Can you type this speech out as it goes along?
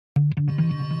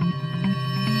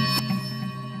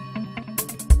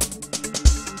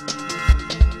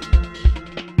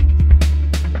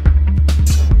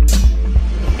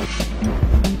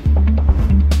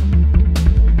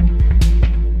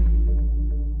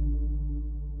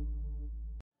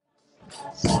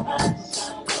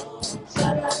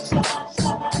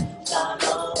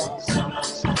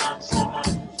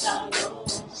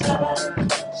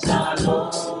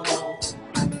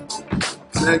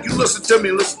Now, you listen to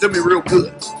me real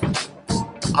good.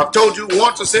 I've told you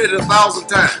once, I said it 1,000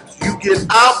 times. You get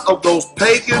out of those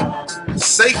pagan,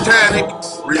 satanic,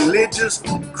 religious,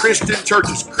 Christian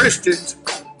churches. Christians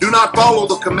do not follow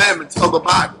the commandments of the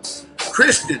Bible.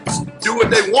 Christians do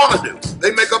what they want to do.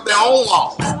 They make up their own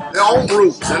laws, their own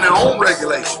rules, and their own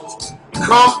regulations.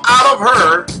 Come out of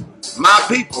her, my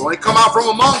people, and come out from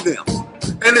among them.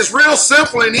 And it's real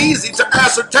simple and easy to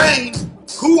ascertain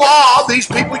who are these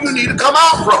people you need to come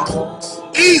out from.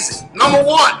 Easy. Number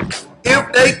one,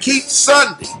 if they keep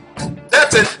Sunday,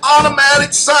 that's an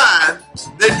automatic sign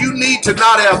that you need to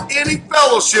not have any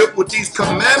fellowship with these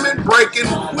commandment-breaking,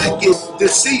 wicked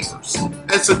deceivers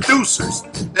and seducers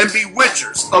and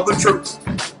bewitchers of the truth.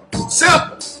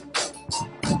 Simple.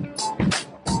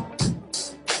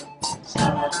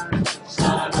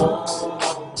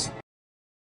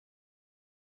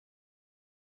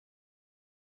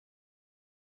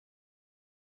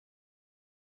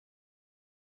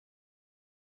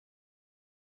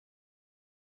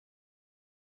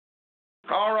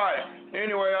 All right.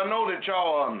 Anyway, I know that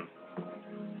y'all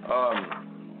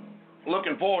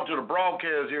looking forward to the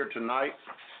broadcast here tonight.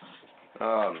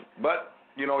 But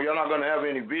you know, you're not going to have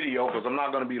any video because I'm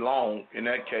not going to be long in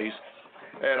that case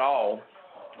at all.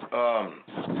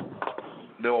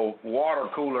 The water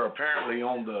cooler apparently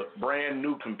on the brand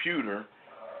new computer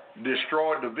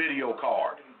destroyed the video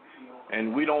card,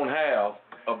 and we don't have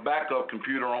a backup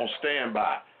computer on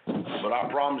standby. But I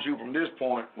promise you from this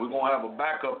point, we're going to have a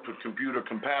backup computer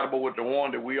compatible with the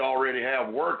one that we already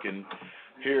have working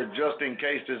here just in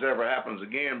case this ever happens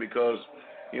again, because,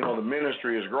 you know, the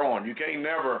ministry is growing. You can't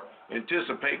never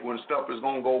anticipate when stuff is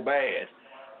going to go bad,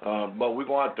 but we're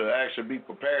going to have to actually be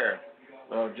prepared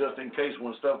just in case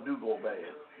when stuff do go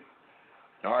bad.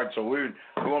 All right, so we're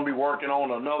going to be working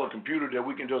on another computer that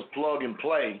we can just plug and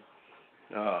play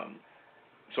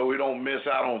so we don't miss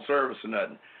out on service or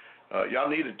nothing. Y'all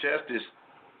need to test this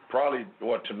probably,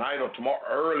 tonight or tomorrow,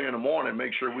 early in the morning,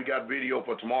 make sure we got video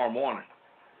for tomorrow morning.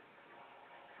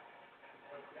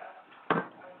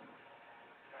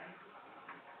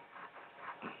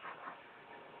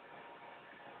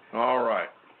 All right.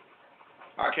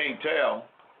 I can't tell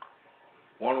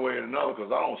one way or another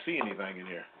because I don't see anything in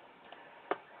here.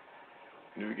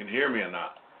 If you can hear me or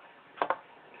not.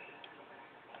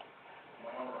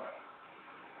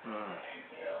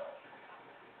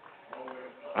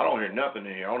 I don't hear nothing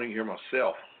in here. I don't even hear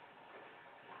myself.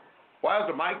 Why is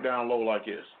the mic down low like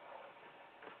this?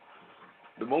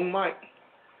 The boom mic?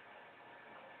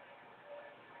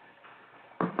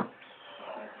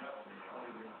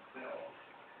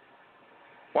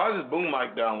 Why is this boom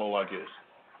mic down low like this?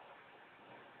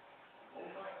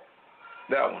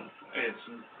 That one. It's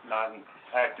not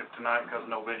active tonight because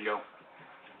no video.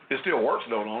 It still works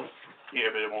though, don't it? Yeah,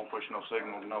 but it won't push no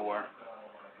signal nowhere.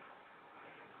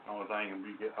 Only thing can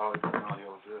be get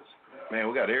audio is this. Man,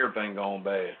 we got everything going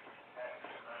bad.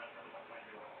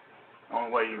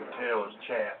 Only way you can tell is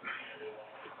chat.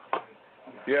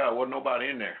 Yeah, there wasn't nobody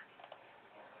in there.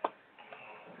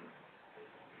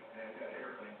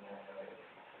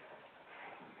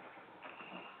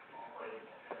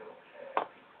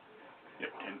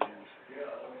 Yep, 10 10s.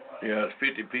 Yeah, there's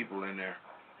 50 people in there.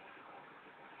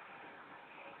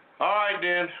 All right,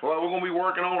 then. Well, we're going to be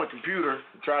working on a computer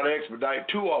to try to expedite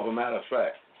 2 of them, matter of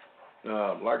fact.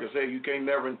 Like I said, you can't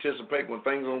never anticipate when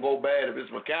things are going to go bad. If it's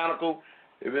mechanical,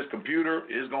 if it's computer,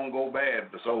 it's going to go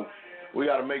bad. So we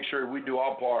got to make sure we do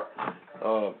our part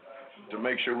to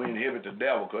make sure we inhibit the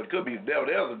devil, because it could be the devil.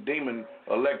 There's a demon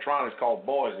electronics called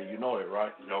Boise. You know that,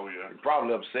 right? Oh, yeah. You're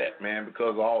probably upset, man,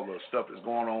 because of all the stuff that's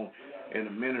going on in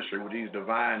the ministry with these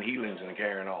divine healings and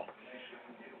carrying on.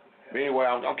 But anyway,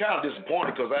 I'm kind of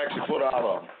disappointed because I actually put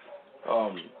out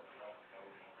a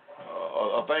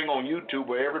thing on YouTube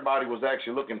where everybody was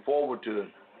actually looking forward to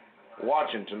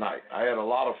watching tonight. I had a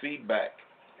lot of feedback,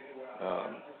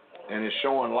 and it's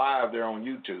showing live there on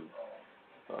YouTube.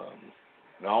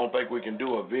 I don't think we can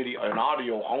do a video, an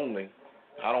audio only.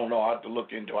 I don't know. I have to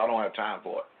look into it. I don't have time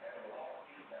for it.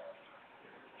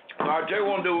 All right, Jay,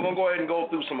 we're going to go ahead and go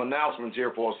through some announcements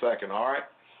here for a second, all right?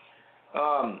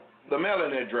 The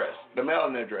mailing address.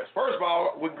 First of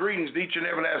all, with greetings to each and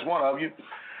every last one of you,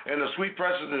 in the sweet,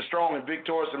 precious, and strong, and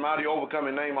victorious, and mighty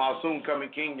overcoming name of our soon-coming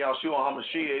King, Yahshua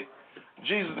HaMashiach,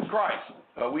 Jesus the Christ.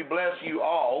 We bless you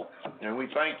all, and we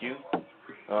thank you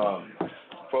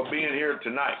for being here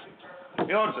tonight.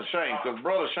 You know, it's a shame, because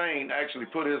Brother Shane actually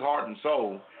put his heart and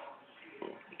soul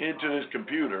into this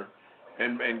computer,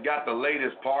 and got the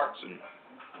latest parts, and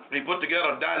he put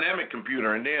together a dynamic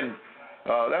computer, and then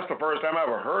that's the first time I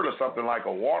ever heard of something like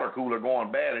a water cooler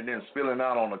going bad and then spilling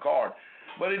out on the card.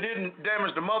 But it didn't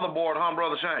damage the motherboard, huh,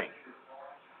 Brother Shane?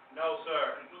 No,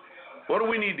 sir. What do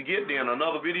we need to get then?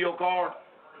 Another video card?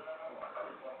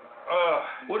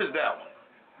 What is that one?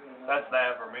 That's the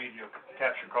Avermedia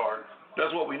capture card.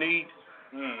 That's what we need?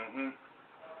 Mm-hmm.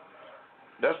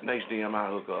 That's an HDMI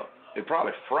hookup. It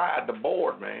probably fried the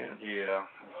board, man. Yeah,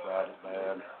 that is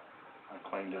bad. I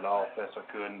cleaned it off best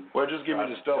I could. Well, just give me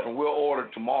the stuff and we'll order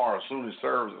it tomorrow as soon as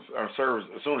as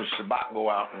soon as Shabbat go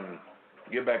out and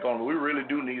get back on. We really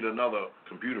do need another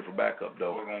computer for backup,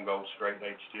 though. We're gonna go straight to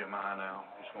HDMI now.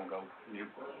 Just gonna go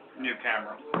new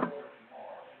camera.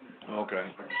 Okay.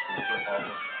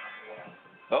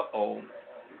 Uh-oh.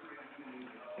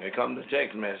 Here come the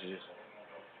text messages.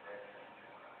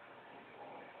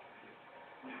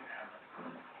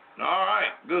 All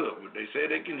right, good. They say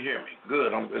they can hear me.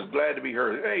 Good. I'm just glad to be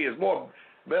heard. Hey, it's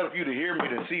better for you to hear me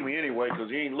than see me anyway, because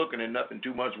you ain't looking at nothing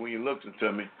too much when you listen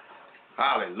to me.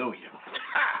 Hallelujah.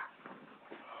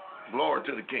 Glory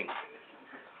to the King.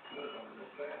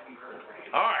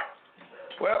 All right.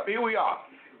 Well, here we are.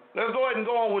 Let's go ahead and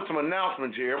go on with some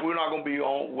announcements here. We're not going to be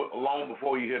on long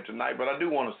before you here tonight, but I do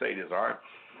want to say this, all right?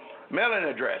 Mailing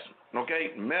address,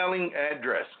 okay? Mailing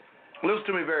address. Listen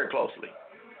to me very closely.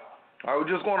 All right,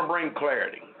 we're just going to bring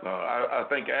clarity. I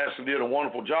think Ashley did a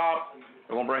wonderful job.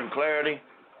 We're going to bring clarity.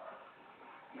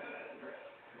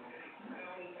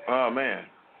 Oh, man.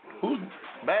 Whose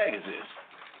bag is this?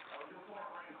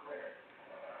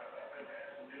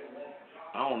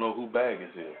 I don't know whose bag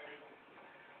is this.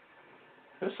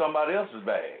 It's somebody else's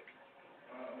bag.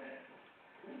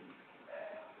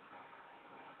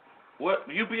 What?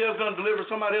 UPS gonna deliver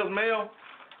somebody else's mail?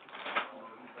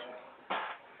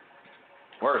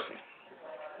 Mercy.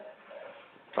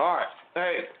 All right.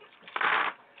 Hey,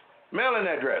 mailing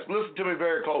address. Listen to me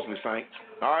very closely, Saints.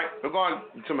 All right. We're going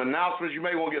to some announcements. You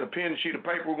may want to get a pen and sheet of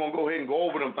paper. We're going to go ahead and go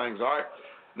over them things. All right.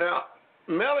 Now,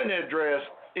 mailing address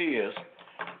is,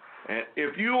 and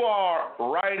if you are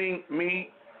writing me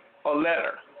a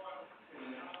letter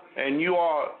and you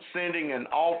are sending an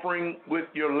offering with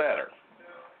your letter,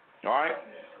 all right,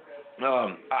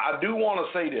 I do want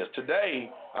to say this.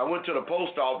 Today, I went to the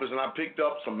post office and I picked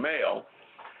up some mail,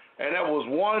 and that was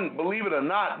one, believe it or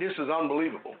not, this is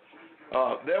unbelievable.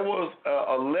 There was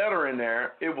a letter in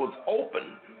there. It was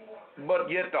open, but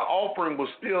yet the offering was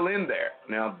still in there.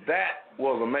 Now, that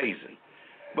was amazing.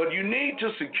 But you need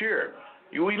to secure it.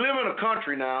 We live in a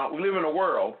country now, we live in a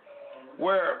world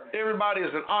where everybody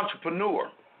is an entrepreneur.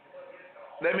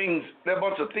 That means they're a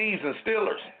bunch of thieves and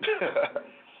stealers.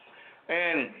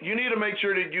 And you need to make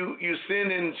sure that you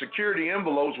send in security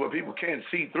envelopes where people can't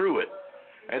see through it.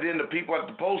 And then the people at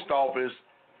the post office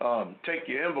take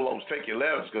your envelopes, take your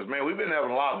letters, because, man, we've been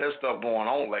having a lot of that stuff going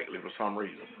on lately for some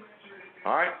reason.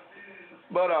 All right?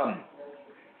 But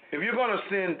if you're going to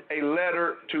send a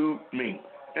letter to me,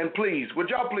 and please, would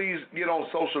y'all please get on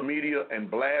social media and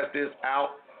blast this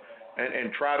out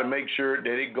and try to make sure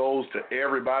that it goes to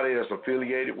everybody that's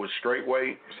affiliated with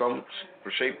Straitway, some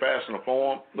for shape, fashion, or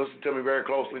form. Listen to me very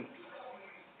closely.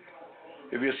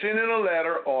 If you're sending a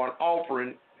letter or an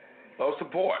offering of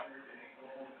support,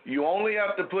 you only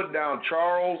have to put down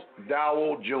Charles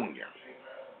Dowell Jr.,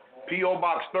 P.O.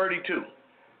 Box 32,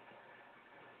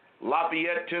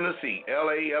 Lafayette, Tennessee,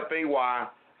 Lafayette,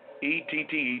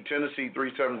 Tennessee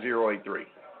 37083.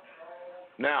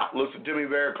 Now, listen to me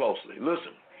very closely.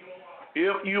 Listen,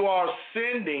 if you are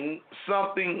sending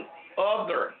something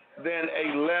other than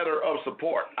a letter of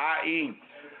support, i.e.,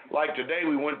 like today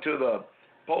we went to the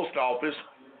post office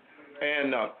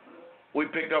and we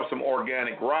picked up some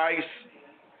organic rice,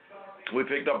 we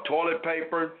picked up toilet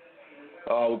paper,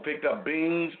 we picked up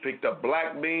beans, picked up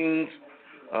black beans,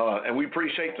 and we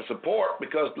appreciate the support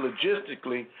because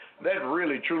logistically that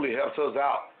really truly helps us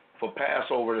out for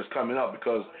Passover that's coming up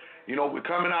because, you know, we're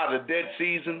coming out of the dead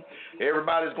season.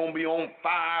 Everybody's going to be on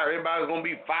fire. Everybody's going to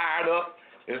be fired up.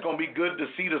 It's going to be good to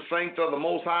see the saints of the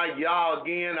Most High Yah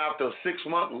again after a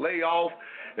 6-month layoff.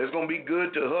 It's going to be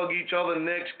good to hug each other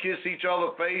necks, kiss each other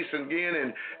face again,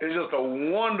 and it's just a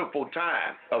wonderful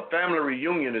time. A family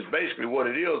reunion is basically what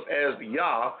it is as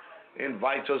Yah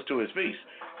invites us to his feast.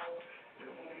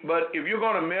 But if you're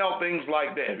going to mail things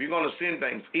like that, if you're going to send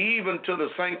things, even to the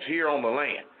saints here on the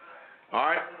land, all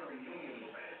right,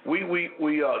 we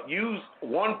use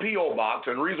one P.O. box,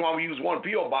 and the reason why we use one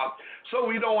P.O. box, so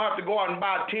we don't have to go out and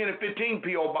buy 10 and 15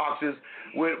 P.O. boxes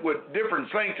with different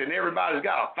saints, and everybody's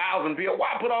got 1,000 P.O.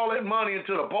 Why put all that money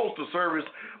into the postal service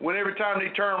when every time they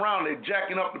turn around they're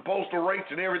jacking up the postal rates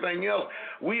and everything else?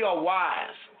 We are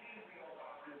wise.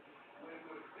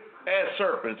 as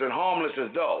serpents and harmless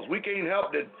as doves. We can't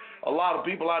help that a lot of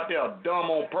people out there are dumb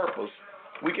on purpose.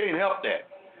 We can't help that.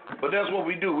 But that's what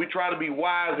we do. We try to be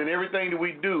wise in everything that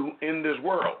we do in this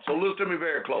world. So listen to me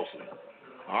very closely.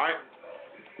 All right?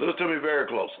 Listen to me very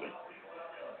closely.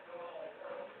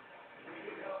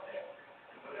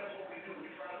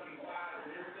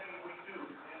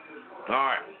 All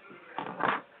right.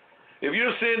 If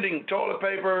you're sending toilet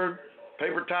paper,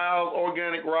 paper towels,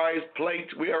 organic rice,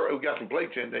 plates, we got some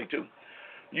plates in today too.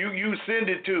 You send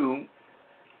it to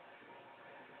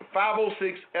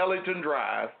 506 Ellington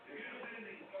Drive,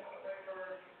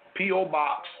 P.O.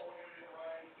 Box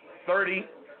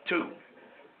 32,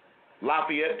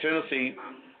 Lafayette, Tennessee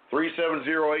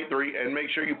 37083, and make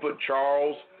sure you put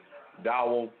Charles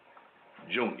Dowell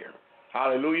Jr.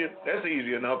 Hallelujah. That's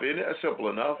easy enough, isn't it? That's simple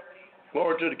enough.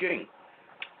 Glory to the King.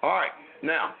 All right.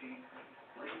 Now,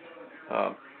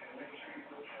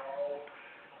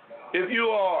 if you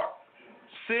are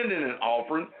sending an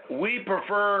offering, we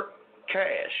prefer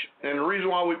cash. And the reason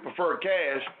why we prefer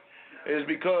cash is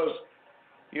because,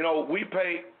 you know, we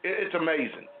pay, it's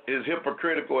amazing, as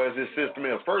hypocritical as this system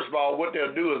is. First of all, what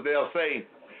they'll do is they'll say,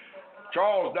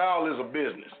 Charles Dowell is a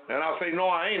business. And I'll say, no,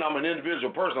 I ain't. I'm an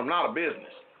individual person. I'm not a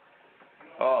business.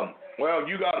 Well,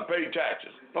 you got to pay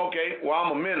taxes. Okay, well,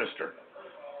 I'm a minister.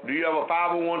 Do you have a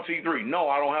 501c3? No,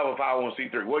 I don't have a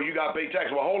 501c3. Well, you got to pay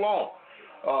taxes. Well, hold on.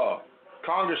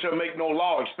 Congress shall make no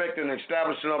law expecting the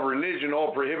establishment of a religion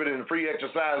or prohibiting the free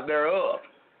exercise thereof.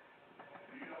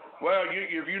 Well,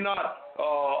 if you're not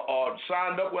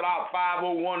signed up with our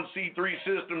 501c3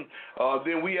 system,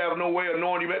 then we have no way of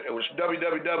knowing you. It was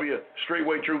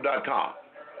www.straitwaytruth.com.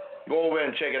 Go over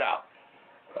and check it out.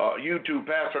 YouTube,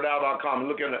 PastorDowell.com, and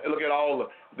look at all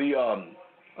the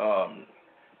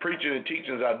preaching and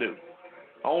teachings I do.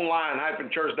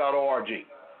 Online-church.org.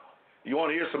 You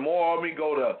want to hear some more of me?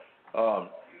 Go to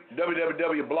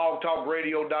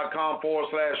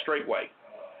www.blogtalkradio.com/Straitway.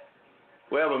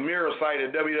 We have a mirror site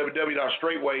at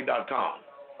www.straitway.com.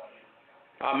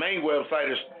 Our main website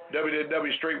is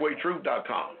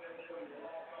www.straitwaytruth.com.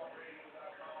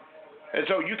 And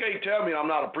so you can't tell me I'm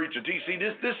not a preacher. See,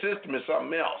 this system is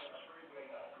something else.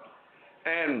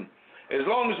 And as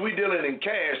long as we deal it in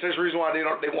cash, that's the reason why they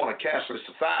want a cashless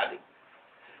society.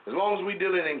 As long as we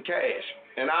deal it in cash,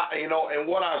 and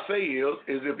what I say is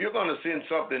if you're going to send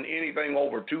something, anything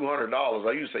over $200,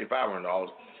 I used to say $500,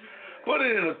 put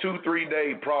it in a 2-3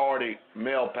 day priority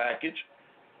mail package,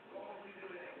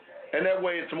 and that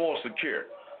way it's more secure.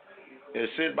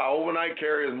 It's sent by overnight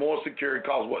carriers, more secure. It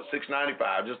costs, what,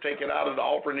 $6.95. Just take it out of the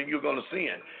offering that you're going to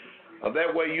send.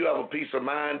 That way you have a peace of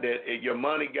mind that your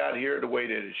money got here the way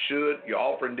that it should, your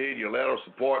offering did, your letter of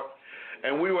support,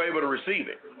 and we were able to receive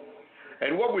it.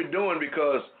 And what we're doing,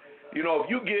 because, you know, if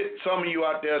you get some of you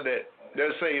out there that,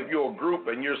 let's say if you're a group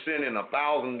and you're sending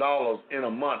 $1,000 in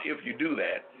a month, if you do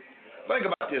that, think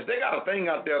about this. They got a thing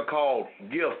out there called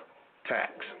gift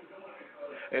tax.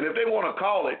 And if they want to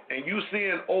call it, and you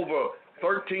send over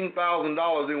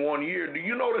 $13,000 in 1 year, do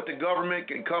you know that the government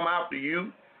can come after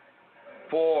you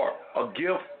for a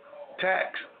gift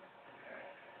tax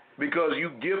because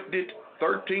you gifted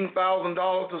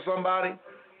 $13,000 to somebody?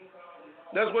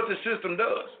 That's what the system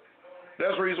does.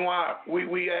 That's the reason why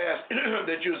we ask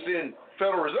that you send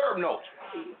Federal Reserve notes.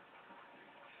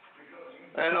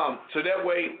 And so that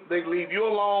way they leave you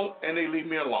alone and they leave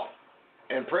me alone.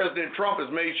 And President Trump has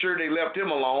made sure they left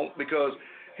him alone because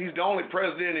he's the only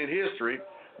president in history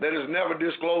that has never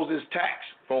disclosed his tax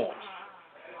forms.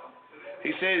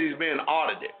 He said he's being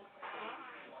audited.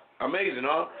 Amazing,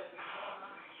 huh?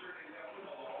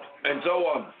 And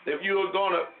so if you're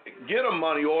going to get a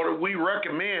money order, we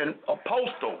recommend a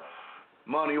postal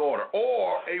money order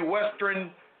or a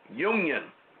Western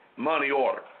Union money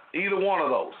order, either one of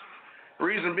those.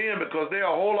 Reason being because they're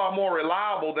a whole lot more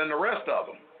reliable than the rest of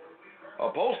them. A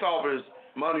post office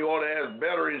money order has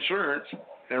better insurance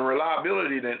and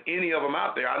reliability than any of them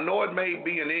out there. I know it may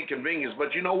be an inconvenience,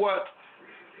 but you know what?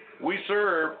 We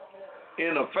serve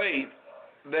in a faith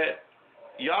that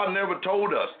y'all never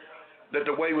told us that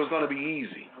the way was going to be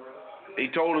easy. He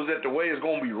told us that the way is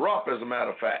going to be rough, as a matter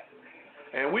of fact.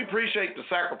 And we appreciate the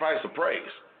sacrifice of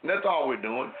praise. That's all we're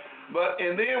doing.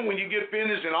 And then when you get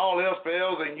finished and all else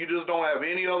fails and you just don't have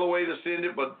any other way to send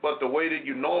it but the way that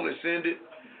you normally send it,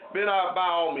 then by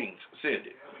all means, send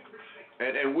it.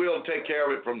 And we'll take care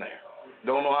of it from there.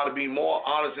 Don't know how to be more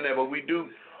honest than that, but we do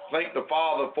thank the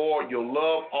Father for your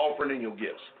love, offering, and your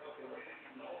gifts.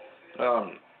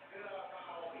 I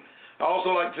also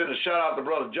like to send a shout out to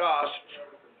Brother Josh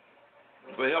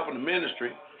for helping the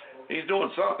ministry. He's doing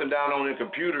something down on the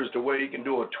computers to where he can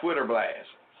do a Twitter blast.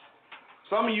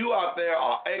 Some of you out there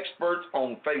are experts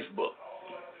on Facebook.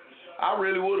 I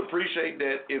really would appreciate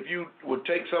that if you would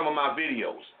take some of my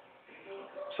videos,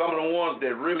 some of the ones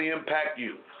that really impact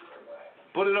you,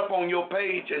 put it up on your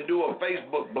page and do a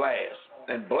Facebook blast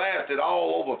and blast it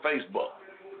all over Facebook.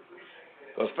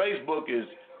 Because Facebook is,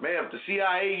 man, if the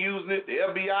CIA using it, the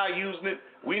FBI using it,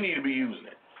 we need to be using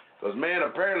it. Because, man,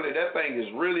 apparently that thing is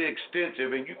really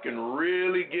extensive and you can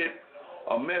really get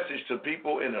a message to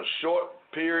people in a short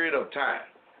period of time.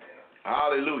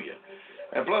 Hallelujah.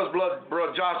 And plus,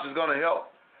 Brother Josh is going to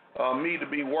help me to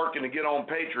be working to get on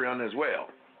Patreon as well.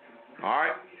 All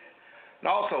right? And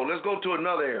also, let's go to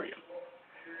another area.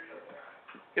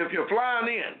 If you're flying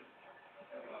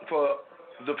in for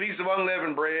the Feast of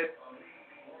Unleavened Bread,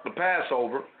 the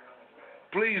Passover,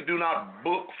 please do not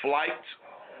book flights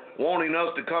wanting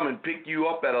us to come and pick you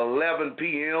up at 11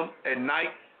 p.m. at night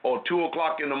or 2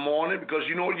 o'clock in the morning, because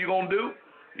you know what you're going to do?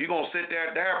 You're going to sit there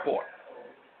at the airport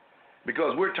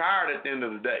because we're tired at the end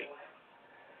of the day.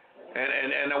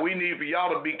 And we need for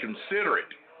y'all to be considerate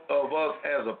of us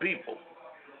as a people.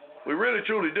 We really,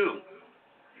 truly do.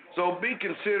 So be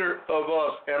considerate of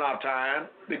us and our time,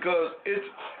 because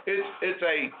it's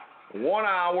a 1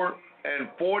 hour and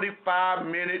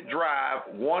 45-minute drive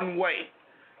one way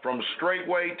from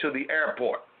Straitway to the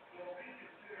airport.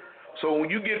 So when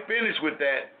you get finished with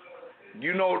that,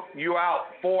 you know you're out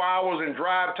 4 hours in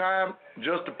drive time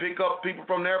just to pick up people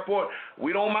from the airport.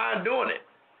 We don't mind doing it,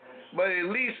 but at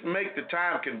least make the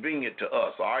time convenient to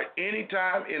us, all right?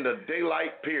 Anytime in the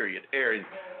daylight period area,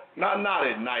 not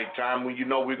at nighttime when you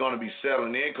know we're going to be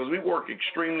settling in, because we work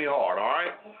extremely hard, all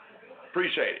right?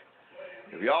 Appreciate it.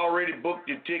 If you already booked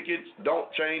your tickets,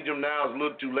 don't change them now. It's a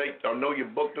little too late. I know you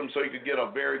booked them so you could get a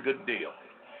very good deal.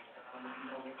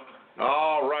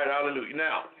 All right, hallelujah.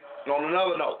 Now, on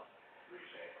another note,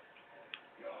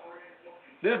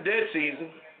 this dead season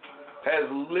has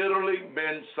literally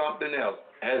been something else,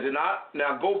 has it not?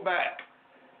 Now go back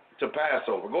to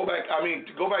Passover. Go back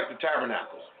to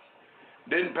Tabernacles.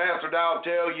 Didn't Pastor Dowell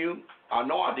tell you? I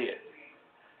know I did.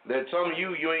 That some of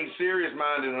you ain't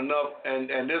serious-minded enough,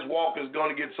 and this walk is going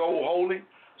to get so holy,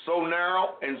 so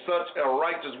narrow, in such a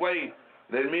righteous way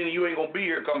that many of you ain't going to be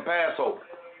here come Passover.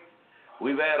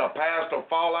 We've had a pastor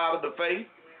fall out of the faith.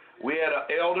 We had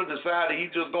an elder decide that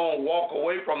he's just going to walk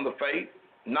away from the faith,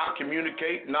 not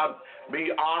communicate, not be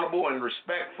honorable and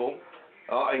respectful,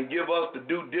 and give us the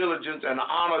due diligence and the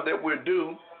honor that we're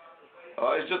due.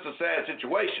 It's just a sad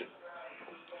situation.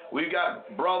 We've got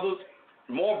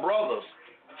more brothers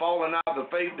falling out of the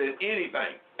faith than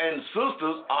anything. And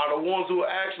sisters are the ones who are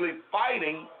actually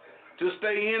fighting to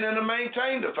stay in and to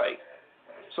maintain the faith.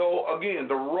 So again,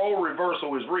 the role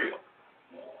reversal is real.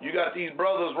 You got these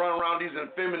brothers running around these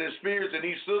effeminate spirits, and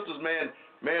these sisters, man,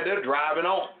 they're driving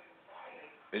on.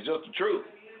 It's just the truth.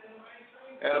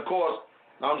 And of course,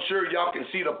 I'm sure y'all can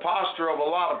see the posture of a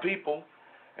lot of people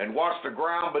and watch the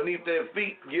ground beneath their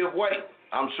feet give way.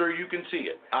 I'm sure you can see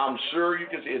it. I'm sure you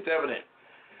can see it. It's evident.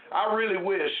 I really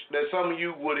wish that some of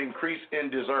you would increase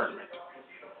in discernment.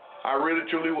 I really,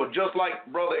 truly would, just like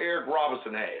Brother Eric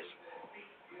Robinson has.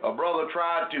 A brother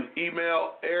tried to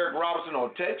email Eric Robinson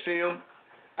or text him,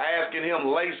 asking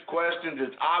him laced questions.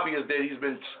 It's obvious that he's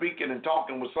been speaking and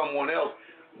talking with someone else.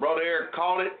 Brother Eric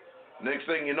caught it. Next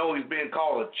thing you know, he's being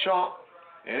called a chump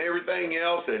and everything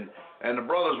else. And the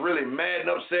brother's really mad and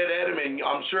upset at him. And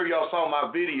I'm sure y'all saw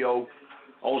my video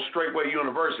on Straitway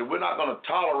University. We're not going to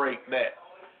tolerate that.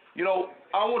 You know,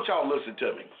 I want y'all to listen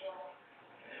to me.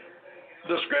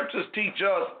 The scriptures teach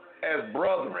us as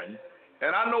brethren,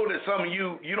 and I know that some of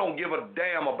you don't give a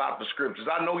damn about the scriptures.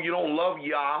 I know you don't love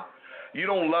Yah, you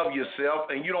don't love yourself,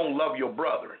 and you don't love your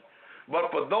brethren. But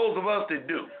for those of us that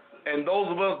do, and those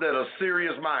of us that are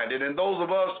serious-minded, and those of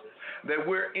us that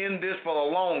we're in this for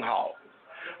the long haul,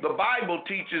 the Bible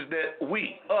teaches that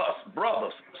we, us,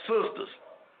 brothers, sisters,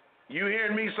 you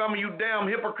hearing me, some of you damn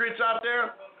hypocrites out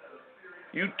there?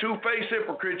 You two-faced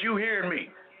hypocrites, you hearing me?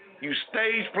 You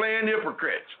stage-playing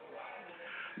hypocrites.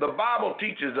 The Bible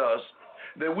teaches us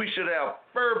that we should have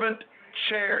fervent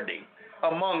charity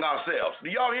among ourselves. Do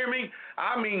y'all hear me?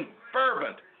 I mean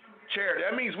fervent charity.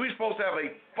 That means we're supposed to have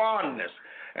a fondness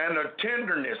and a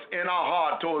tenderness in our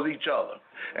heart towards each other.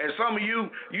 And some of you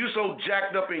so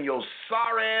jacked up in your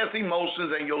sorry-ass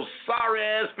emotions and your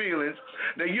sorry-ass feelings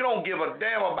that you don't give a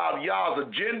damn about Yah's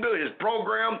agenda, his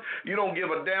program. You don't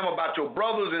give a damn about your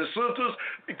brothers and sisters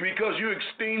because you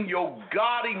esteem your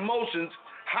God emotions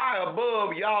high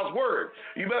above Yah's word.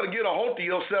 You better get a hold of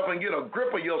yourself and get a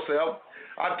grip of yourself.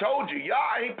 I told you,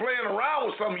 Yah ain't playing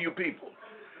around with some of you people.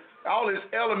 All this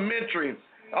elementary,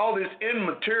 all this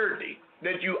immaturity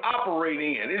that you operate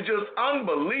in, it's just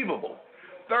unbelievable.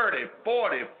 30,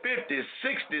 40, 50,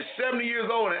 60, 70 years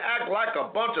old and act like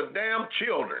a bunch of damn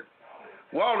children.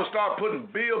 We ought to start putting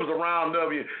bibs around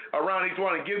each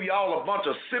one and give you all a bunch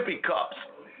of sippy cups.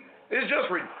 It's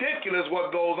just ridiculous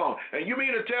what goes on. And you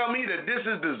mean to tell me that this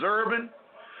is deserving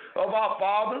of our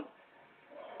Father?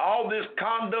 All this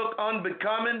conduct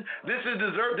unbecoming, this is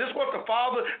what the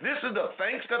Father, this is the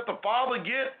thanks that the Father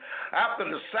gets after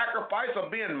the sacrifice of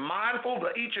being mindful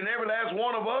to each and every last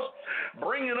one of us,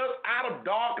 bringing us out of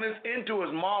darkness into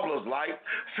his marvelous light,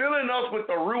 filling us with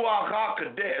the Ruach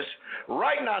HaKodesh,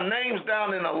 writing our names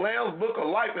down in the Lamb's Book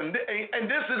of Life, and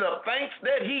this is the thanks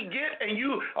that he gets, and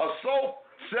you are so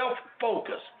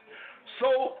self-focused,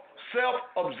 so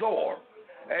self-absorbed,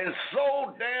 and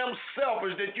so damn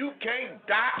selfish that you can't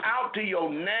die out to your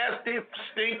nasty,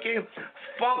 stinking,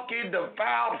 funky,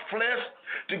 defiled flesh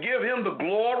to give him the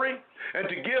glory and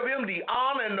to give him the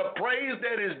honor and the praise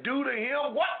that is due to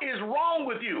him. What is wrong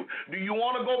with you? Do you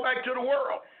want to go back to the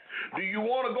world? Do you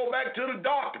want to go back to the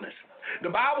darkness?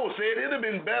 The Bible said it would have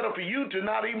been better for you to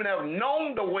not even have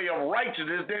known the way of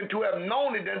righteousness than to have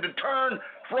known it than to turn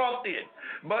from it.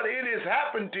 But it has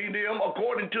happened to them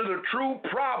according to the true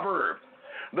proverb.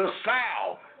 The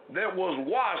sow that was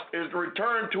washed is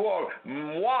returned to a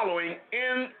wallowing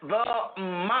in the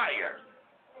mire.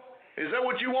 Is that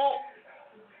what you want?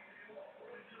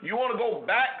 You want to go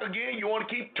back again? You want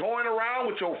to keep toying around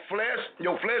with your flesh?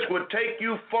 Your flesh will take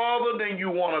you further than you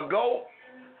want to go.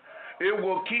 It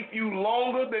will keep you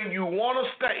longer than you want to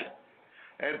stay.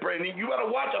 And you better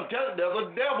watch. I'm telling you, there's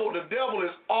a devil. The devil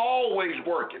is always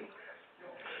working.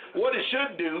 What it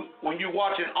should do when you're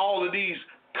watching all of these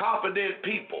confident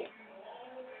people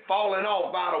falling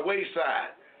off by the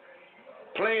wayside,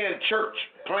 playing church,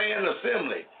 playing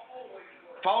assembly,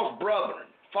 false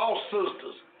brethren, false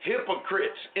sisters,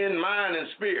 hypocrites in mind and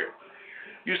spirit.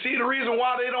 You see the reason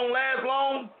why they don't last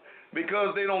long?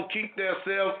 Because they don't keep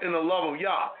themselves in the love of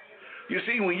Yah. You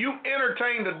see, when you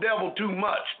entertain the devil too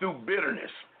much through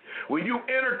bitterness, when you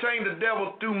entertain the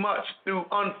devil too much through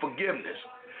unforgiveness,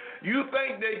 you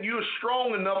think that you're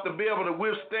strong enough to be able to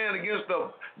withstand against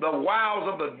the wiles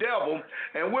of the devil,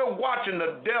 and we're watching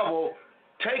the devil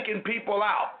taking people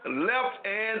out left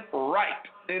and right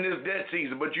in this dead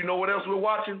season. But you know what else we're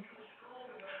watching?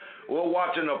 We're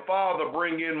watching the Father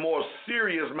bring in more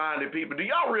serious-minded people. Do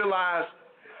y'all realize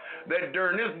that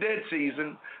during this dead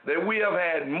season that we have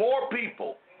had more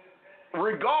people,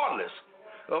 regardless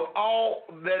of all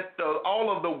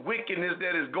of the wickedness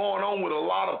that is going on with a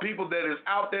lot of people that is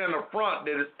out there in the front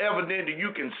that is evident that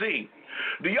you can see.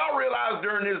 Do y'all realize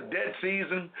during this dead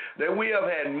season that we have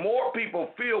had more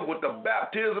people filled with the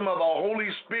baptism of the Holy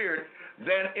Spirit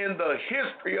than in the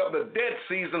history of the dead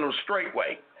season of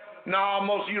Straitway? Now,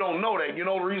 most of you don't know that. You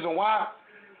know the reason why?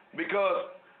 Because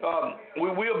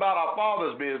we're about our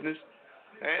Father's business.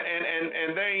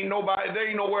 And there ain't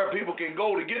nowhere people can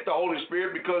go to get the Holy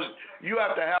Spirit because you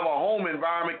have to have a home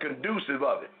environment conducive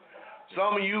of it.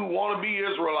 Some of you want to be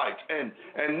Israelites,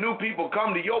 and new people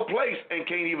come to your place and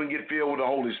can't even get filled with the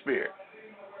Holy Spirit.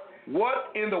 What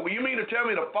in the, you mean to tell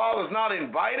me the Father's not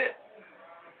invited?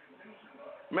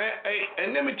 Man, hey,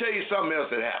 and let me tell you something else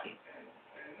that happened.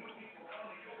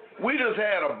 We just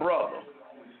had a brother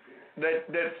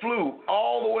that flew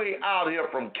all the way out here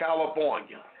from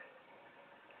California.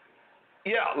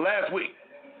 Yeah, last week.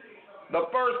 The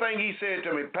first thing he said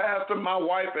to me, Pastor, my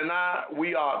wife and I,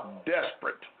 we are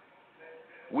desperate.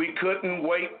 We couldn't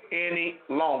wait any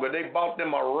longer. They bought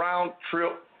them a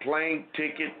round-trip plane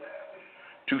ticket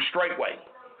to Straitway.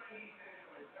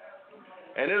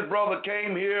 And this brother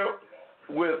came here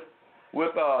with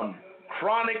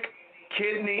chronic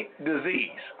kidney disease.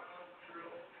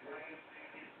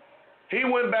 He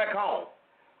went back home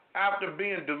after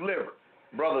being delivered.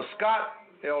 Brother Scott,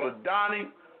 Elder Donnie,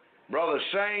 Brother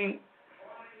Shane,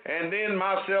 and then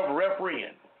myself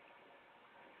refereeing.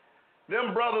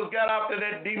 Them brothers got after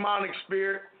that demonic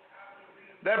spirit.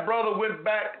 That brother went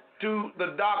back to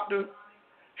the doctor.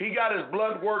 He got his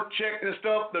blood work checked and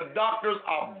stuff. The doctors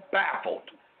are baffled.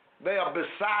 They are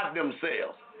beside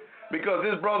themselves because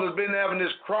this brother's been having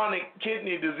this chronic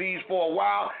kidney disease for a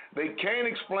while. They can't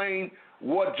explain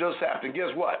what just happened.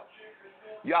 Guess what?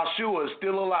 Yahshua is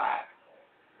still alive.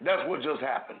 That's what just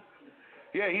happened.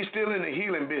 Yeah, he's still in the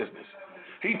healing business.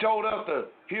 He told us to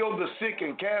heal the sick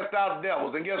and cast out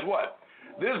devils. And guess what?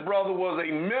 This brother was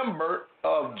a member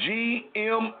of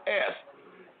GMS,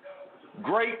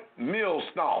 Great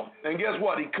Millstone. And guess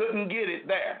what? He couldn't get it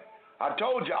there. I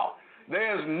told y'all,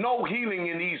 there's no healing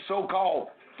in these so-called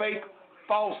fake,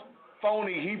 false,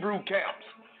 phony Hebrew camps.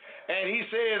 And he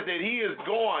says that he is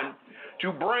going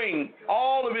to bring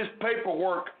all of his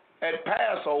paperwork at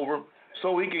Passover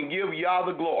so he can give Yah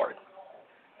the glory.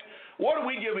 What are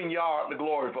we giving Yah the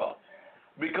glory for?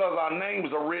 Because our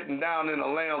names are written down in the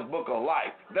Lamb's Book of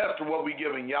Life. That's what we're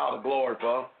giving Yah the glory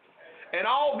for. And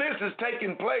all this is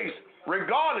taking place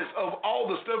regardless of all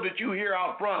the stuff that you hear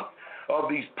out front of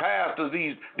these pastors,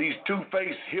 these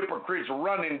two-faced hypocrites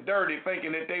running dirty,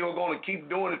 thinking that they were going to keep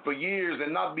doing it for years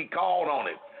and not be called on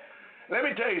it. Let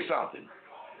me tell you something.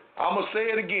 I'm going to say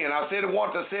it again. I said it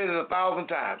once, I said it 1,000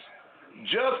 times.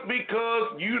 Just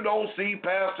because you don't see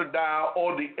Pastor Dowell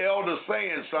or the elder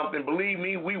saying something, believe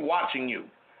me, we watching you.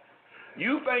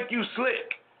 You think you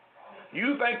slick.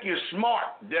 You think you're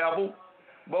smart, devil,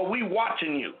 but we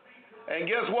watching you. And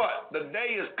guess what? The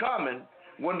day is coming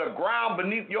when the ground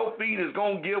beneath your feet is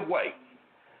going to give way.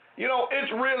 You know,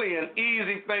 it's really an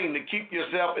easy thing to keep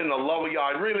yourself in the love of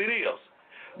Yah. It really is.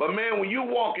 But man, when you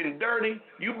walking dirty,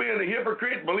 you being a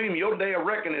hypocrite, believe me, your day of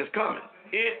reckoning is coming.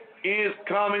 It is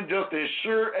coming just as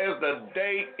sure as the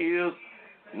day is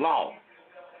long.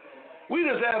 We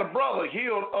just had a brother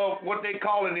healed of what they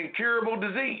call an incurable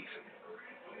disease.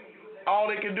 All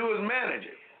they can do is manage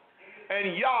it.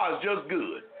 And Yah is just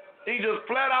good. He just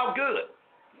flat out good.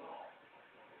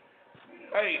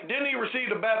 Hey, didn't he receive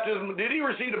the baptism? Did he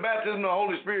receive the baptism of the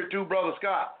Holy Spirit too, Brother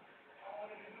Scott?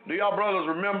 Do y'all brothers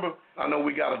remember? I know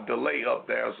we got a delay up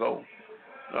there, so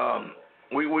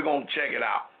we're going to check it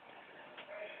out.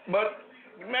 But,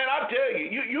 man, I tell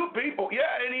you, you people,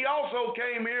 yeah, and he also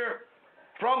came here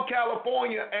from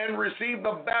California and received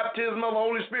the baptism of the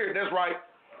Holy Spirit. That's right.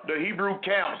 The Hebrew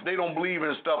camps, they don't believe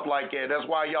in stuff like that. That's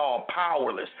why y'all are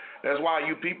powerless. That's why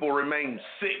you people remain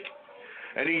sick.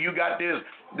 And then you got this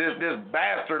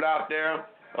bastard out there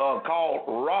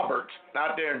called Roberts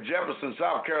out there in Jefferson,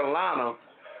 South Carolina.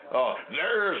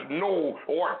 There's no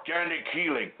organic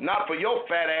healing. Not for your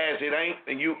fat ass, it ain't,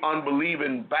 and you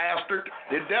unbelieving bastard.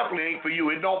 It definitely ain't for you.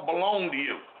 It don't belong to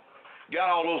you. Got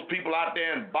all those people out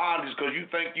there in bondage because you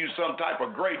think you some type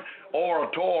of great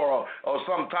orator or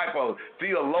some type of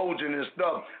theologian and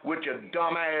stuff with your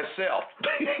dumb ass self.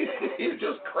 It's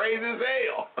just crazy as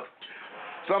hell.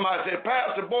 Somebody said,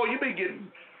 Pastor, boy, you been getting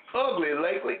ugly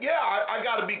lately. Yeah, I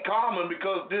got to be common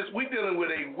because we dealing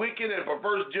with a wicked and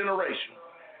perverse generation.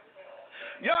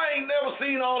 Y'all ain't never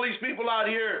seen all these people out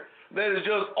here that is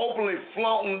just openly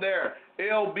flaunting their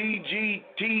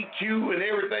LBGTQ and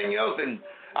everything else. And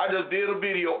I just did a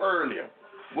video earlier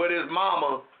where his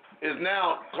mama is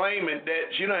now claiming that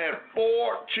she done had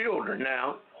 4 children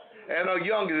now, and her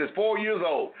youngest is 4 years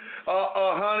old.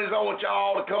 Honeys, I want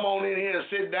y'all to come on in here and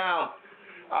sit down.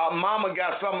 Mama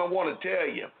got something I want to tell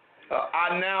you.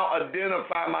 I now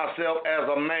identify myself as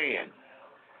a man.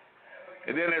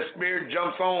 And then that spirit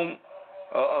jumps on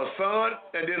a son,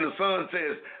 and then the son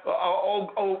says,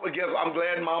 I guess I'm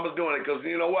glad Mama's doing it, because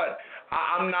you know what?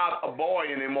 I'm not a boy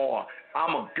anymore.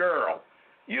 I'm a girl.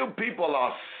 You people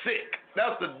are sick.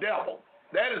 That's the devil.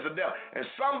 That is the devil. And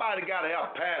somebody got to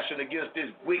have passion against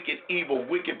this wicked, evil,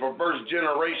 wicked, perverse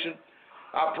generation.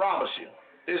 I promise you.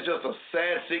 It's just a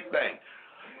sad, sick thing.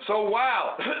 So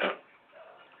while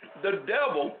the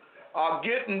devil are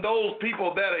getting those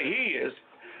people that are his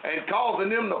and causing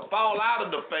them to fall out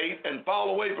of the faith and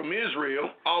fall away from Israel,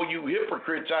 all you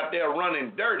hypocrites out there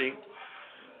running dirty,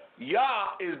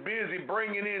 Yah is busy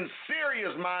bringing in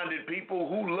serious-minded people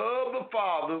who love the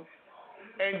Father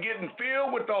and getting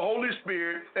filled with the Holy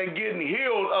Spirit and getting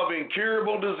healed of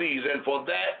incurable disease. And for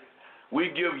that, we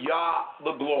give Yah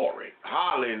the glory.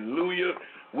 Hallelujah.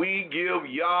 We give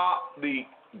Yah the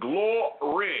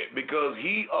glory because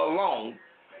he alone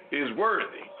is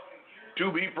worthy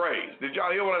to be praised. Did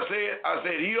y'all hear what I said? I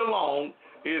said he alone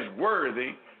is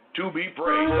worthy to be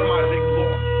praised. Somebody say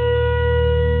glory.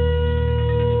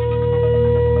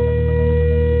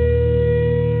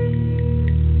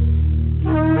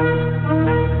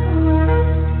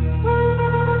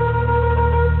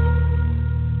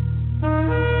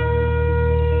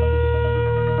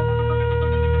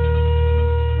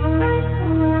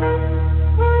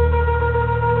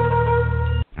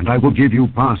 And I will give you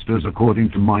pastors according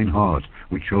to mine heart,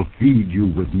 which shall feed you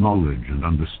with knowledge and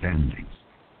understanding.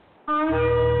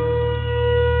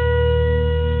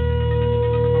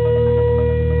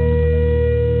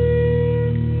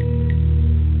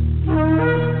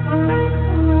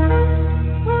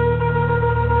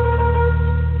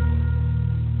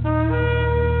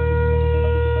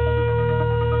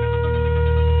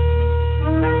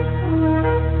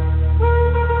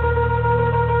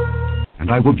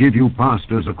 I will give you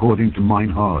pastors according to mine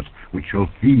heart, which shall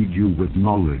feed you with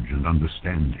knowledge and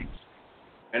understanding.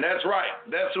 And that's right.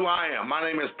 That's who I am. My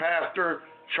name is Pastor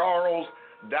Charles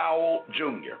Dowell,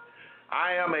 Jr.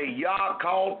 I am a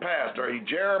Yah-called pastor, a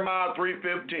Jeremiah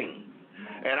 3:15.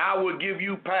 And I will give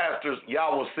you pastors,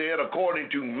 Yahweh said, according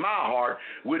to my heart,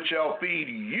 which shall feed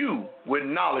you with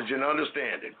knowledge and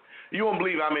understanding. You won't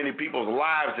believe how many people's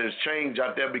lives has changed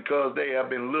out there because they have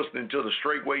been listening to the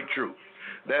straightway truth.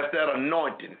 That's that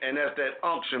anointing, and that's that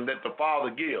unction that the Father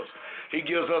gives. He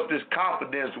gives us this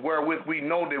confidence wherewith we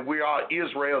know that we are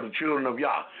Israel, the children of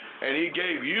Yah. And he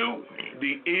gave you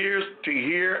the ears to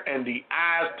hear and the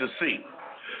eyes to see.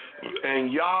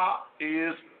 And Yah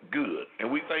is good, and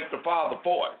we thank the Father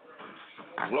for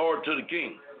it. Glory to the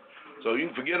King. So you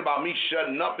can forget about me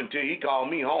shutting up until he called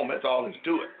me home. That's all there's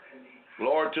to it.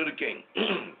 Glory to the King.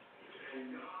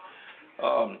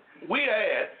 We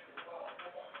had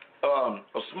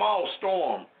a small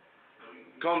storm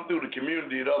come through the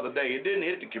community the other day. It didn't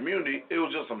hit the community. It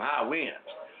was just some high winds.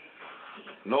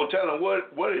 No telling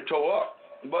what it tore up,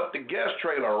 but the guest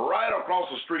trailer right across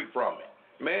the street from me.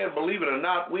 Man, believe it or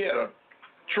not, we had a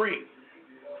tree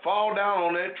fall down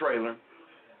on that trailer.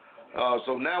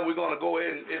 So now we're going to go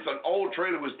ahead and, it's an old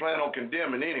trailer we was planning on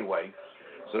condemning anyway.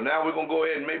 So now we're going to go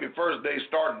ahead and maybe first day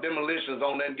start demolitions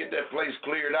on that and get that place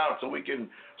cleared out so we can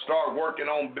start working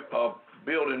on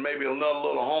building maybe another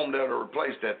little home there to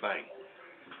replace that thing.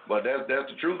 But that's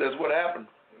the truth. That's what happened.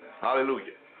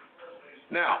 Hallelujah.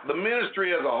 Now, the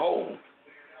ministry as a whole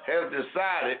has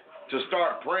decided to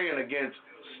start praying against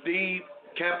Steve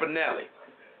Campanelli.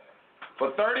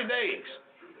 For 30 days,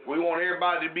 we want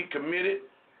everybody to be committed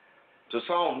to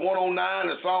Psalms 109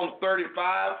 and Psalms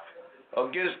 35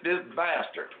 against this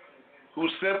bastard who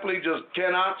simply just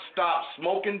cannot stop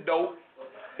smoking dope.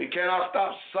 He cannot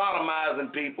stop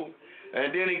sodomizing people.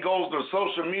 And then he goes to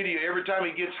social media every time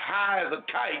he gets high as a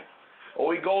kite,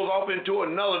 or he goes off into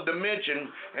another dimension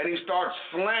and he starts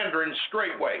slandering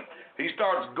Straitway. He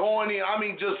starts going in,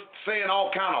 just saying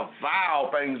all kind of vile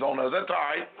things on us. That's all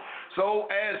right. So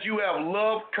as you have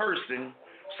loved cursing,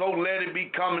 so let it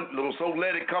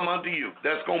come unto you.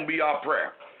 That's going to be our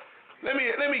prayer. Let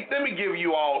me give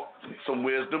you all some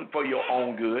wisdom for your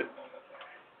own good.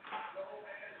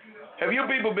 Have you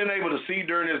people been able to see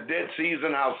during this dead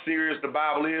season how serious the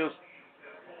Bible is?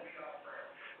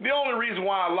 The only reason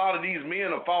why a lot of these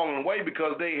men are falling away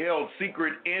because they held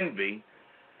secret envy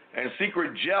and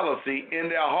secret jealousy in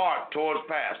their heart towards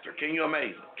pastor. Can you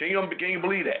imagine? Can you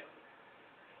believe that?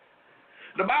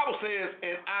 The Bible says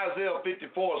in Isaiah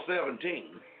 54:17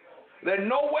 that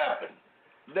no weapon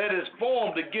that is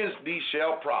formed against thee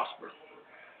shall prosper,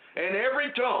 and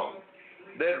every tongue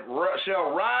that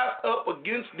shall rise up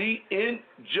against thee in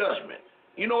judgment.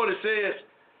 You know what it says?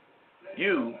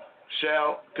 You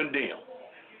shall condemn.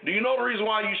 Do you know the reason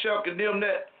why you shall condemn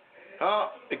that?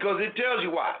 Because it tells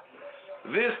you why.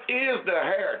 This is the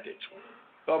heritage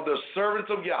of the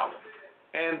servants of Yahweh,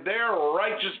 and their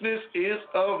righteousness is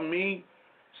of me,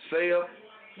 saith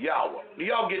Yahweh. Do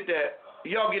y'all get that?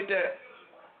 Y'all get that?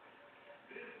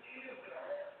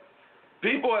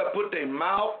 People have put their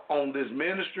mouth on this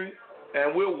ministry,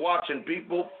 and we're watching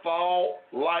people fall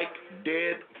like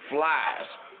dead flies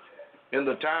in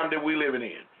the time that we're living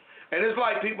in. And it's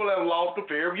like people have lost the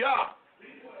fear of Yah.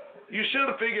 You should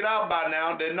have figured out by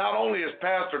now that not only is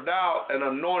Pastor Dowell an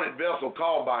anointed vessel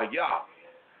called by Yah,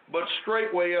 but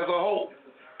Straitway as a whole.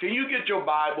 Can you get your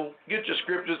Bible, get your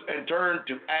scriptures, and turn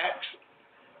to Acts,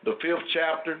 the 5th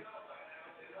chapter?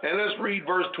 And let's read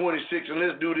verse 26, and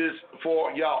let's do this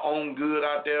for y'all own good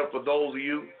out there for those of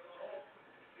you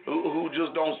who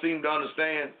just don't seem to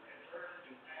understand.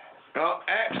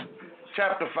 Acts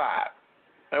chapter 5,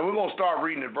 and we're going to start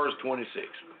reading at verse 26.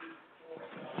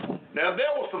 Now, there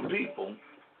were some people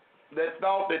that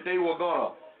thought that they were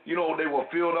going to, they were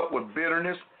filled up with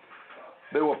bitterness.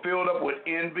 They were filled up with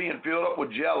envy and filled up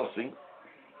with jealousy.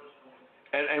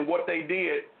 And what they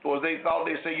did was they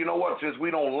said, you know what, since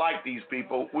we don't like these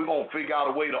people, we're going to figure out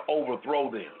a way to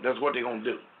overthrow them. That's what they're going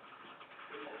to do.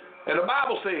 And the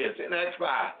Bible says in Acts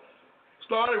 5,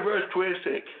 starting at verse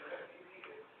 26,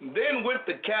 then went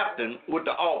the captain with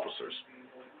the officers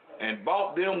and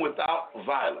bought them without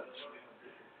violence,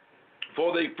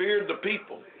 for they feared the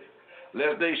people,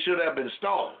 lest they should have been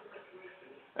stoned.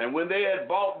 And when they had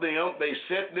bought them, they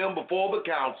set them before the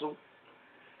council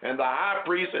and the high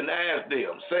priest, and asked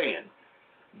them, saying,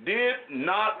 did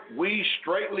not we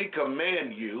straitly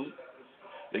command you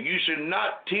that you should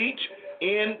not teach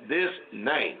in this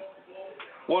name?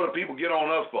 What do people get on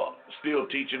us for? Still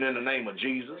teaching in the name of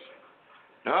Jesus.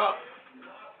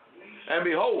 And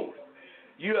behold,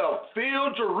 you have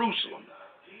filled Jerusalem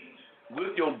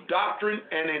with your doctrine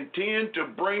and intend to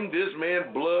bring this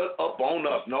man's blood upon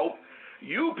us. No,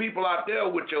 you people out there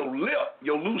with your lip,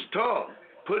 your loose tongue,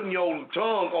 putting your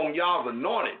tongue on y'all's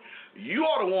anointed, you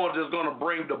are the ones that's going to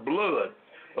bring the blood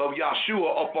of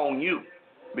Yahshua upon you.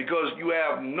 because you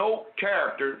have no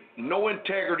character, no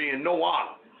integrity, and no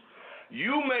honor.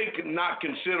 You may not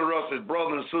consider us as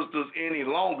brothers and sisters any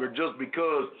longer just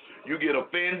because you get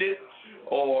offended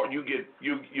or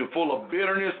you're full of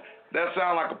bitterness. That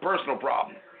sounds like a personal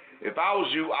problem. If I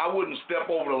was you, I wouldn't step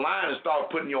over the line and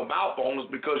start putting your mouth on us,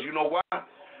 because you know why?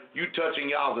 You touching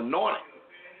y'all's anointing,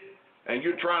 and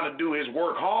you're trying to do his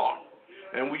work harm.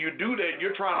 And when you do that,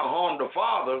 you're trying to harm the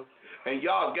Father, and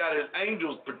y'all's got his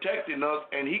angels protecting us,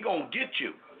 and he gonna get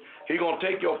you. He gonna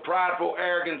take your prideful,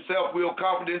 arrogant, self-willed,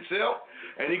 confident self,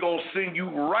 and he gonna send you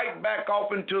right back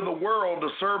off into the world to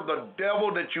serve the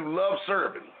devil that you love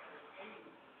serving.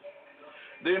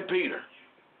 Then Peter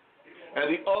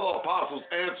and the other apostles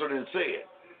answered and said,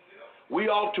 we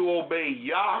ought to obey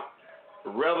Yah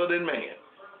rather than man.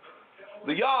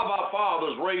 The Yah of our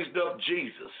fathers raised up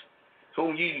Jesus,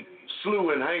 whom ye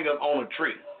slew and hanged up on a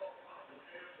tree.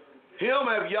 Him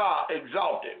have Yah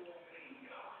exalted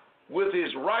with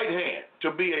his right hand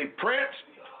to be a prince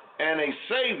and a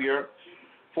savior,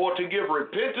 for to give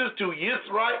repentance to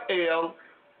Yisrael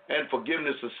and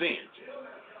forgiveness of sins.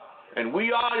 And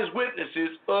we are his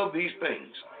witnesses of these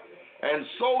things. And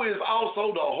so is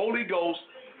also the Holy Ghost,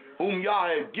 whom Yah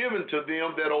have given to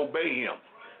them that obey him.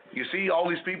 You see, all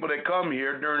these people that come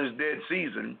here during this dead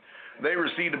season, they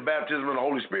receive the baptism of the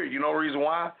Holy Spirit. You know the reason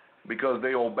why? Because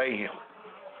they obey him.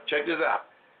 Check this out.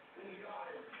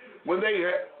 When they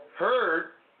heard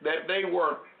that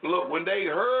when they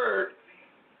heard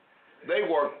they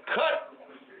were cut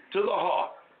to the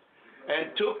heart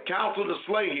and took counsel to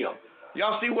slay him.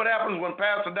 Y'all see what happens when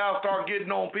Pastor Dowell start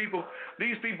getting on people?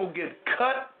 These people get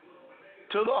cut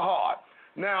to the heart.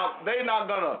 Now, they're not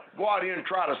going to go out here and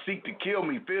try to seek to kill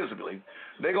me physically.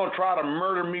 They're going to try to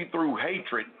murder me through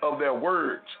hatred of their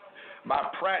words, by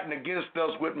prating against us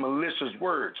with malicious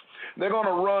words. They're going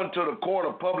to run to the court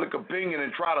of public opinion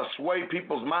and try to sway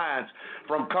people's minds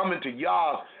from coming to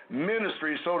Yah's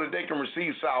ministry so that they can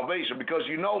receive salvation. Because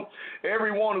you know,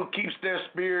 everyone who keeps their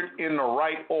spirit in the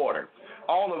right order,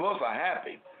 all of us are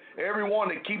happy. Everyone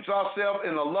that keeps ourselves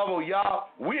in the love of Yah,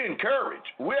 we encourage.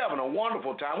 We're having a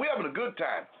wonderful time. We're having a good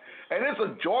time. And it's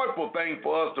a joyful thing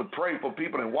for us to pray for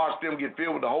people and watch them get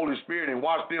filled with the Holy Spirit and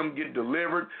watch them get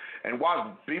delivered and watch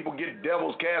people get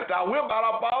devils cast out. We're about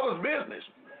our Father's business.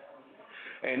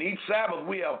 And each Sabbath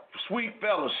we have sweet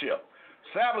fellowship.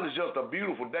 Sabbath is just a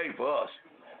beautiful day for us.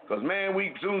 Because, man,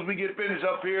 as soon as we get finished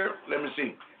up here, let me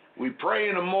see. We pray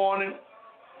in the morning.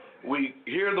 We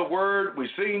hear the word. We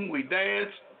sing. We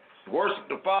dance. Worship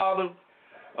the Father.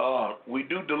 We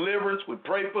do deliverance. We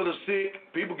pray for the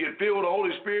sick. People get filled with the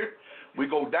Holy Spirit. We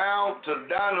go down to the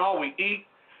dining hall. We eat.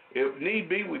 If need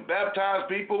be, we baptize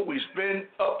people. We spend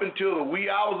up until the wee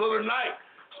hours of the night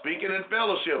speaking and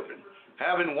fellowshipping,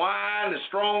 having wine and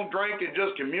strong drink and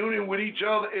just communing with each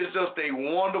other. It's just a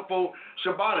wonderful,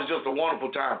 Shabbat is just a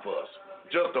wonderful time for us.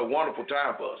 Just a wonderful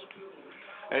time for us.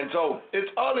 And so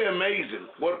it's utterly amazing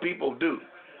what people do.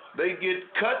 They get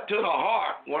cut to the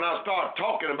heart when I start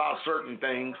talking about certain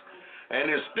things, and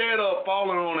instead of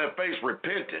falling on their face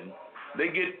repenting, they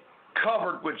get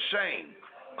covered with shame,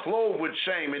 clothed with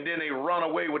shame, and then they run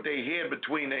away with their head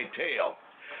between their tail.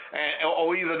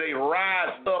 Or either they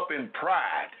rise up in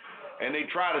pride, and they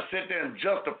try to sit there and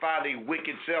justify their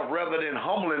wicked self rather than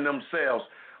humbling themselves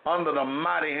under the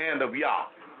mighty hand of Yah.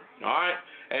 All right?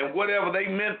 And whatever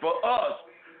they meant for us,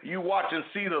 you watch and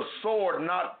see the sword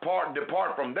not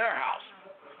depart from their house.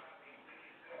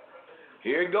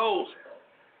 Here it goes.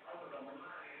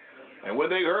 And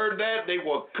when they heard that, they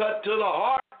were cut to the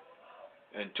heart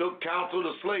and took counsel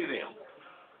to slay them.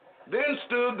 Then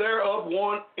stood there up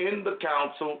one in the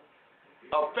council,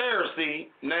 a Pharisee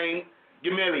named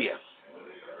Gamaliel,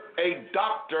 a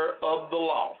doctor of the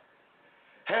law,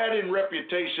 had in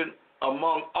reputation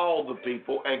among all the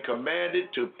people, and commanded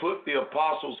to put the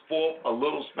apostles forth a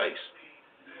little space.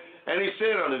 And he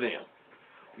said unto them,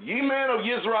 Ye men of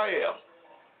Israel,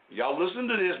 y'all listen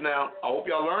to this now. I hope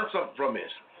y'all learn something from this.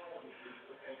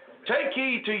 Take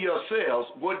heed to yourselves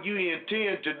what you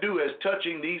intend to do as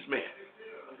touching these men.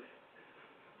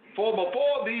 For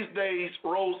before these days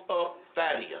rose up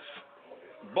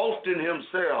Thaddeus, boasting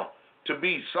himself to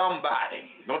be somebody.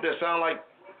 Don't that sound like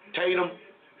Tatum?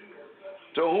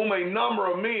 To whom a number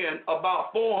of men, about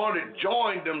 400,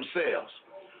 joined themselves,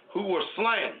 who were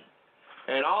slain.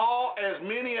 And all as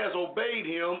many as obeyed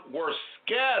him were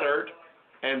scattered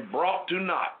and brought to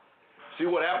naught. See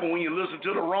what happened when you listen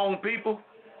to the wrong people?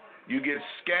 You get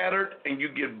scattered and you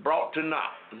get brought to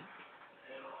naught.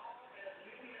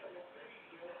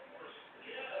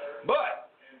 But,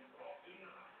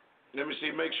 let me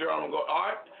see, make sure I don't go. All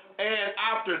right. And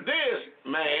after this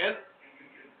man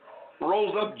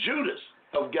rose up Judas,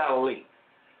 of Galilee,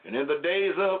 and in the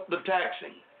days of the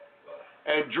taxing,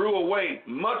 and drew away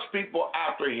much people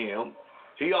after him,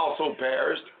 he also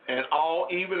perished, and all,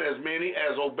 even as many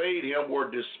as obeyed him, were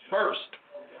dispersed.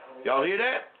 Y'all hear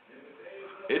that?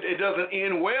 It doesn't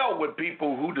end well with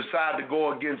people who decide to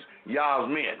go against Yah's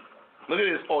men. Look at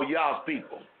this, or Yah's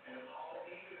people.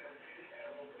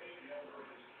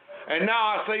 And now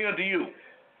I say unto you,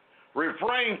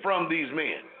 refrain from these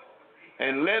men,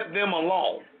 and let them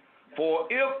alone. For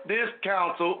if this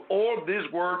counsel or this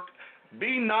work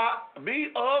be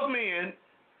of men,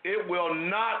 it will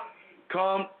not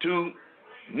come to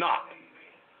naught.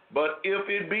 But if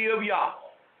it be of Yah,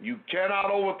 you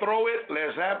cannot overthrow it,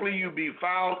 lest haply you be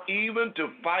found even to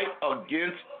fight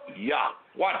against Yah.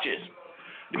 Watch this.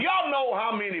 Do y'all know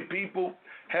how many people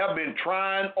have been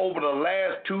trying over the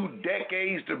last 2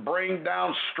 decades to bring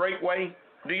down Straitway?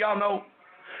 Do y'all know?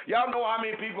 Y'all know how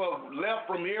many people have left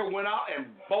from here, went out and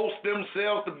boast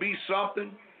themselves to be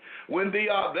something when they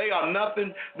are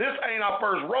nothing? This ain't our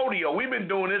first rodeo. We've been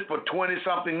doing this for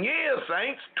 20-something years,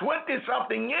 saints.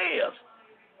 20-something years.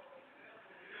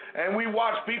 And we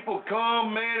watch people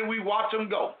come, man, and we watch them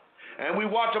go. And we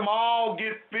watch them all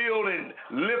get filled and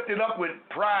lifted up with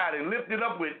pride and lifted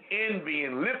up with envy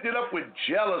and lifted up with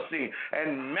jealousy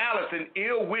and malice and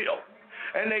ill will.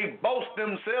 And they boast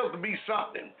themselves to be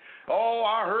something. Oh,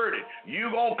 I heard it. You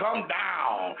gonna come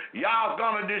down. Y'all's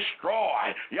gonna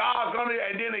destroy. Y'all's gonna,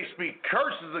 and then they speak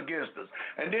curses against us.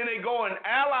 And then they go and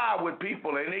ally with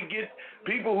people, and they get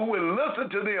people who will listen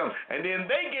to them, and then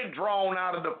they get drawn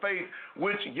out of the faith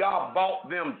which y'all bought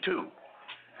them to.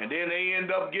 And then they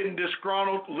end up getting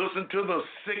disgruntled, listen to the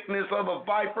sickness of the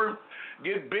viper,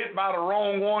 get bit by the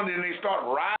wrong one, and they start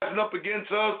rising up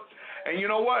against us. And you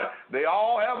know what? They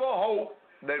all have a hope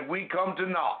that we come to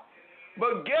naught.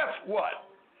 But guess what?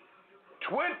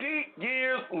 20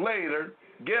 years later,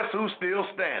 guess who's still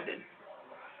standing?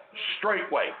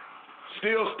 Straitway,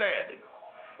 still standing.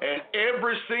 And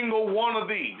every single one of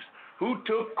these who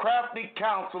took crafty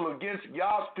counsel against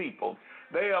Yah's people,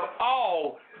 they have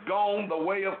all gone the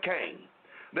way of Cain.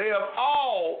 They have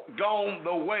all gone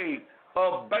the way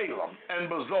of Balaam and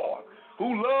Bezor,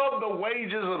 who love the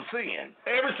wages of sin,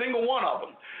 every single one of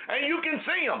them. And you can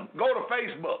see them. Go to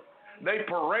Facebook. They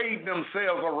parade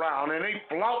themselves around and they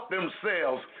flaunt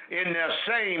themselves in their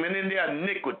shame and in their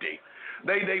iniquity.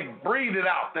 They breathe it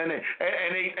out and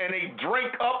they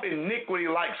drink up iniquity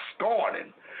like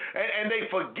scorning. And they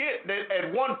forget that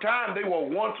at one time they were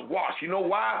once washed. You know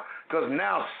why? Because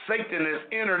now Satan has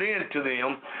entered into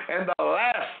them, and the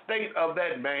last state of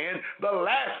that man, the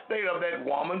last state of that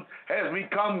woman has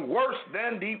become worse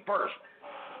than the first.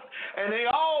 And they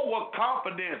all were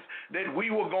confident that we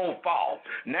were going to fall.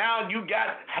 Now you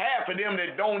got half of them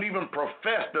that don't even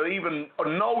profess to even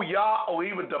know Yah or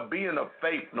even to be in the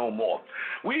faith no more.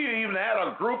 We even had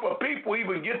a group of people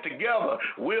even get together.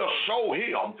 We'll show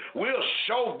him. We'll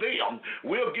show them.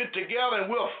 We'll get together and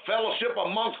we'll fellowship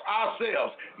amongst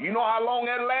ourselves. You know how long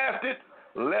that lasted?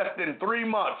 Less than 3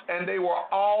 months. And they were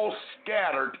all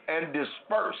scattered and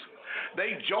dispersed.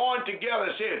 They joined together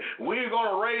and said, we're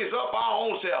going to raise up our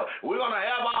own self. We're going to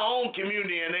have our own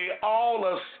community. And they all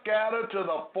are scattered to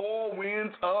the four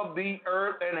winds of the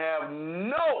earth and have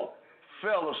no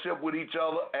fellowship with each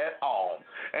other at all.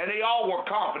 And they all were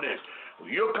confident.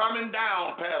 You're coming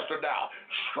down, Pastor Dowell.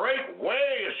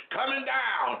 Straitway is coming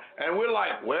down. And we're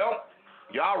like, well,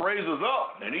 y'all raise us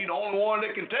up. And he's the only one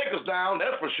that can take us down,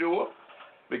 that's for sure.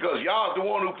 Because y'all's the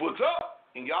one who puts up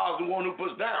and y'all's the one who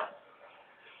puts down.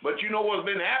 But you know what's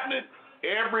been happening?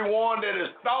 Everyone that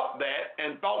has thought that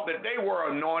and thought that they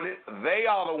were anointed, they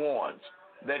are the ones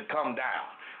that come down.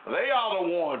 They are the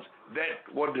ones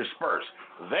that were dispersed.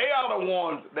 They are the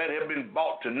ones that have been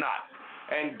brought to naught.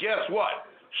 And guess what?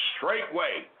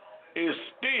 Straitway is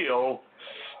still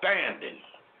standing.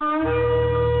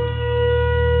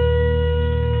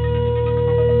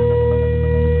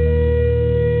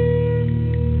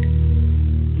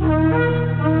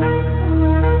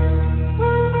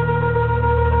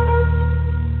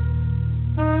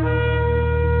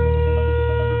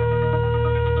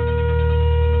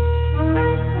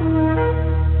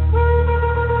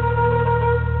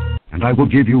 And I will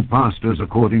give you pastors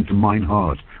according to mine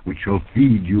heart, which shall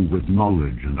feed you with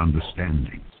knowledge and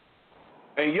understanding.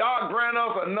 And y'all grant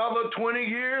us another 20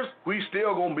 years, we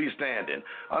still going to be standing.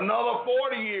 Another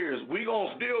 40 years, we going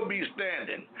to still be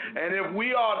standing. And if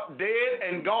we are dead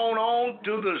and gone on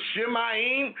to the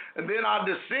Shemaim, then our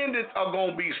descendants are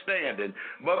going to be standing.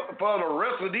 But for the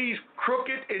rest of these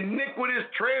crooked, iniquitous,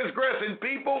 transgressing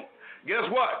people, guess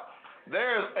what?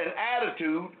 There's an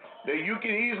attitude that you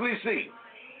can easily see.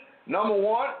 Number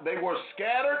one, they were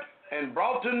scattered and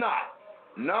brought to naught.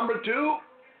 Number two,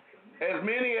 as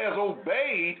many as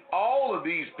obeyed all of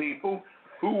these people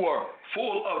who were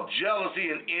full of jealousy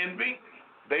and envy,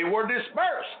 they were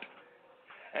dispersed.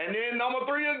 And then number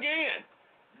three again,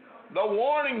 the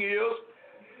warning is,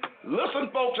 listen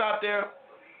folks out there,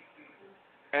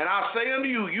 and I say unto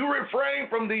you, you refrain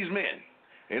from these men.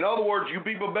 In other words, you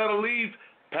people better leave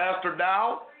Pastor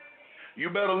Dowell, you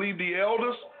better leave the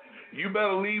elders, you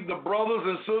better leave the brothers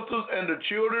and sisters and the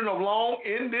children along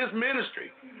in this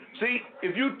ministry. See,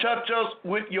 if you touch us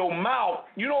with your mouth,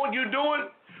 you know what you're doing?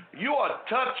 You are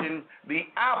touching the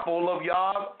apple of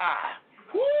Yah's eye.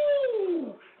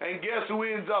 Woo! And guess who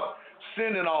ends up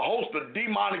sending a host of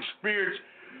demonic spirits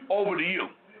over to you?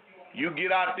 You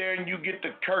get out there and you get to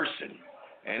cursing.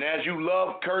 And as you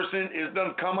love cursing, it's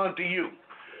done come unto you.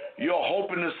 You're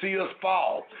hoping to see us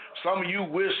fall. Some of you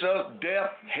wish us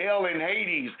death, hell, and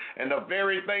Hades. And the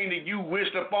very thing that you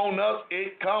wished upon us,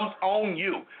 it comes on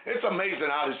you. It's amazing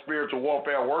how this spiritual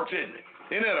warfare works, isn't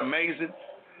it? Isn't that amazing?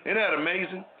 Isn't that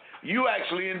amazing? You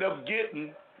actually end up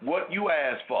getting what you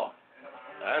asked for.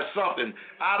 That's something.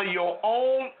 Out of your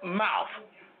own mouth,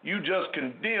 you just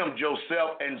condemned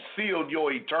yourself and sealed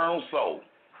your eternal soul.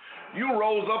 You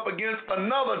rose up against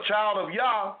another child of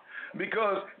Yah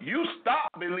because you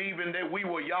stopped believing that we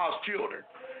were Yah's children.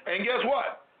 And guess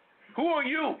what? Who are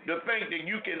you to think that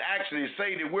you can actually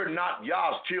say that we're not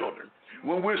Yah's children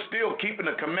when we're still keeping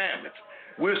the commandments?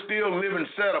 We're still living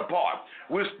set apart.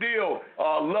 We're still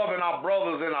loving our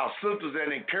brothers and our sisters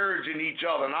and encouraging each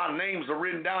other. And our names are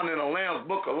written down in the Lamb's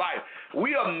Book of Life.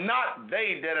 We are not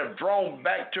they that have drawn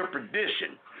back to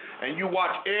perdition. And you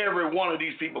watch every one of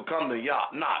these people come to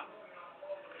Yah. Not.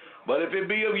 But if it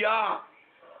be of Yah,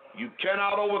 you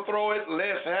cannot overthrow it,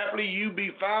 lest haply you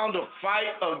be found to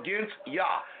fight against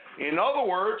Yah. In other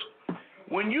words,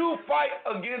 when you fight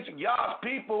against Yah's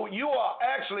people, you are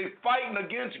actually fighting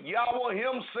against Yahweh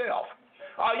himself.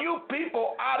 Are you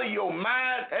people out of your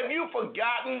mind? Have you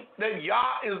forgotten that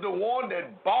Yah is the one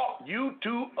that bought you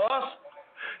to us?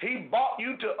 He bought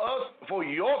you to us for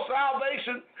your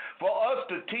salvation, for us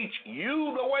to teach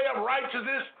you the way of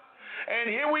righteousness. And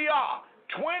here we are,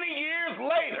 20 years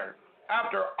later,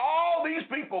 after all these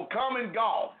people come and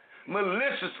gone,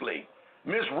 maliciously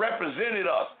misrepresented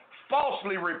us,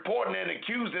 falsely reporting and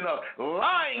accusing us,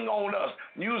 lying on us,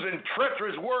 using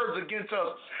treacherous words against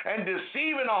us, and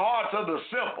deceiving the hearts of the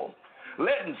simple,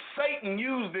 letting Satan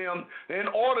use them in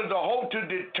order to hope to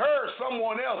deter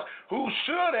someone else who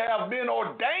should have been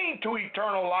ordained to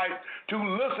eternal life to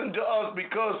listen to us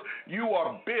because you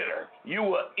are bitter, you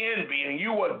are envy, and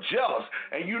you are jealous.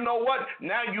 And you know what?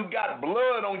 Now you got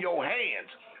blood on your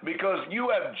hands because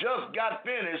you have just got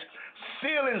finished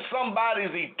sealing somebody's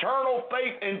eternal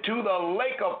faith into the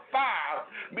lake of fire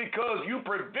because you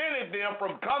prevented them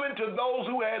from coming to those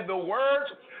who had the words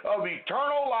of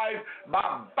eternal life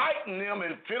by biting them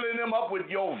and filling them up with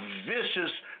your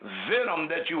vicious venom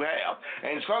that you have.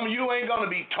 And some of you ain't going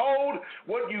to be told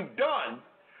what you've done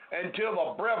until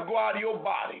the breath go out of your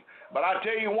body. But I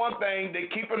tell you one thing,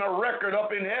 they're keeping a record up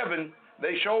in heaven.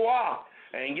 They sure are.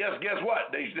 And guess what?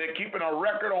 They're keeping a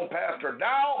record on Pastor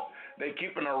Dowell. They're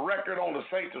keeping a record on the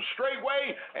Truth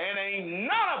Straitway. And ain't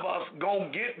none of us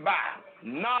going to get by.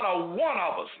 Not a one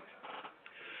of us.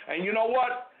 And you know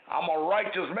what? I'm a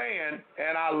righteous man,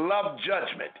 and I love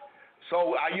judgment.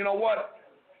 So, you know what?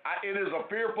 It is a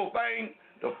fearful thing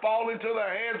to fall into the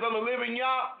hands of the living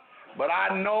Yah, but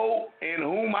I know in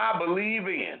whom I believe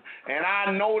in, and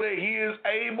I know that he is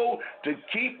able to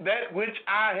keep that which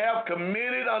I have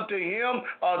committed unto him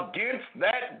against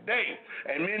that day.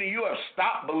 And many of you have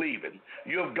stopped believing.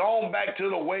 You have gone back to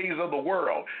the ways of the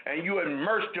world, and you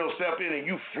immersed yourself in it.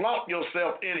 You flunked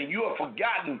yourself in it. You have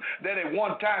forgotten that at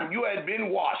one time you had been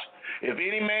washed. If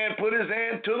any man put his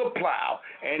hand to the plow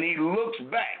and he looks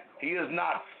back, he is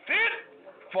not fit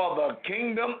for the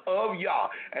kingdom of Yah.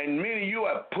 And many of you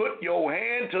have put your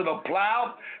hand to the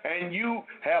plow and you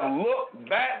have looked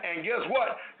back, and guess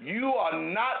what? You are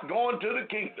not going to the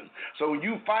kingdom. So when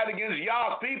you fight against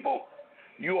Yah's people,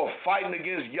 you are fighting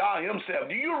against Yah himself.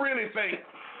 Do you really think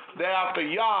that after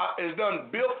Yah has done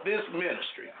built this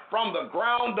ministry from the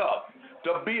ground up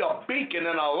to be a beacon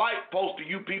and a light post to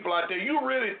you people out there, you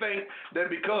really think that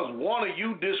because one of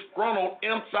you disgruntled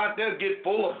imps out there get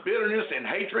full of bitterness and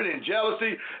hatred and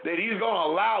jealousy that he's going to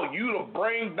allow you to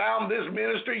bring down this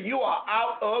ministry? You are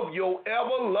out of your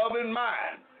ever-loving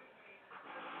mind.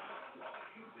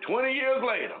 20 years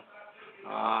later,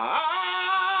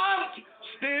 I'm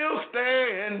still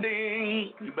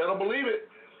standing. You better believe it.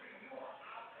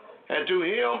 And to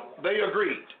him they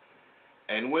agreed.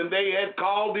 And when they had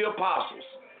called the apostles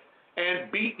and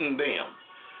beaten them,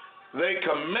 they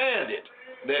commanded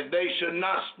that they should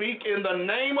not speak in the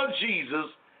name of Jesus,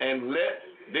 and let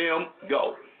them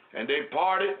go. And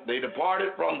they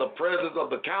departed from the presence of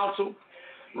the council,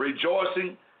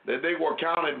 rejoicing that they were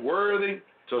counted worthy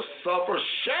to suffer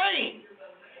shame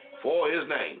for his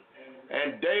name.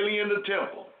 And daily in the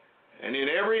temple and in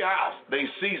every house they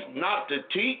ceased not to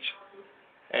teach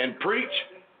and preach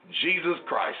Jesus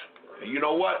Christ. And you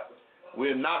know what?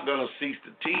 We're not going to cease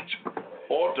to teach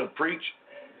or to preach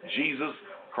Jesus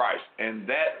Christ. And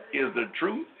that is the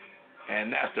truth,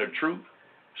 and that's the truth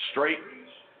straight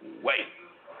way.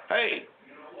 Hey,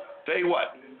 tell you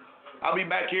what, I'll be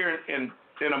back here in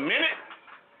a minute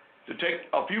to take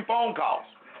a few phone calls.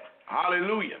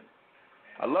 Hallelujah.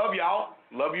 I love y'all.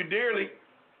 Love you dearly.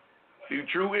 You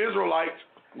true Israelites,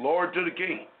 Lord to the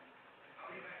King.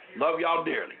 Love y'all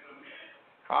dearly.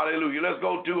 Hallelujah. Let's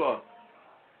go to a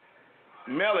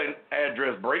mailing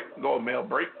address break. Go a mail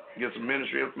break. Get some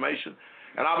ministry information.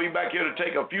 And I'll be back here to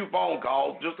take a few phone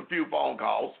calls, just a few phone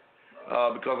calls,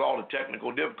 because of all the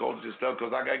technical difficulties and stuff,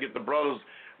 because I got to get the brothers.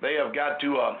 They have got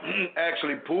to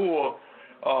actually pull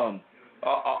a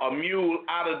mule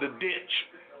out of the ditch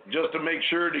just to make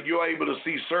sure that you're able to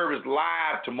see service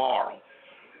live tomorrow.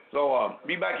 So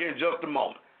be back here in just a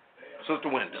moment. Sister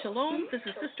Wenda. Shalom, this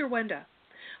is Sister Wenda.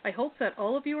 I hope that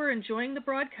all of you are enjoying the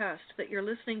broadcast that you're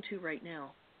listening to right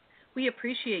now. We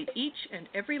appreciate each and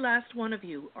every last one of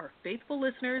you, our faithful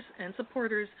listeners and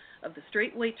supporters of the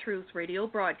Straitway Truth radio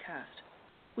broadcast.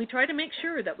 We try to make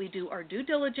sure that we do our due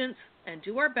diligence and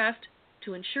do our best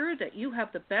to ensure that you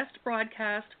have the best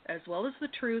broadcast as well as the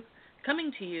truth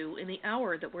coming to you in the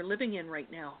hour that we're living in right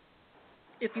now.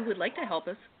 If you would like to help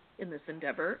us in this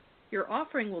endeavor, your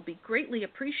offering will be greatly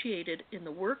appreciated in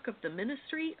the work of the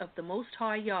ministry of the Most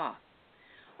High Yah.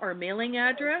 Our mailing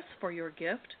address for your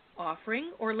gift,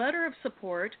 offering, or letter of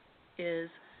support is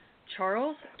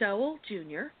Charles Dowell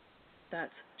Jr.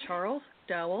 That's Charles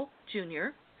Dowell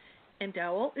Jr. And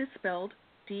Dowell is spelled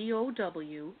Dowell.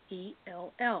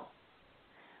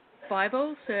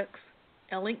 506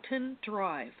 Ellington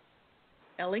Drive.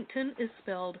 Ellington is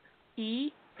spelled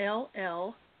Ellington.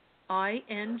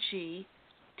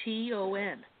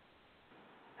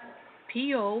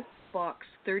 P.O. Box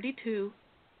 32,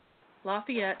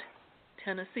 Lafayette,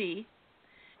 Tennessee.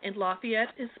 And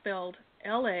Lafayette is spelled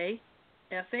Lafayette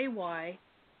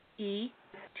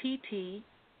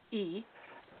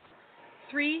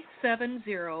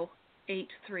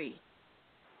 37083.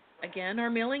 Again, our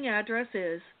mailing address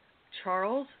is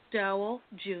Charles Dowell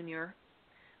Jr.,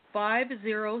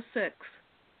 506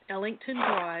 Ellington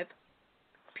Drive,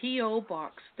 P.O.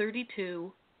 Box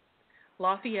 32,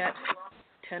 Lafayette,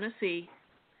 Tennessee,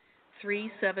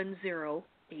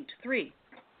 37083.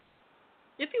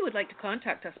 If you would like to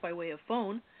contact us by way of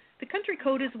phone, the country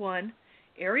code is 1,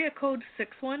 area code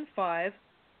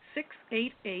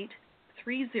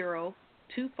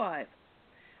 615-688-3025.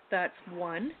 That's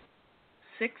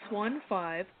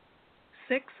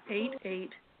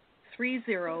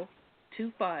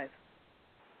 1-615-688-3025.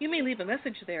 You may leave a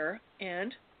message there,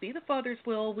 and, be the Father's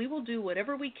will, we will do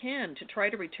whatever we can to try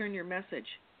to return your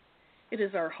message. It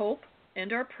is our hope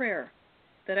and our prayer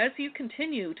that as you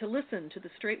continue to listen to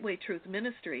the Straitway Truth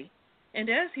Ministry, and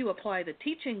as you apply the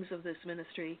teachings of this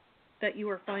ministry, that you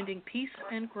are finding peace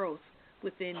and growth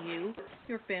within you,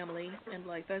 your family, and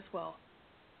life as well.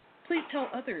 Please tell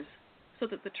others so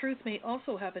that the truth may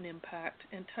also have an impact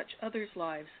and touch others'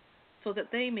 lives, so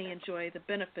that they may enjoy the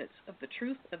benefits of the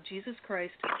truth of Jesus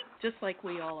Christ just like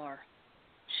we all are.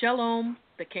 Shalom,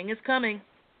 the King is coming.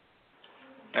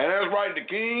 And that's right, the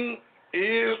King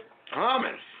is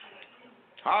coming.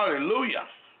 Hallelujah.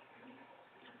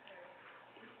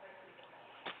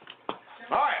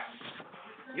 All right.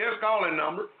 Guest calling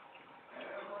number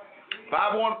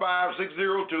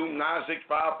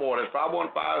 515-602-9654. That's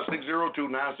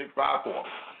 515-602-9654.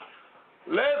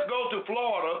 Let's go to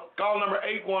Florida. Call number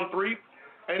 813.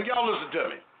 And y'all listen to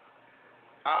me.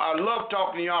 I love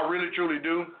talking to y'all. I really, truly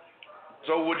do.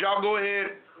 So would y'all go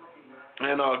ahead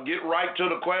and get right to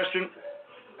the question?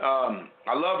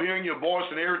 I love hearing your voice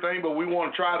and everything, but we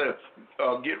want to try to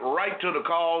get right to the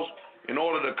calls in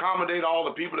order to accommodate all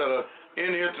the people that are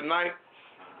in here tonight,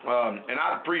 and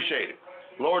I'd appreciate it.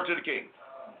 Lord to the King.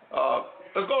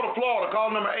 Let's go to Florida. Call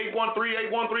number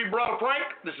 813-813, Brother Frank.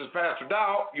 This is Pastor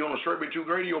Dowell. You're on the Straitway Truth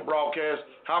Radio broadcast.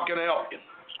 How can I help you?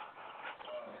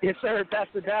 Yes, sir,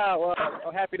 Pastor Dowell.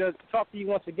 I'm happy to talk to you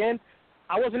once again.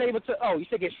 I wasn't able to. Oh, you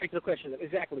said get straight to the question.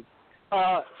 Exactly.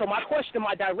 So my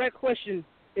direct question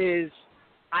is,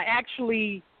 I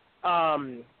actually,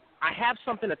 I have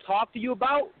something to talk to you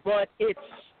about, but it's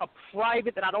a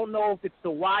private that I don't know if it's the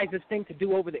wisest thing to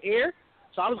do over the air.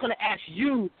 So I was going to ask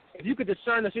you if you could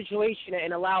discern the situation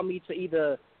and allow me to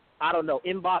either, I don't know,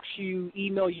 inbox you,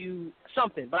 email you,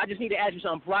 something. But I just need to ask you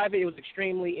something private. It was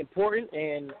extremely important,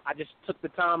 and I just took the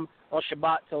time on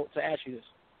Shabbat to ask you this.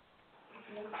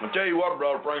 I'll tell you what,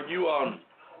 Brother Frank, you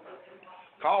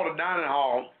call the dining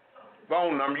hall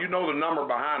phone number. You know the number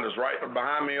behind us, right?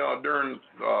 Behind me during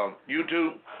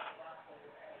YouTube.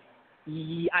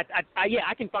 Yeah,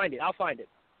 I can find it. I'll find it.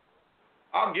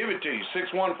 I'll give it to you.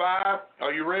 615.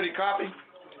 Are you ready? Copy.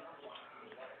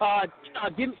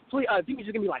 Please,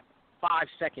 just give me like 5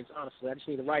 seconds. Honestly, I just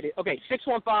need to write it. Okay,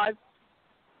 615.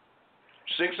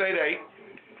 688.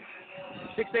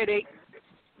 688.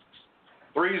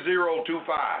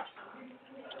 3025.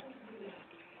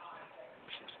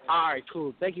 All right,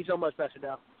 cool. Thank you so much, Pastor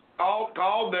Dowell.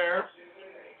 Call there.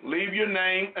 Leave your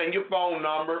name and your phone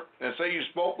number, and say you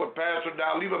spoke with Pastor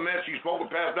Dowell. Leave a message. You spoke with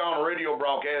Pastor Dowell on a radio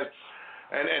broadcast,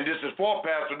 and this is for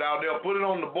Pastor Dowell. They'll put it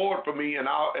on the board for me, and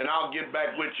I'll get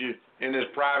back with you in this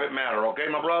private matter. Okay,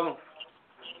 my brother.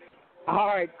 All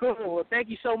right, cool. Well, thank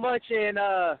you so much, and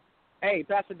hey,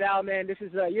 Pastor Dowell, man, this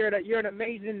is you're an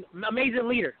amazing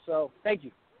leader. So thank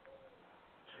you.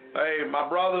 Hey, my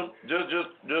brother,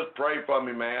 just pray for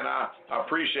me, man. I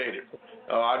appreciate it.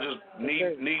 I just need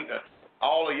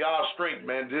all of y'all's strength,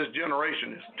 man. This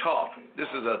generation is tough. This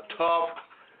is a tough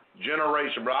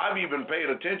generation, bro. I've even paid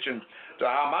attention to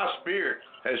how my spirit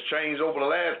has changed over the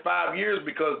last 5 years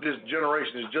because this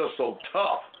generation is just so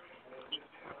tough.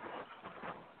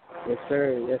 Yes,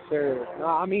 sir. Yes, sir. No,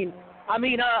 I'm a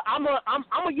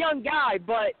young guy,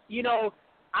 but you know,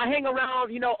 I hang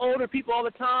around, you know, older people all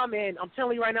the time, and I'm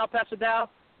telling you right now, Pastor Dowell,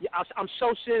 I'm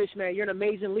so serious, man. You're an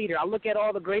amazing leader. I look at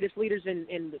all the greatest leaders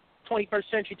in the 21st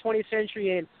century, 20th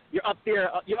century, and you're up there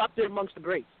amongst the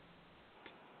greats.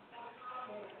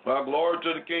 Well, glory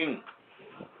to the King.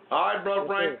 All right, Brother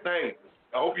Frank, hey,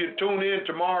 I hope you tune in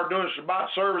tomorrow during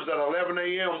Shabbat service at 11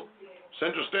 a.m.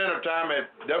 Central Standard Time at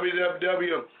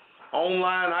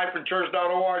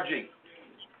www.online-church.org.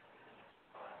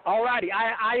 All righty.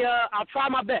 I'll try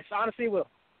my best. I honestly will.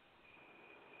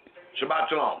 Shabbat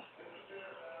Shalom.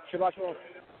 Shabbat Shalom.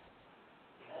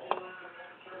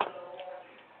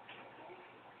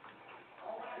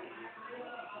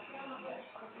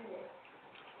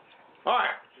 All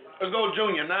right, let's go,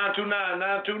 Junior.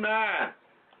 929.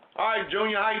 All right,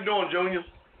 Junior, how you doing, Junior?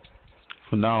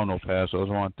 Phenomenal, Pastor. I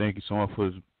just want to thank you so much for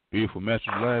this beautiful message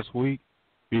last week,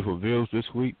 beautiful views this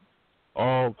week,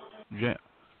 all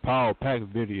power-packed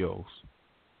videos.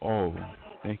 Oh,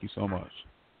 thank you so much.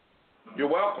 You're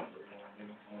welcome.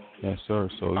 Yes, sir.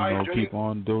 So, you right, know, Junior. keep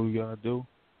on doing what you got to do.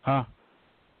 Huh?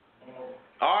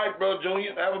 All right, Brother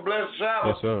Junior. Have a blessed Sabbath.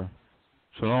 Yes, sir.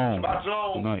 Shalom. Shabbat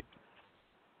shalom. Good night.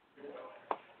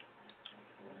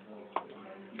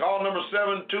 Call number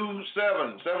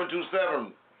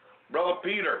 727. Brother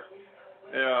Peter,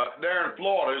 there in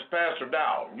Florida, is Pastor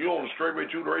Dowell. You on the Straitway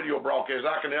Truth radio broadcast.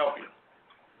 I can help you.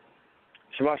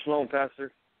 Shabbat Shalom,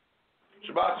 Pastor.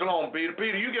 Shabbat Shalom, Peter.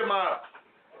 Peter, you get my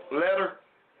letter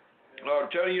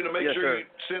telling you to make Yes, sure sir. you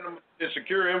send them in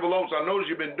secure envelopes. I noticed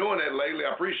you've been doing that lately.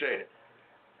 I appreciate it.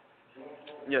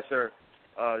 Yes, sir.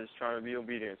 Just trying to be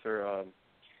obedient, sir.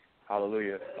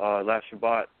 Hallelujah. Last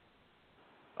Shabbat,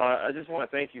 I just want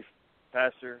to thank you,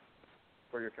 Pastor,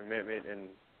 for your commitment and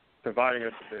providing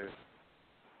us the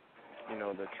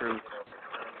truth.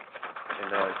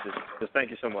 And just thank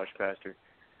you so much, Pastor.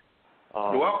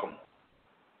 You're welcome.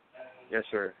 Yes,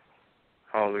 sir.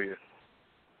 Hallelujah.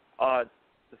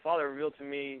 The Father revealed to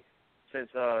me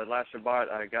since last Shabbat,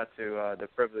 I got to the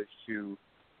privilege to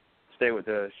stay with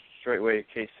the Straitway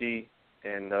KC,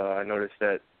 and I noticed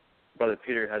that Brother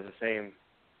Peter has the same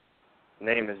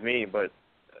name as me, but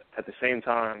at the same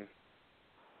time,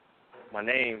 my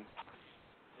name,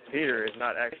 Peter, is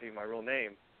not actually my real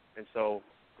name. And so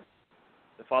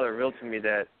the Father revealed to me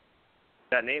that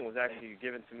that name was actually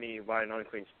given to me by an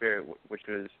unclean spirit, which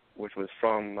was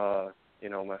from my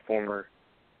former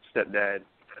stepdad.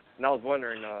 And I was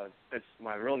wondering, since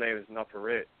my real name is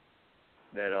Naparit,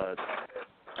 that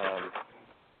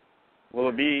will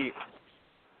it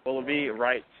be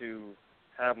right to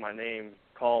have my name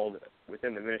called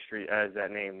within the ministry as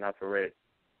that name, Naparit,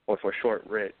 or for short,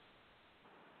 Rit?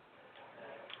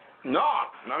 No,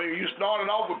 I mean, you started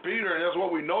off with Peter, and that's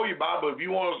what we know you by, but if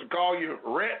you want us to call you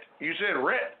Rhett, you said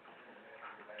Rhett.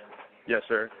 Yes,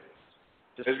 sir.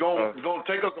 It's going to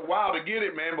take us a while to get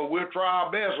it, man, but we'll try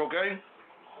our best, okay?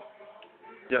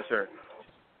 Yes, sir.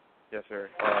 Yes, sir.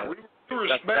 We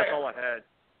respect that's all I had.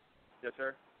 Yes,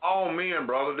 sir. all men,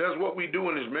 brother. That's what we do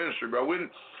in this ministry, bro.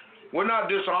 We're not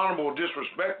dishonorable or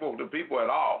disrespectful to people at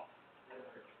all.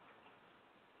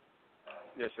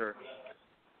 Yes, sir.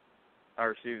 I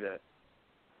received that.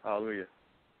 Hallelujah.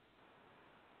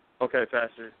 Okay,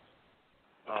 Pastor.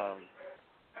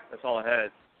 That's all I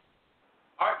had.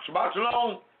 All right, Shabbat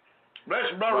Shalom. Bless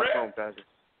you, Brother Red. Shalom, Pastor.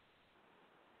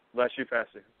 Bless you,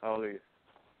 Pastor. Hallelujah.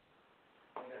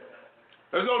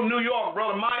 Let's go to New York,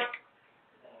 Brother Mike.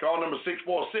 Call number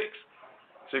 646.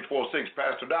 646,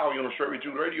 Pastor Dowell, you're on the Straight With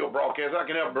You radio broadcast. I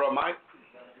can help, Brother Mike.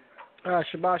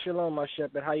 Shabbat Shalom, my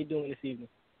shepherd. How you doing this evening?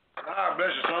 Bless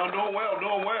you, son. Doing well,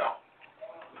 doing well.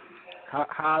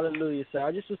 Hallelujah, sir.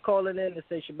 I just was calling in to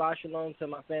say Shabbat Shalom to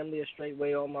my family of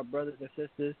Straitway, all my brothers and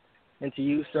sisters, and to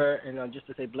you, sir, and just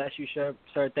to say bless you, sir.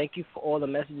 Thank you for all the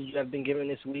messages you have been giving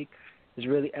this week. It's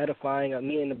really edifying.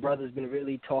 Me and the brothers been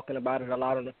really talking about it a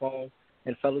lot on the phone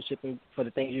and fellowshipping for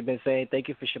the things you've been saying. Thank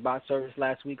you for Shabbat service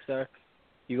last week, sir.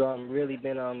 You really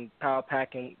been power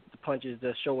packing the punches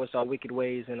to show us our wicked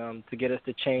ways and to get us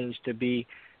to change to be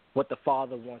what the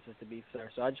Father wants us to be, sir.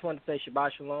 So I just want to say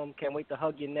Shabbat Shalom. Can't wait to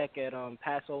hug your neck at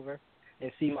Passover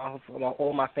and see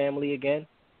all my family again.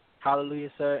 Hallelujah,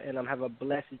 sir, and have a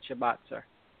blessed Shabbat, sir.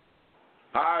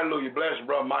 Hallelujah. Bless you,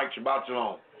 Brother Mike. Shabbat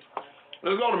Shalom.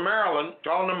 Let's go to Maryland.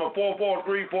 Call number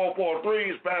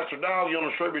 443-443. It's Pastor Dowell. You're on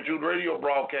the Straight With You radio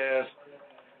broadcast.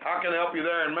 How can I help you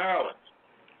there in Maryland?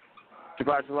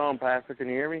 Shabbat Shalom, Pastor. Can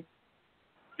you hear me?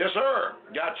 Yes, sir.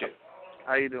 Got you.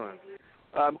 How you doing?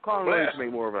 I'm calling really to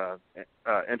make more of an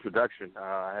introduction.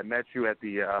 I had met you at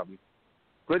the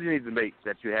Collision debate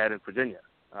that you had in Virginia.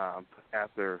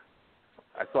 After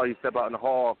I saw you step out in the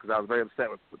hall because I was very upset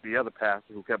with the other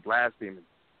pastor who kept blaspheming.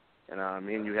 And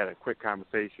me and you had a quick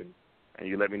conversation, and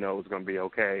you let me know it was going to be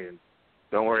okay, and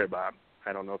don't worry about it.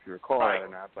 I don't know if you recall that or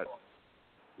not, but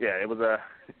yeah, it was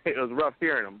rough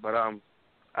hearing them. But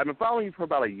I've been following you for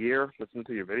about a year, listening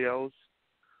to your videos.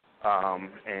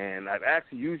 And I've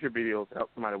actually used your videos to help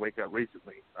somebody wake up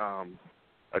recently.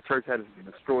 A church had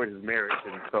destroyed his marriage,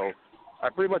 and so I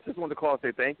pretty much just wanted to call and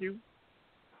say thank you.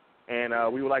 And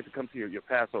we would like to come to your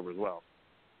Passover as well.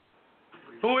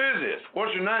 Who is this?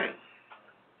 What's your name?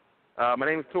 My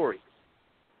name is Tori.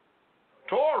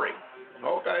 Tori.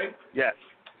 Okay. Yes.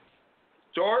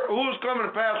 Tori, who's coming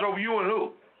to Passover, you and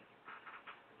who?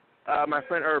 My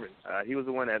friend Urban. He was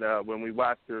the one that when we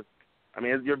watched your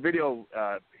video,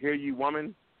 Hear You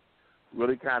Woman,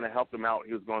 really kind of helped him out.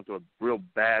 He was going through a real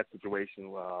bad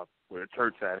situation where the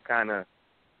church had kind of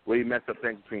really messed up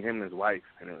things between him and his wife,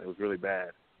 and it was really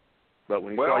bad. But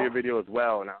when he saw your video as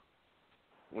well,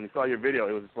 when he saw your video,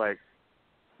 it was just like,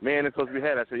 man, it's supposed to be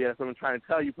head. I said, yeah, that's what I'm trying to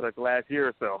tell you for like the last year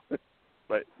or so.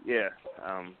 But, yeah,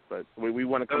 but we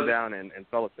want to come down and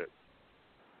fellowship.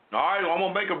 All right, well, I'm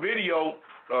going to make a video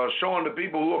showing the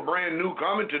people who are brand new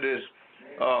coming to this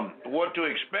what to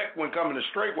expect when coming to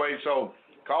Straitway. So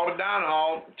call the dining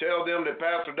hall, tell them that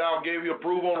Pastor Dowell gave you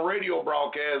approval on the radio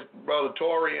broadcast, Brother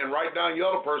Tory, and write down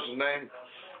your other person's name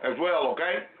as well,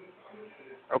 okay?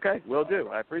 Okay, will do.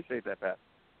 I appreciate that, Pastor.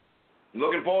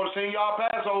 Looking forward to seeing y'all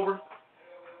Passover.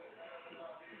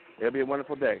 It'll be a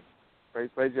wonderful day. Praise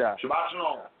God. Shabbat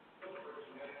Shalom.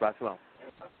 Shabbat Shalom.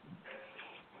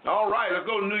 All right, let's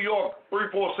go to New York,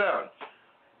 347.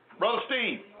 Brother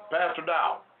Steve, Pastor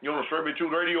Dowell. You're on the Straight With You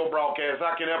radio broadcast.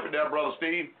 I can help you there, Brother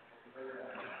Steve.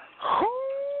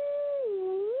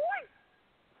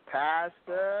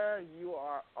 Pastor, you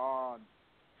are on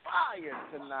fire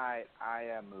tonight. I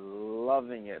am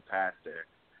loving it, Pastor.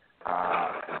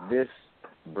 This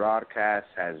broadcast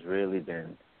has really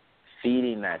been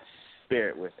feeding that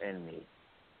spirit within me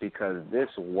because this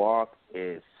walk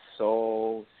is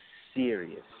so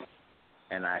serious.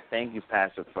 And I thank you,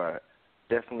 Pastor, for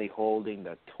definitely holding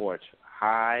the torch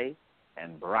high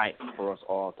and bright for us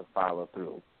all to follow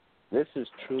through. This is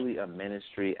truly a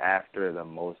ministry after the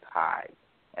Most High,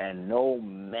 and no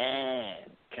man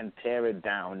can tear it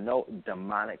down. No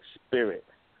demonic spirit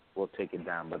will take it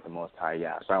down but the Most High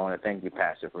Yah. So I want to thank you,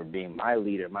 Pastor, for being my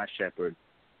leader, my shepherd,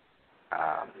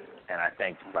 and I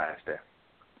thank you, Pastor.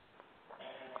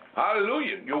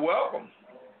 Hallelujah. You're welcome.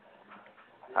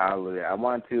 Hallelujah. I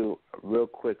want to real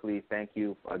quickly thank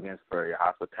you again for your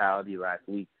hospitality last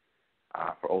week,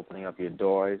 for opening up your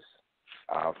doors,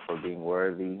 for being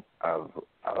worthy of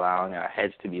allowing our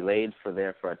heads to be laid for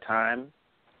a time.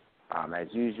 As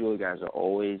usual, you guys are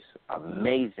always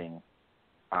amazing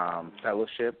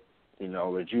fellowship,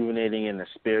 rejuvenating in the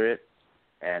spirit.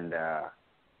 And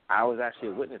I was actually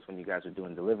a witness when you guys were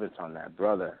doing deliverance on that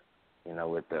brother,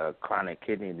 with the chronic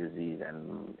kidney disease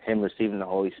and him receiving the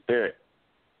Holy Spirit.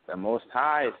 The Most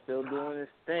High is still doing his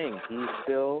thing. He's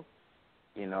still,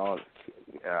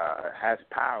 has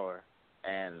power.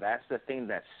 And that's the thing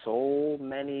that so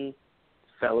many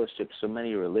fellowships, so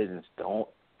many religions don't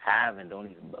have and don't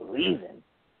even believe in.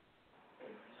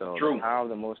 So True. the power of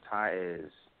the Most High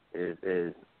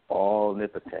is all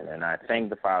omnipotent, and I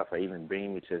thank the Father for even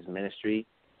bringing me to His ministry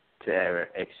to ever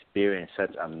experience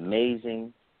such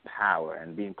amazing power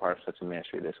and being part of such a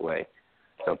ministry this way.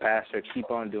 So, Pastor, keep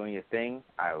on doing your thing.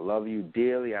 I love you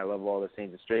dearly. I love all the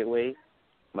saints of Straitway.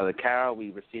 Mother Carol,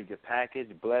 we received your package.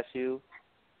 Bless you.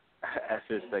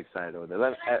 Esther's so excited over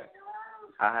there.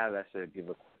 I'll have Esther give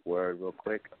a word real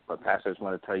quick, but Pastor, I just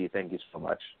want to tell you thank you so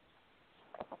much.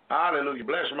 Hallelujah.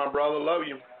 Bless you, my brother. Love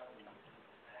you.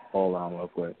 Hold on real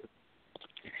quick.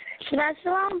 Shabbat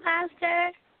shalom,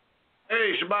 Pastor.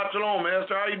 Hey, Shabbat shalom,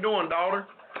 Esther. How you doing, daughter?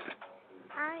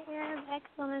 I am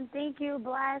excellent. Thank you,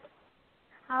 blessed.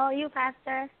 How are you,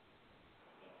 Pastor?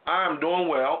 I'm doing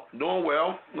well. A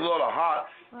little hot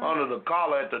under the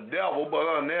collar at the devil, but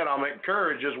other than that, I'm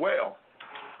encouraged as well.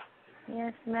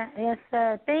 Yes, yes,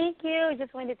 sir. Thank you.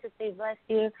 Just wanted to say bless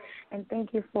you, and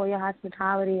thank you for your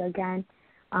hospitality again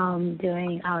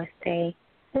during our stay.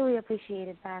 Really appreciate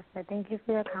it, Pastor. Thank you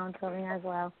for your counseling as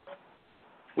well.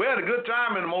 We had a good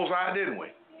time in the Most High, didn't we?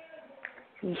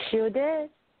 You sure did.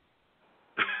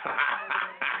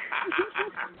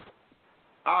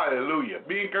 Hallelujah.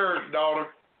 Be encouraged,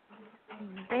 daughter.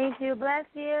 Thank you. Bless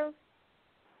you.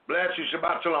 Bless you.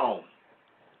 Shabbat shalom.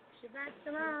 Shabbat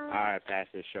shalom. All right,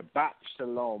 Pastor. Shabbat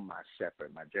shalom, my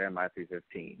shepherd, my Jeremiah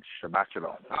 3:15. Shabbat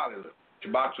shalom. Hallelujah.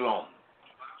 Shabbat shalom.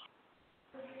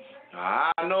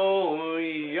 I know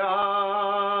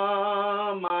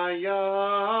Yah, my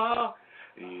Yah,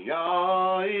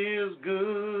 Yah is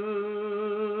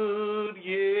good,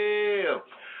 yeah.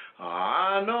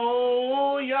 I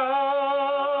know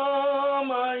Yah,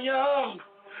 my Yah,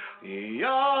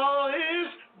 Yah is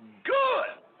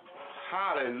good.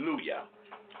 Hallelujah.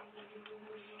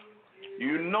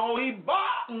 You know He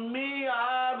bought me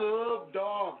out of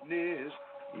darkness.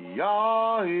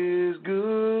 Yah is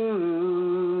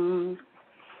good.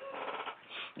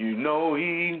 You know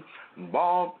He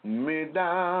brought me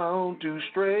down to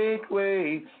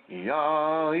Straitway.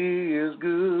 Yah is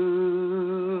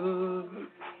good.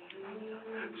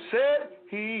 Said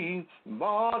He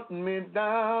brought me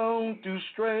down to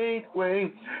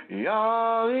Straitway.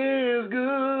 Yah is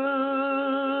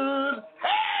good.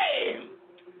 Hey!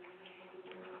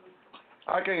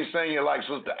 I can't sing it like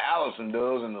Sister Allison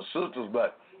does and the sisters,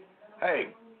 but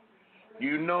hey,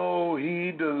 you know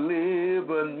He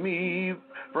delivered me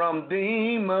from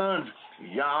demons.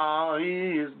 Yah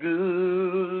is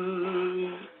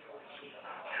good.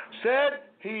 Said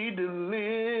He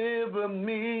delivered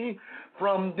me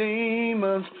from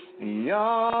demons.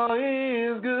 Yah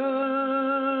is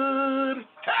good.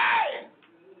 Hey!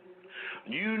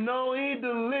 You know He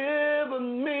delivered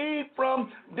me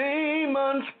from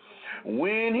demons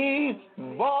when He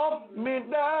brought me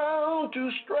down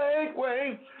to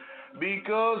Straitway,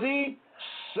 because He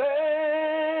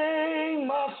saved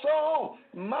my soul,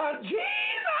 my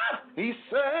Jesus. He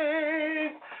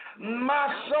saved my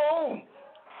soul.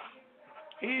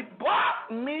 He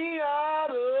brought me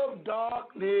out of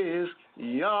darkness.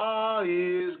 Yah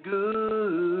is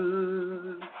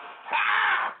good.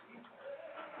 Ha!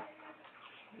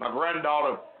 My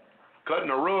granddaughter cutting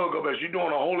the rug up as she's doing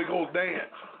a Holy Ghost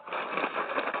dance.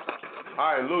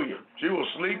 Hallelujah. She was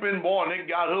sleeping, boy, and they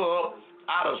got her up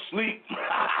out of sleep.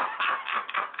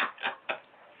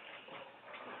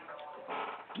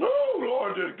 Oh,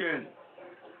 Lord, just kidding.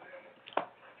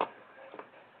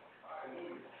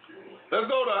 Let's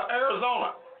go to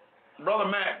Arizona. Brother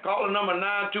Matt, caller number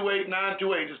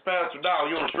 928-928. This is Pastor Dowell.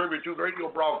 You're on Distribute Truth Radio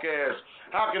broadcast.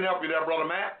 How can I help you there, Brother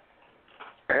Matt?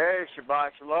 Hey,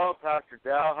 Shabbat Shalom, Pastor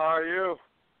Dowell. How are you?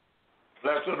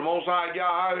 Blessed to the Most High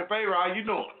God, highly favored. How you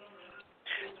doing?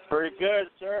 Pretty good,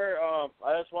 sir.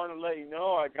 I just wanted to let you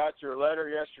know I got your letter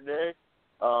yesterday.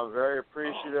 Very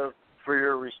appreciative for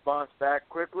your response back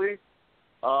quickly.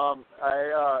 I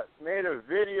made a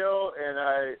video and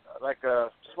like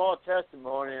a small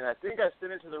testimony, and I think I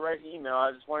sent it to the right email.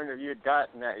 I just wondered if you had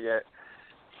gotten that yet.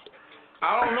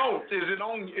 I don't know. Is it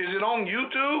on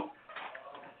YouTube?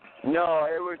 No,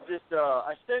 it was just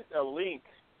I sent a link.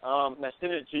 I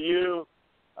sent it to you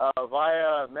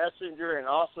via Messenger and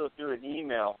also through an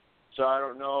email. So I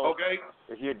don't know. Okay.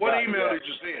 If you had what gotten email it. did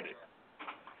you send it?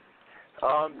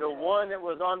 The one that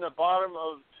was on the bottom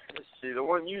of, let's see, the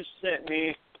one you sent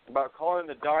me about calling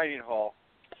the dining hall.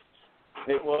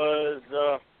 It was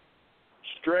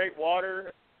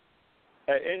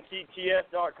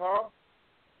straightwater@nctf.com.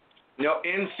 No,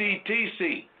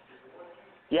 NCTC.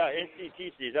 Yeah,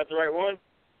 NCTC. Is that the right one?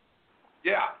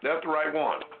 Yeah, that's the right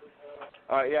one.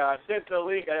 Yeah, I sent the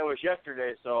link, and it was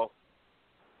yesterday, so.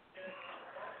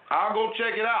 I'll go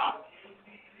check it out.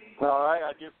 All right,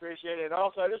 I do appreciate it. And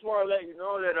also, I just want to let you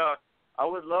know that I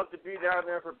would love to be down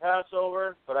there for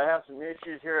Passover, but I have some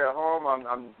issues here at home.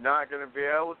 I'm not going to be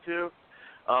able to.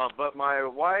 But my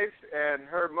wife and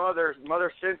her mother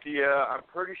Cynthia, I'm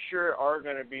pretty sure are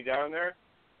going to be down there.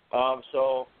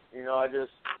 So, I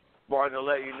just wanted to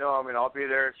let you know. I mean, I'll be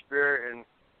there in spirit, and,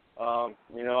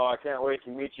 I can't wait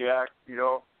to meet you,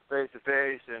 face to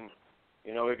face, and,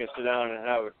 we can sit down and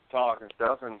have a talk and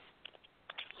stuff. And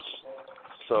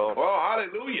so. Well,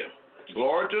 hallelujah.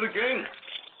 Glory to the King.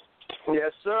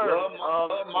 Yes, sir.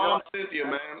 Love Mom Cynthia,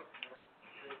 man.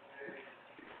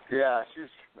 Yeah, she's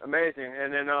amazing.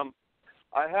 And then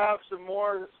I have some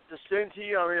more to send to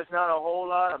you. I mean, it's not a whole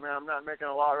lot. I mean, I'm not making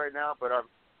a lot right now, but I'm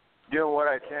doing what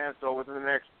I can. So within the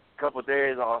next couple of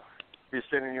days, I'll be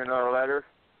sending you another letter.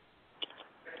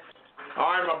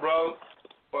 All right, my brother.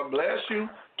 Well, bless you.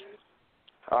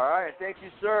 All right. Thank you,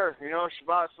 sir.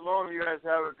 Shabbat Shalom. You guys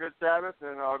have a good Sabbath,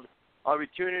 and I'll be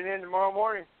tuning in tomorrow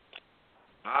morning.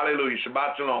 Hallelujah.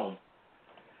 Shabbat Shalom.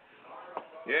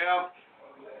 Yeah.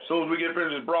 As soon as we get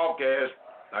finished this broadcast,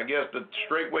 I guess the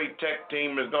Straitway Tech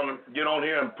team is going to get on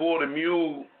here and pull the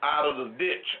mule out of the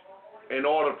ditch in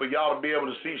order for y'all to be able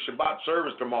to see Shabbat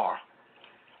service tomorrow.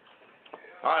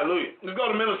 Hallelujah. Let's go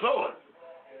to Minnesota.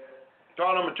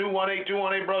 Call number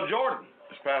 218-218, Brother Jordan.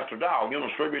 It's Pastor Dowell. Give us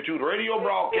tribute to the radio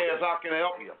broadcast. How can I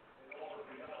help you?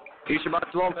 Hey,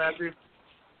 Shabbat Shalom, Pastor.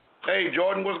 Hey,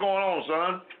 Jordan, what's going on,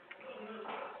 son?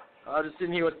 Just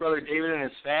sitting here with Brother David and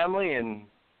his family, and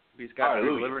he's got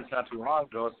deliverance not too long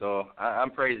ago, so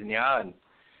I'm praising Yah, and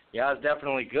Yah is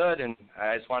definitely good, and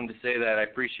I just wanted to say that I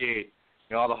appreciate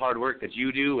all the hard work that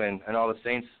you do and all the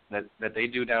saints that they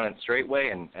do down at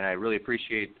Straitway, and I really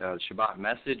appreciate the Shabbat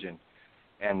message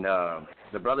and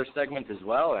the brother segment as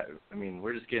well. I mean,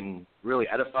 we're just getting really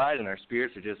edified, and our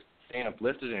spirits are just staying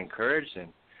uplifted and encouraged,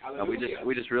 and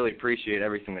we just really appreciate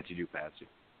everything that you do, Pastor.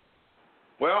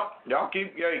 Well, y'all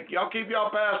keep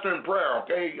y'all pastor in prayer,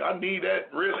 okay? I need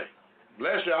that, really.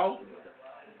 Bless y'all.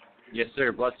 Yes,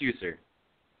 sir. Bless you, sir.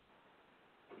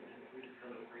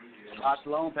 Shabbat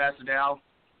Shalom, Pastor Dowell.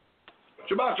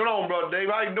 Shabbat Shalom, Brother Dave.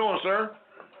 How you doing, sir?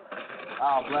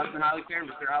 Oh, blessed and highly favored,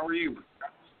 sir. How are you?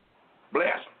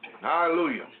 Blessed.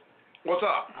 Hallelujah. What's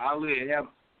up? Hallelujah. Yeah,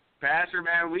 Pastor,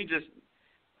 man,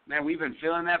 we've been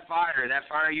feeling that fire. That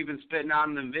fire you've been spitting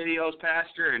on the videos,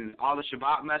 Pastor, and all the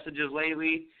Shabbat messages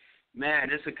lately. Man,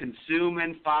 it's a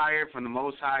consuming fire from the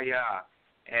Most High Yah.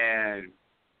 And,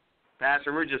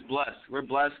 Pastor, we're just blessed. We're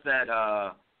blessed that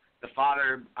the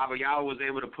Father, Abba Yahweh, was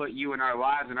able to put you in our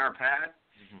lives, in our path.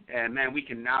 Mm-hmm. And, man, we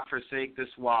cannot forsake this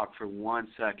walk for 1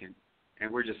 second.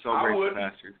 And we're just so grateful,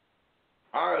 Pastor.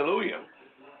 Hallelujah.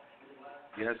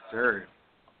 Yes, sir.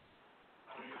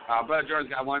 Brother George's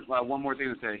got one more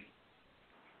thing to say.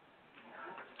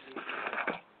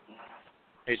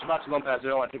 Hey, Shabbat Shalom, Pastor. I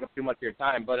don't want to take up too much of your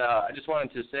time, but I just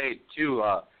wanted to say, too,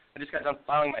 I just got done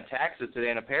filing my taxes today,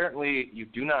 and apparently you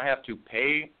do not have to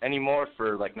pay anymore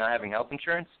for, not having health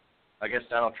insurance. I guess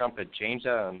Donald Trump had changed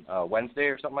that on Wednesday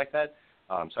or something like that.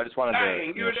 So I just wanted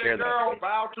to share that. Girl,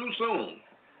 bow too soon.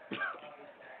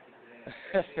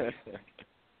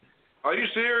 Are you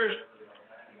serious?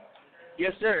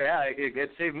 Yes, sir. Yeah,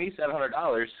 it saved me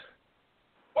 $700.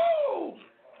 Woo!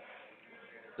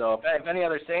 So if any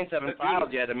other saints haven't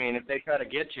filed yet, I mean, if they try to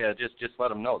get you, just let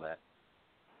them know that.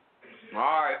 All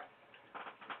right.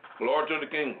 Lord to the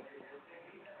King.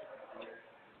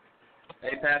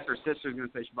 Hey, Pastor, sister's going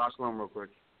to say Shabbat Shalom real quick.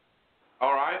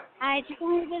 All right. I just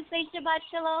wanted to say Shabbat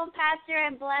Shalom, Pastor,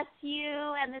 and bless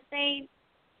you and the saints.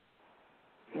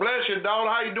 Bless you, Dowell.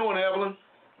 How you doing, Evelyn?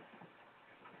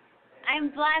 I'm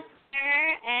blessed,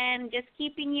 sir, and just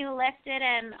keeping you lifted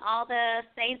and all the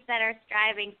saints that are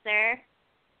striving, sir.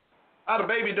 How the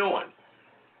baby doing?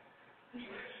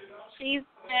 She's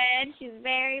good. She's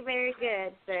very, very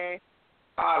good, sir.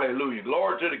 Hallelujah.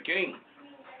 Glory to the King.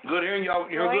 Good hearing y'all.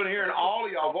 You're good hearing all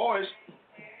of y'all voice.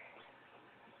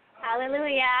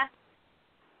 Hallelujah.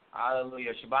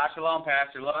 Hallelujah. Shabbat Shalom,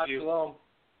 Pastor. Love you. Shalom.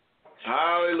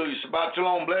 Hallelujah. Shabbat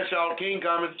Shalom. Bless y'all. King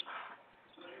coming.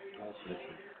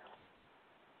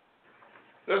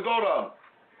 Let's go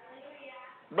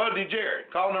to Brother Jerry.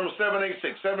 Call number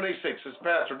 786. 786. It's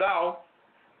Pastor Dowell.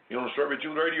 You're on the Straight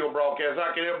Truth radio broadcast.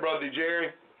 I can help Brother Jerry.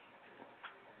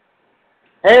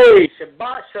 Hey,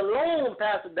 Shabbat Shalom,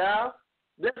 Pastor Dowell.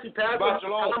 Bless you, Pastor. Shabbat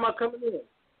Shalom. How am I coming in?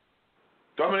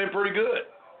 Coming in pretty good.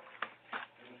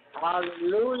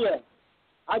 Hallelujah.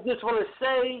 I just want to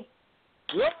say,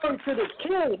 welcome to the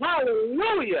King.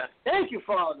 Hallelujah. Thank you,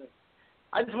 Father.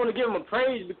 I just want to give him a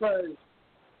praise because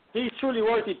he's truly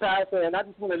worthy, Pastor, and I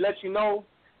just want to let you know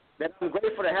that I'm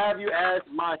grateful to have you as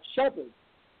my shepherd,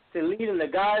 to lead and to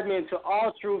guide me into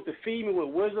all truth, to feed me with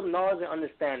wisdom, knowledge, and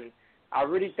understanding. I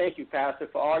really thank you, Pastor,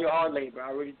 for all your hard labor.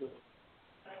 I really do.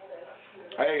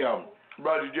 Hey,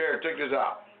 Brother Jared, check this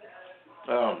out.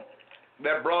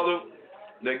 That brother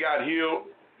that got healed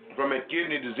from a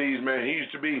kidney disease, man, he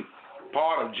used to be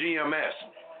part of GMS.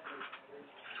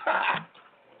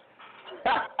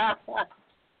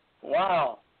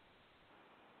 Wow.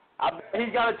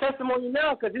 He's got a testimony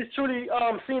now because he's truly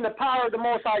seen the power of the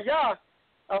Most High Yah,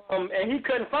 and he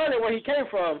couldn't find it where he came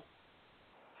from.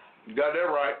 You got that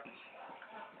right.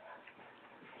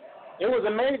 It was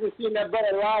amazing seeing that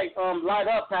brother light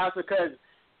up, Pastor, because,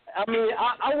 I mean,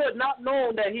 I would not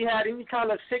know that he had any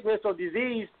kind of sickness or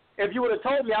disease. If you would have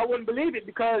told me, I wouldn't believe it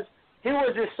because he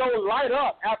was just so light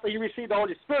up after he received the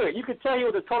Holy Spirit. You could tell he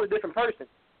was a totally different person.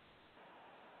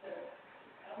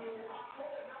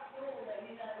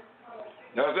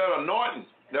 That's that anointing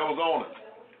that was on it.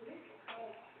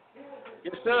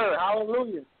 Yes, sir.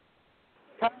 Hallelujah.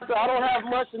 Pastor, I don't have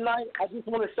much tonight. I just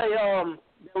want to say,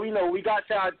 that we got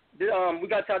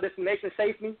to our destination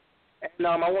safely, and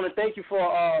I want to thank you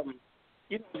for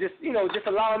just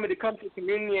allowing me to come to the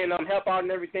community and help out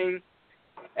and everything.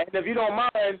 And if you don't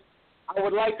mind, I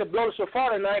would like to blow the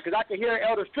shofar tonight because I can hear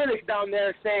Elder Felix down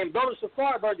there saying, "Blow the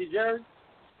shofar, Brother Jerry."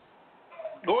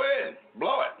 Go ahead,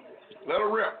 blow it. Let it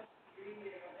rip.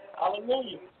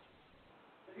 Hallelujah.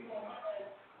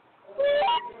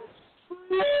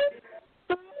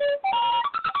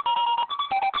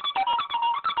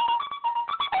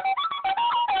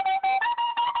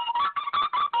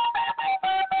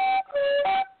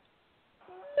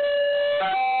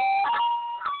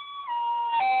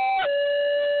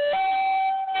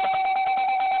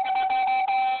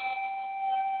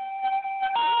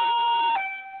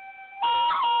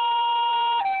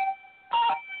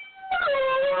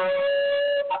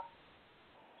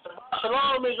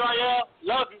 Shalom, Israel.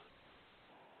 Love you.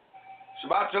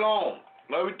 Shabbat shalom.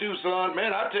 Love you too, son.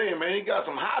 Man, I tell you, man, he got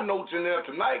some high notes in there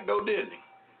tonight, though, didn't he?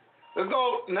 Let's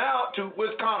go now to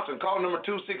Wisconsin. Call number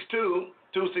 262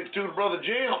 to Brother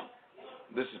Jim.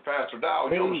 This is Pastor Dowell.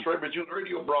 You're on the Straight Youth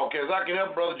Radio broadcast. I can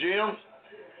help, Brother Jim.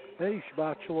 Hey,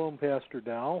 Shabbat shalom, Pastor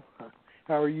Dowell.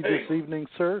 How are you this evening,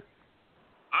 sir?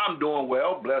 I'm doing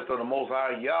well. Blessed of the Most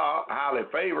High Yah, highly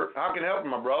favored. How can I help you,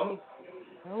 my brother?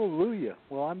 Hallelujah.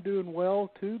 Well, I'm doing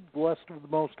well, too, blessed of the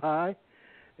Most High,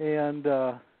 and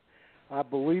I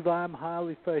believe I'm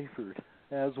highly favored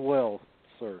as well,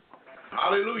 sir.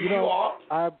 Hallelujah, you are.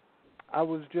 I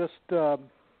was just,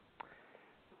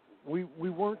 we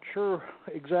weren't sure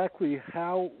exactly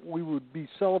how we would be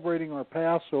celebrating our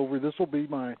Passover. This will be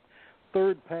my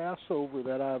third Passover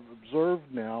that I've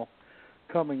observed now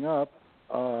coming up.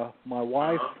 My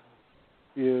wife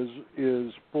is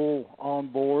full on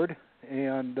board.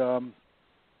 And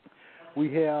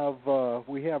we have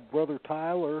Brother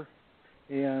Tyler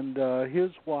and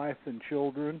his wife and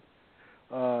children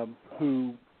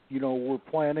who we're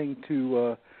planning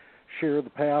to share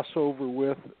the Passover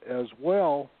with as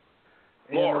well.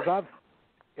 And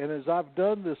as I've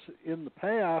done this in the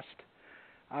past,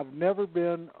 I've never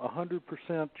been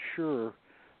 100% sure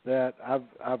that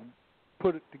I've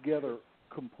put it together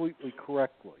completely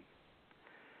correctly.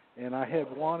 And I had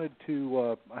wanted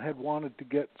to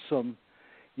get some,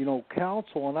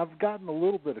 counsel, and I've gotten a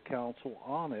little bit of counsel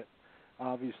on it,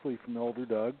 obviously from Elder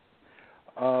Doug.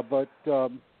 But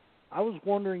I was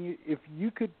wondering if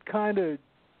you could kind of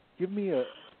give me a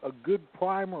good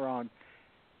primer on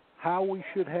how we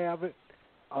should have it,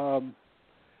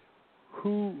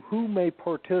 who may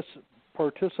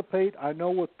participate. I know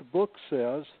what the book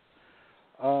says.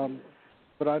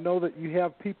 But I know that you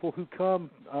have people who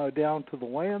come down to the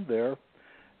land there,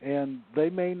 and they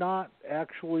may not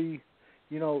actually,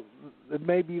 it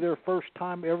may be their first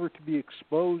time ever to be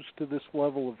exposed to this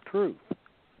level of truth.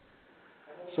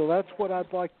 So that's what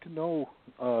I'd like to know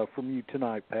from you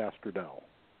tonight, Pastor Dowell.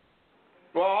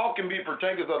 Well, all can be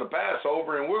partakers of the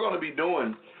Passover, and we're going to be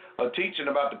doing a teaching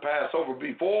about the Passover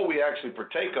before we actually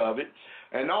partake of it.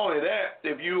 And not only that,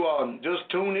 if you just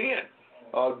tune in,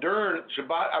 during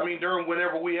Shabbat, during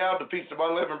whenever we have the Feast of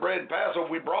Unleavened Bread and Passover,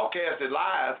 we broadcast it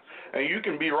live, and you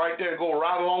can be right there and go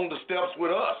right along the steps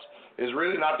with us. It's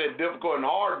really not that difficult and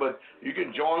hard, but you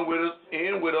can join with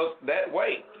us that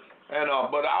way. And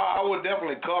but I would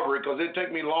definitely cover it because it'd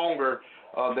take me longer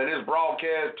than this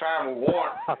broadcast time will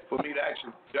warrant for me to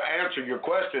actually answer your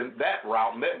question that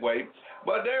route and that way.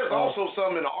 But there's also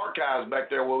some in the archives back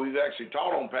there where we've actually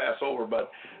taught on Passover. But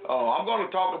I'm going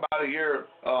to talk about it here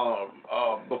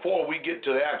before we get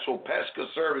to the actual Pesach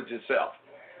service itself.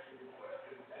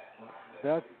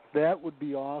 That would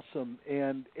be awesome,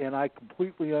 and I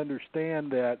completely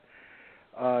understand that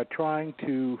trying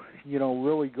to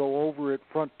really go over it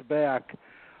front to back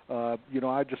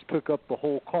I just took up the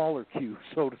whole caller queue,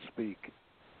 so to speak.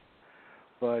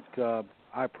 But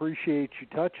I appreciate you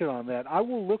touching on that. I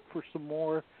will look for some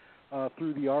more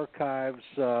through the archives,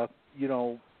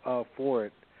 for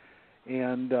it.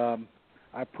 And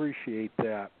I appreciate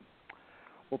that.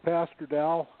 Well, Pastor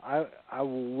Dowell, I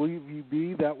will leave you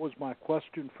be. That was my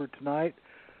question for tonight.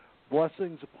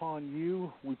 Blessings upon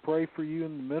you. We pray for you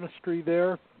in the ministry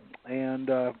there, and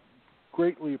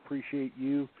greatly appreciate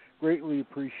you. Greatly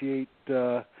appreciate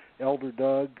Elder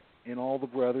Doug and all the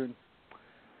brethren.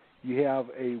 You have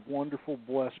a wonderful,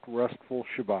 blessed, restful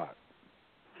Shabbat.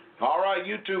 All right,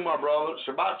 you too, my brother.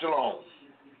 Shabbat shalom.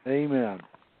 Amen.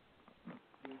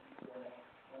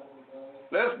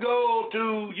 Let's go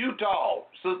to Utah,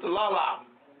 Sister Lala.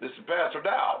 This is Pastor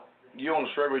Dowell. You're on the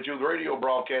Straitway Truth radio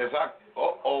broadcast.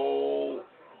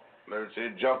 Let's see,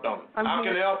 it jumped on me. How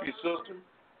can I help you, sister?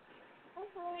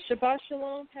 Shabbat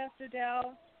shalom, Pastor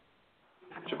Dowell.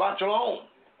 Shabbat shalom.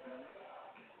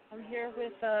 I'm here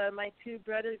with my two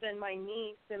brothers and my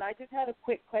niece, and I just had a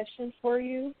quick question for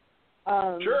you.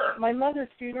 Sure. My mother's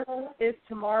funeral is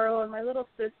tomorrow, and my little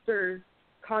sister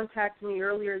contacted me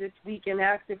earlier this week and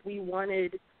asked if we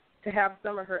wanted to have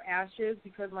some of her ashes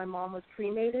because my mom was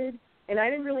cremated. And I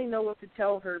didn't really know what to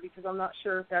tell her because I'm not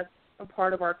sure if that's a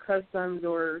part of our customs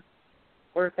or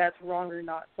if that's wrong or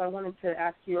not. So I wanted to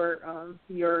ask your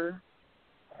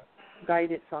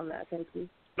guidance on that. Thank you.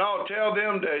 No, tell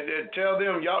them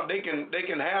y'all they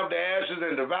can have the ashes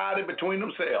and divide it between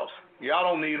themselves. Y'all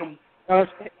don't need them.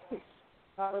 Okay.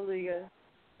 Hallelujah.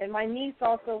 And my niece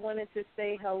also wanted to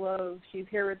say hello. She's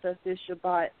here with us this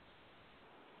Shabbat.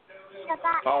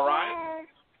 Shabbat. All right.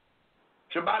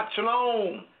 Shabbat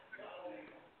shalom.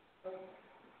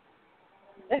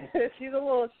 She's a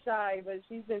little shy, but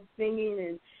she's been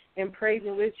singing and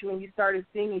praising with you. When you started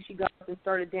singing, she got up and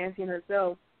started dancing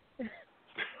herself.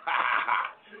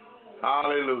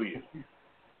 Hallelujah.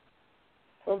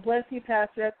 Well, bless you,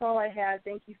 Pastor. That's all I had.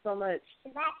 Thank you so much.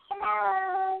 Shabbat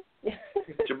shalom.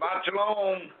 Shabbat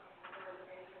shalom.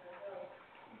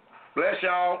 Bless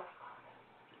y'all.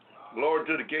 Glory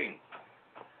to the King.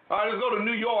 All right, let's go to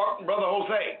New York. Brother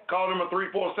Jose, call number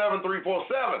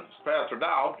 347-347. It's Pastor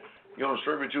Dowell. You're on the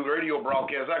Straitway Truth radio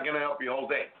broadcast. How can I help you,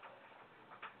 Jose?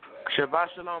 Shabbat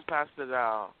shalom, Pastor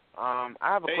Dowell. I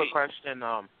have a quick question.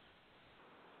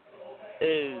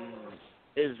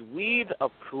 Is weed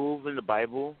approved in the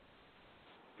Bible?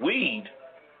 Weed?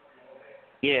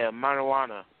 Yeah,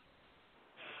 marijuana.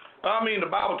 I mean, the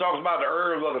Bible talks about the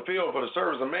herbs of the field for the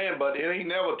service of man, but it ain't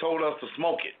never told us to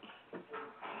smoke it.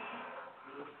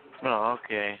 Oh,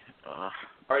 okay.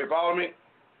 Are you following me?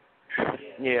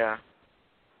 Yeah.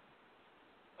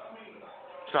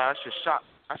 So I should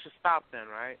stop then,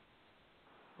 right?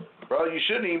 Bro, you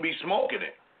shouldn't even be smoking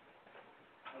it.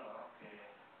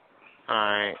 All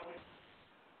right.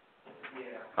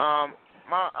 I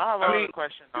have another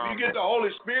question. If you get the Holy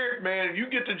Spirit, man, if you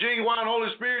get the genuine Holy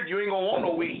Spirit, you ain't gonna want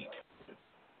no weed.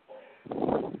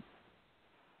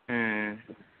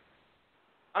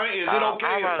 I mean, is it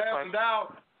okay if Pastor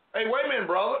Dowell? Hey, wait a minute,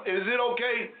 brother. Is it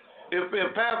okay if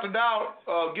Pastor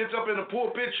Dowell gets up in the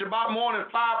pulpit Shabbat morning,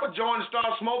 fire up a joint, and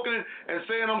starts smoking it, and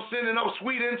saying I'm sending up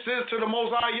sweet incense to the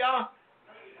Most High Yah?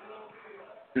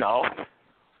 No.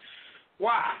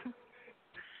 Why?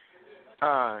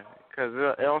 Because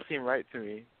it don't seem right to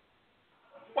me.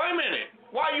 Wait a minute.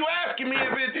 Why are you asking me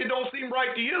if it don't seem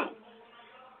right to you?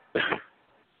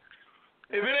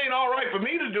 If it ain't all right for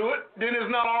me to do it, then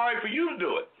it's not all right for you to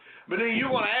do it. But then you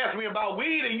want to ask me about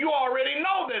weed, and you already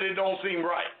know that it don't seem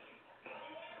right.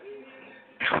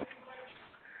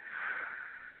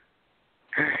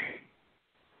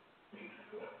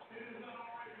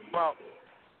 Well,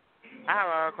 I have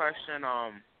another question.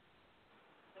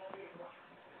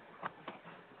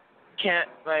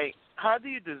 How do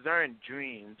you discern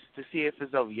dreams to see if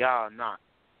it's of Yah or not?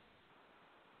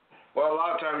 Well, a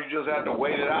lot of times you just have to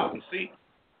wait it out and see.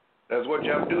 That's what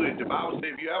you have to do. The Bible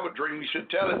says if you have a dream, you should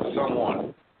tell it to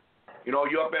someone. You know,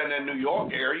 you're up in that New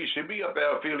York area, you should be up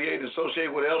there affiliated,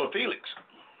 associated with Elder Felix.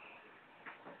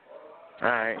 All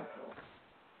right.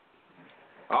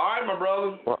 All right, my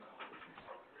brother. Well,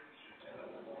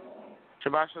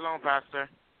 Shabbat shalom, Pastor.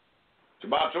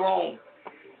 Shabbat shalom.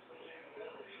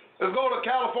 Let's go to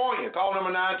California. Call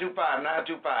number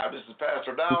 925-925. This is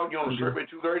Pastor Dowell. You're on the Straitway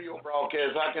Truth radio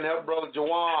broadcast. I can help Brother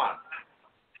Jawan.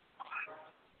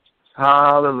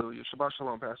 Hallelujah. Shabbat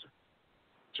shalom, Pastor.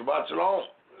 Shabbat shalom.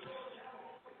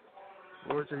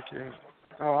 Lord to the King.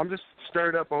 Oh, I'm just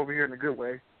stirred up over here in a good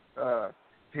way,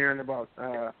 hearing about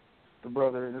the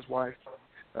brother and his wife,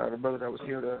 the brother that was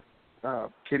healed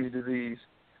of kidney disease,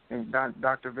 and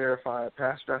doctor verified.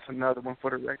 Pastor, that's another one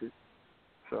for the record.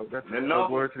 So that's no.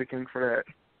 glory to the King for that.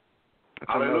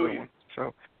 That's Hallelujah. One.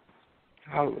 So,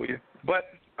 hallelujah. But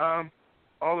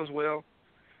all is well.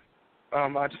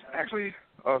 I just actually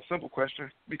a simple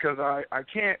question because I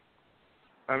can't.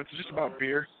 It's just about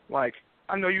beer. Like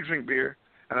I know you drink beer,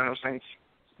 and I know Saints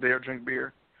they drink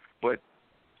beer, but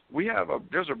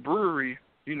there's a brewery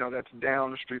that's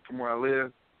down the street from where I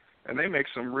live, and they make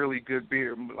some really good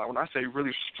beer. Like when I say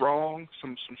really strong,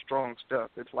 some strong stuff.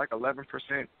 It's like 11%,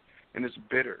 and it's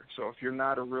bitter. So if you're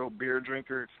not a real beer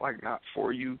drinker, it's like not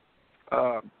for you.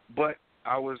 But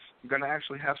I was going to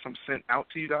actually have some sent out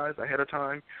to you guys ahead of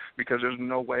time because there's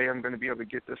no way I'm going to be able to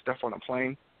get this stuff on a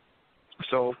plane.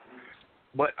 So,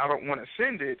 but I don't want to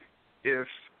send it if,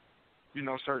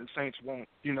 certain Saints won't,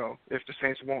 if the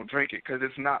Saints won't drink it because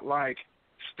it's not like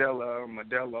Stella,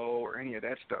 Modelo, or any of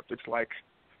that stuff. It's like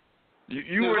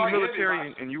you were in the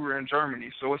military and you were in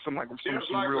Germany, so it's some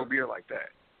real beer like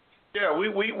that. Yeah, we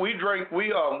drink.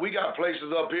 We got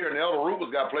places up here, and Elder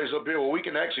Rupert's got places up here where we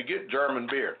can actually get German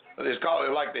beer. It's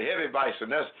called like the Heavy Weizen.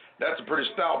 That's a pretty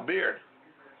stout beer.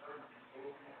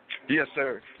 Yes,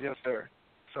 sir. Yes, sir.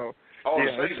 So the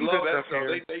Saints love that stuff.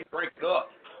 They drink it up.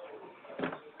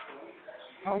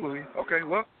 Hallelujah. Okay,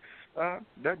 well,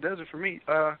 that does it for me.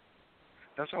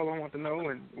 That's all I want to know,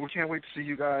 and we can't wait to see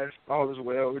you guys. All is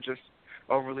well. We're just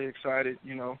overly excited.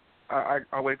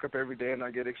 I wake up every day and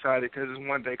I get excited because it's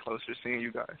one day closer to seeing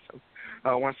you guys.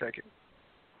 So, 1 second.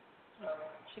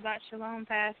 Shabbat shalom,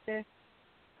 Pastor.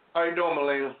 How you doing,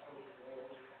 Melina?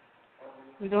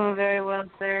 I'm doing very well,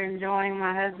 sir. Enjoying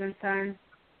my husband's son.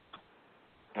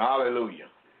 Hallelujah.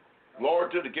 Glory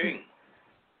to the King.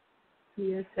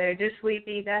 Yes, sir. Just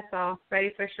sleepy, that's all.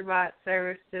 Ready for Shabbat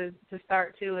service to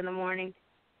start 2 in the morning.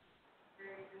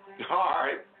 All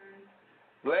right.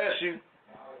 Bless you.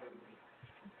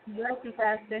 Bless you,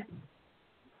 Pastor.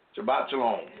 Shabbat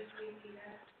shalom.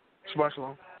 Shabbat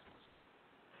shalom.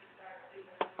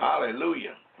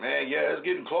 Hallelujah. Man, yeah, it's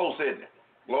getting close, isn't it?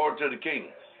 Glory to the King.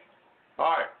 All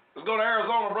right. Let's go to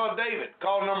Arizona, Brother David.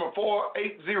 Call number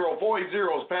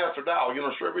 480-480 is Pastor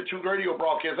Dowell. Strictly Truth Radio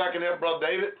broadcast. I can help Brother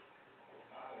David.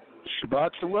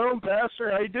 Shabbat shalom,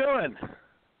 Pastor. How you doing?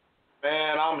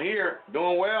 Man, I'm here.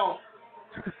 Doing well.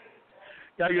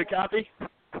 Got a good copy?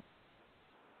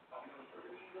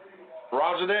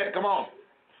 Roger that. Come on.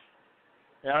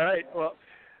 All right. Well,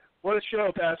 what a show,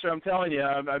 Pastor. I'm telling you.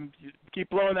 You keep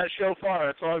blowing that shofar.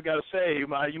 That's all I've got to say.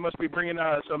 You must be bringing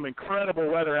some incredible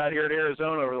weather out here in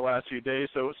Arizona over the last few days.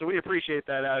 So we appreciate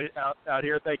that out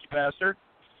here. Thank you, Pastor.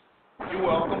 You're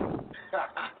welcome.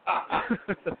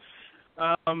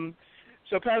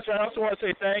 So, Pastor, I also want to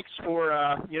say thanks for,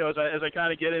 as I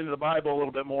kind of get into the Bible a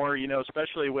little bit more,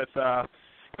 especially with,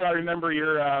 I remember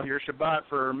your Shabbat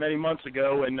for many months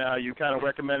ago, and you kind of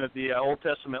recommended the Old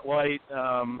Testament Light,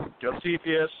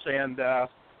 Josephus, and,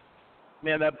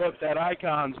 man, that book, that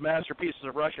Icons, Masterpieces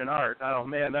of Russian Art. Oh,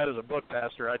 man, that is a book,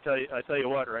 Pastor. I tell you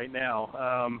what, right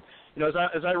now.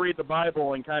 As I read the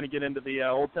Bible and kind of get into the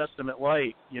Old Testament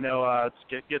Light,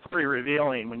 it gets pretty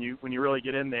revealing when you really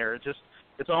get in there.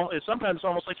 It's sometimes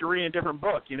almost like you're reading a different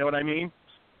book. You know what I mean?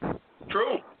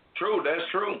 True. That's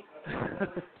true.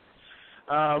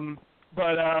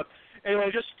 But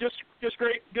anyway, just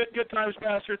great, good times,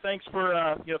 Pastor. Thanks for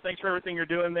everything you're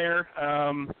doing there.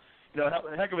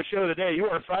 A heck of a show today. You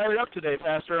are fired up today,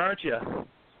 Pastor, aren't you?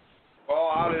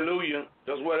 Oh, hallelujah.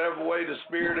 Just whatever way the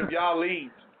Spirit of y'all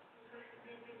leads.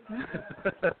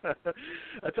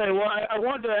 I tell you what, I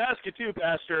wanted to ask you too,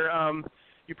 Pastor.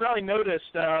 You probably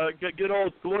noticed good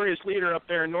old glorious leader up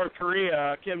there in North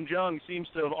Korea, Kim Jong, seems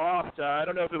to have offed. I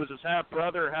don't know if it was his half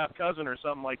brother or half cousin or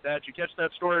something like that. Did you catch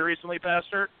that story recently,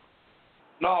 Pastor?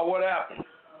 No, what happened?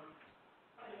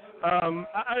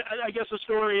 I guess the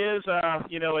story is,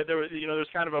 there's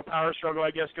kind of a power struggle,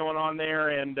 I guess, going on there,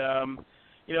 and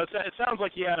it sounds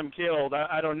like he had him killed.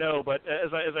 I don't know, but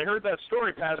as I heard that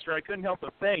story, Pastor, I couldn't help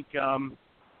but think, kind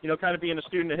of being a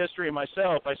student of history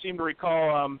myself, I seem to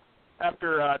recall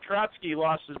after Trotsky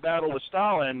lost his battle with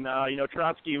Stalin,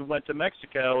 Trotsky went to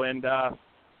Mexico, and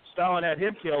Stalin had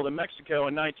him killed in Mexico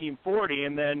in 1940,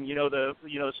 and then the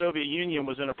Soviet Union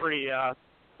was in a pretty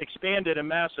expanded and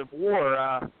massive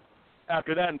war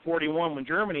after that in 41 when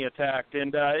Germany attacked,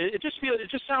 and it just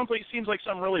seems like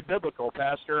something really biblical,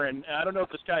 Pastor. And I don't know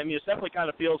if this it definitely kind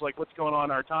of feels like what's going on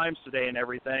in our times today and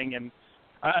everything. And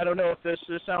I don't know if this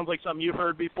sounds like something you've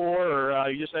heard before, or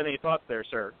you just had any thoughts there,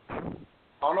 sir.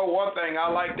 I know one thing. I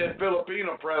like that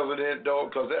Filipino president, though,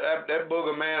 because that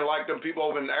booger man, like them people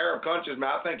over in the Arab countries,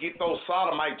 man, I think he throws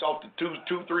sodomites off the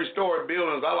two, 3-story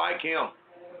buildings. I like him.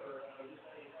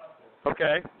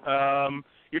 Okay.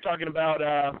 You're talking about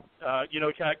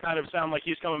kind of sound like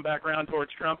he's coming back around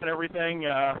towards Trump and everything.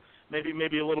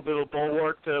 Maybe a little bit of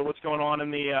bulwark to what's going on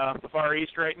in the Far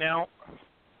East right now.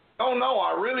 Oh no,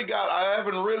 I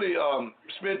haven't really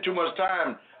spent too much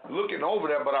time looking over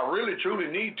that, but I really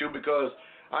truly need to, because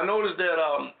I noticed that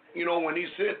when he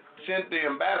sent the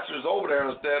ambassadors over there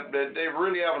and stuff, that they're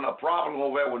really having a problem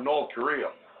over there with North Korea.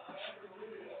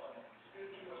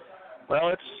 Well,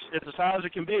 it's as high as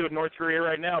it can be with North Korea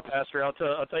right now, Pastor. I'll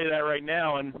tell you that right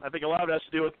now, and I think a lot of it has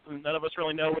to do with none of us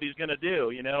really know what he's going to do.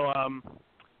 He's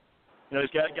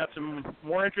got some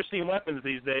more interesting weapons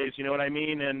these days. You know what I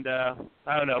mean? And I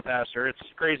don't know, Pastor. It's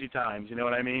crazy times. You know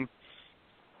what I mean?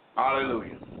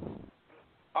 Hallelujah.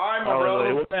 All right, my Hallelujah.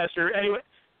 brother. Well, Pastor.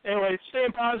 Anyway,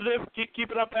 staying positive. Keep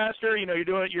it up, Pastor.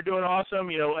 You're doing awesome.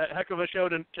 A heck of a show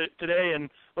today, and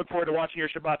look forward to watching your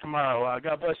Shabbat tomorrow.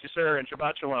 God bless you, sir, and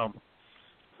Shabbat Shalom.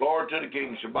 Glory to the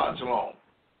King. Shabbat Shalom.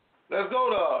 Let's go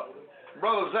to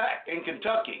Brother Zach in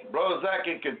Kentucky. Brother Zach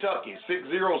in Kentucky,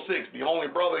 606, the only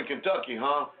brother in Kentucky,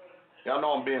 huh? Y'all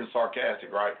know I'm being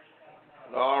sarcastic, right?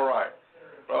 All right.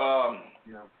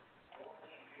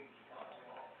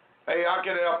 Hey, I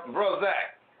can help. Brother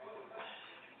Zach.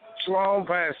 Shalom,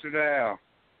 Pastor Dowell.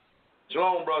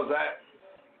 Shalom, Brother Zach.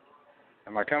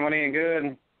 Am I coming in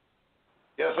good?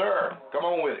 Yes, sir. Come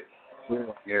on with it.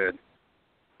 Good.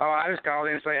 Oh, I just called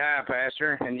in to say hi,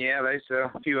 Pastor. And yeah, there's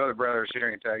a few other brothers here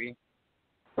in Kentucky.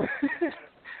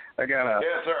 I got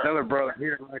another brother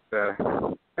here like to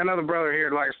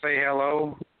say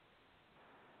hello.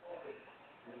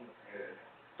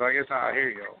 So I guess here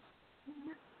you go.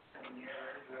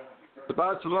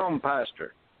 Shabbat Shalom,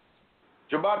 Pastor.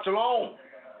 Shabbat Shalom.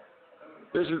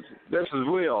 This is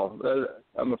Will.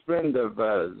 I'm a friend of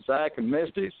Zach and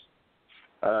Misty's.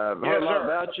 I've heard a lot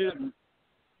about you.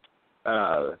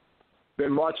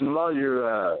 Been watching a lot of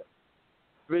your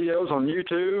videos on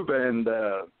YouTube and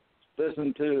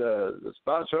listening to the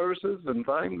spot services and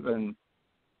things, and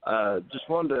just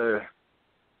wanted to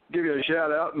give you a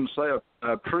shout out and say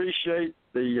I appreciate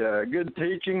the good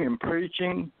teaching and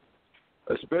preaching,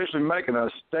 especially making a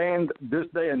stand this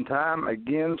day and time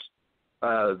against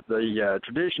the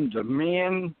traditions of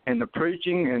men and the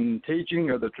preaching and teaching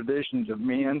of the traditions of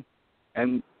men,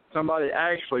 and somebody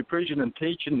actually preaching and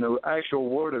teaching the actual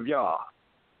word of Yah.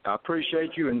 I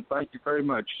appreciate you and thank you very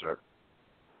much, sir.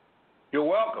 You're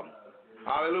welcome.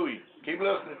 Hallelujah. Keep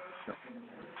listening.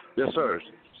 Yes, sir.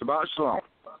 Shabbat Shalom.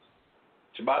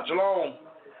 Shabbat Shalom.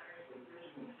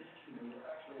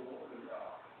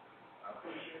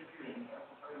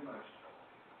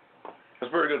 That's a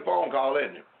pretty good phone call,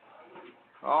 isn't it?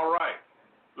 All right.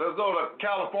 Let's go to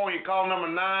California. Call number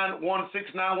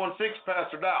 916916,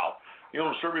 Pastor Dowell. You're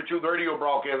on the Tribute Truth radio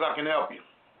broadcast. I can help you.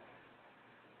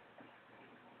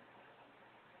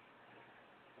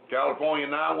 California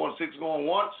 916 going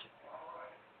once,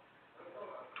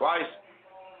 twice,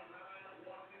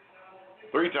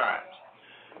 3 times.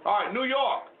 All right, New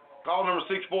York. Call number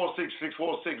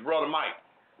 646, Brother Mike.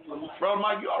 Brother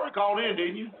Mike, you already called in,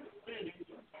 didn't you?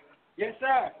 Yes,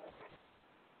 sir.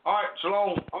 All right,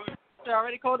 Shalom. I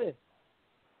already called in.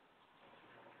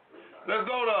 Let's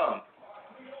go to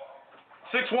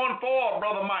 614,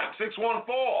 Brother Mike. 614.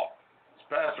 It's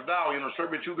Pastor Dowell, on the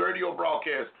Tribute Truth radio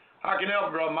broadcast. How can I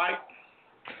help you, Brother Mike?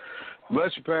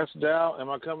 Bless you, Pastor Dowell.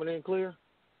 Am I coming in clear?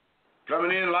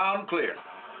 Coming in loud and clear.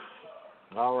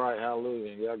 All right,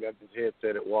 hallelujah. Y'all got this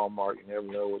headset at Walmart. You never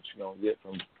know what you're going to get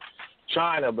from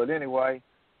China. But anyway,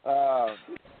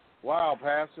 wow,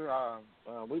 Pastor,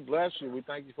 we bless you. We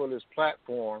thank you for this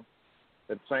platform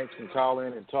that saints can call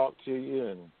in and talk to you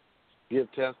and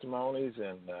give testimonies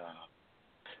and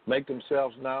make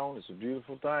themselves known. It's a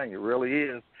beautiful thing. It really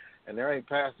is. And there ain't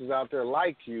pastors out there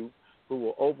like you who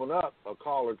will open up a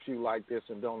caller queue like this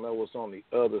and don't know what's on the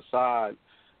other side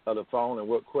of the phone and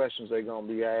what questions they're going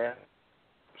to be asked.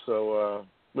 So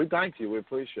we thank you. We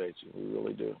appreciate you. We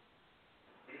really do.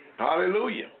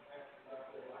 Hallelujah.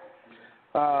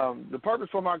 The purpose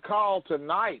for my call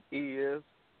tonight is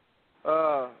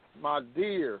my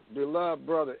dear, beloved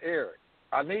brother Eric.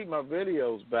 I need my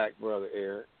videos back, Brother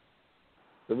Eric.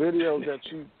 The videos that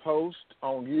you post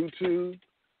on YouTube,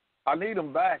 I need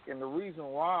them back, and the reason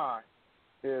why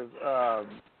is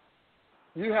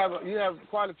you have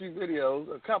quite a few videos,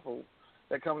 a couple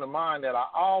that come to mind that I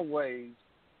always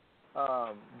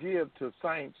give to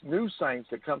saints, new saints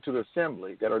that come to the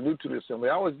assembly, that are new to the assembly.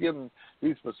 I always give them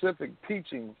these specific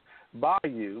teachings by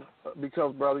you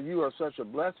because, brother, you are such a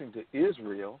blessing to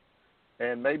Israel.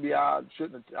 And maybe I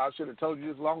should have told you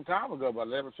this a long time ago, but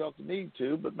I never felt the need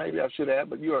to. But maybe I should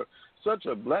have. But you are such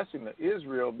a blessing to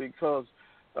Israel because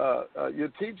your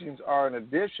teachings are an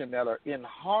addition that are in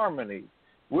harmony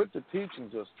with the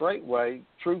teachings of Straitway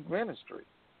Truth Ministry.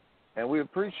 And we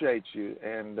appreciate you.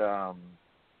 And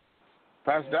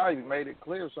Pastor Dowell, you made it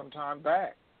clear some time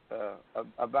back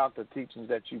about the teachings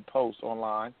that you post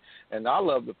online. And I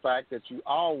love the fact that you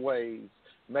always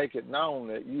make it known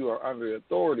that you are under the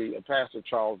authority of Pastor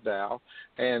Charles Dowell,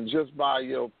 and just by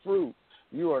your fruit,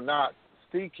 you are not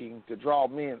seeking to draw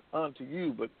men unto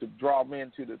you, but to draw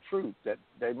men to the truth, that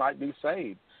they might be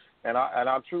saved. And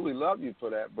I truly love you for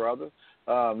that, brother.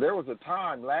 There was a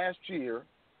time last year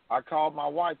I called my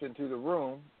wife into the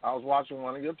room. I was watching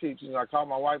one of your teachings. I called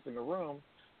my wife in the room,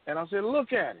 and I said,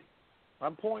 look at him.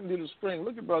 I'm pointing to the screen.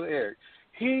 Look at Brother Eric.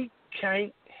 He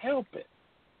can't help it.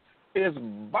 It's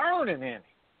burning in him.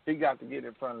 He got to get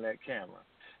in front of that camera.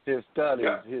 His studies,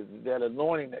 that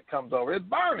anointing that comes over, it's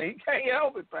burning. He can't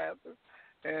help it, Pastor.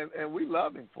 And we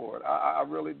love him for it. I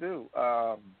really do.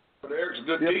 But Eric's a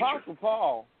good the teacher. Apostle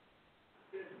Paul,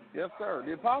 yes, sir.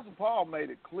 The Apostle Paul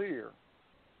made it clear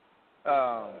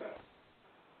that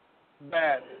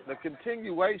the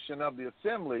continuation of the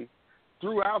assembly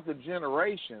throughout the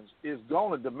generations is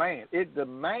going to demand. It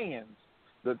demands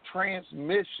the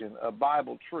transmission of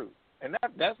Bible truth. And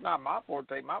that's not my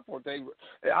forte. My forte,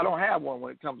 I don't have one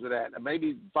when it comes to that.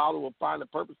 Maybe Father will find a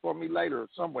purpose for me later or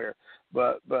somewhere.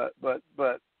 But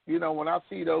you know, when I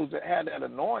see those that had that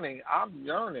anointing, I'm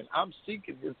yearning. I'm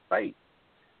seeking His faith.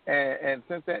 And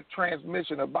since that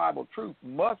transmission of Bible truth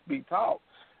must be taught,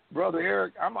 Brother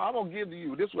Eric, I'm going to give to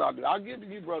you. This is what I'll do. I'll give to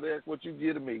you, Brother Eric, what you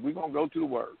give to me. We're going to go to the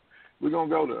Word. We're going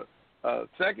to go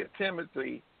to 2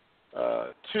 Timothy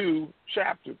 2,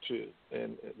 chapter 2,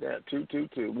 and that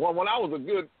 222. When I was a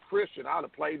good Christian, I'd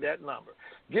have played that number.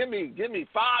 Give me $5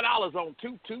 on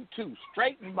 222,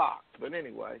 straight in box. But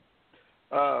anyway,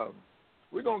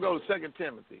 we're going to go to 2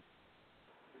 Timothy,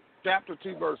 chapter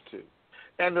 2, verse 2.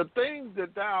 And the things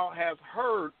that thou hast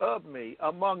heard of me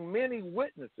among many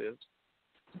witnesses,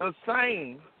 the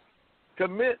same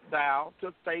commit thou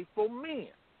to faithful men,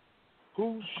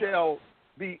 who shall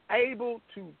be able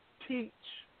to teach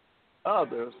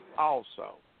others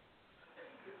also.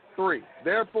 3,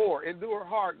 therefore endure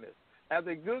hardness as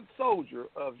a good soldier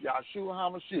of Yahshua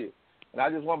HaMashiach. And I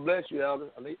just want to bless you, Elder.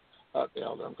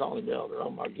 Elder, I'm calling him Elder. Oh,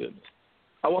 my goodness.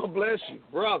 I want to bless you,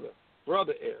 Brother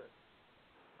Eric.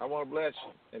 I want to bless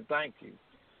you and thank you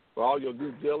for all your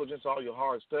due diligence, all your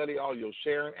hard study, all your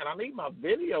sharing. And I need my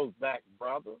videos back,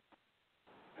 brother.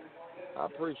 I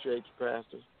appreciate you,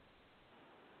 Pastor.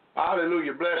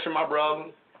 Hallelujah. Bless you, my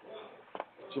brother.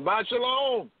 Shabbat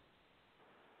shalom.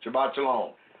 Shabbat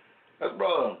shalom. That's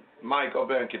Brother Mike up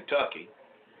there in Kentucky,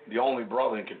 the only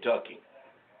brother in Kentucky.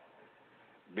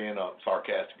 Being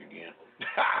sarcastic again.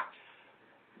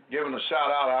 Giving a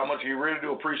shout out how much you really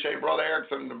do appreciate Brother Eric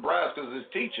from Nebraska's his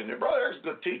teaching. Brother Eric's a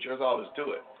good teacher. That's all there's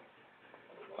to it.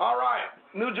 All right,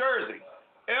 New Jersey.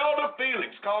 Elder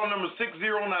Felix, calling number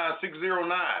 609-609.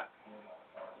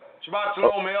 Shabbat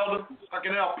shalom, Elder. I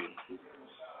can help you.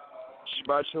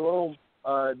 Shabbat shalom.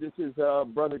 This is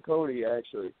Brother Cody,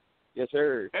 actually. Yes,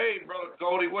 sir. Hey, Brother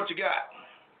Cody, what you got?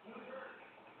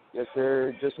 Yes,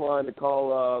 sir. Just wanted to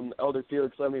call Elder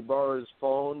Felix. Let me borrow his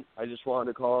phone. I just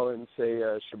wanted to call and say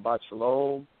Shabbat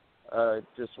shalom.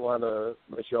 Just want to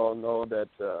let you all know that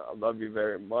I love you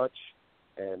very much,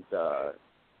 and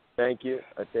thank you.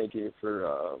 I thank you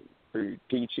for your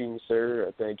teaching, sir.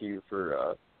 I thank you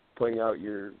for putting out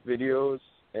your videos,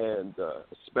 and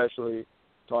especially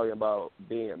talking about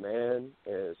being a man,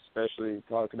 and especially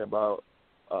talking about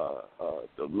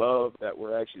the love that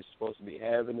we're actually supposed to be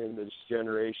having in this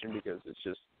generation, because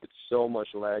it's so much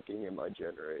lacking in my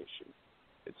generation.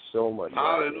 It's so much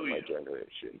lacking in my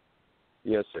generation.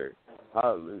 Yes, sir.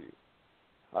 Hallelujah.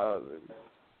 Hallelujah.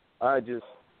 I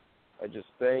just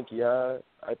thank Yah.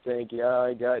 I thank Yah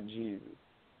I got Jesus.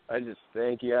 I just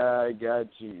thank Yah I got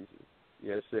Jesus.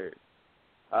 Yes, sir.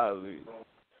 Hallelujah.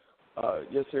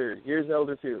 Yes, sir. Here's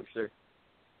Elder Felix, sir.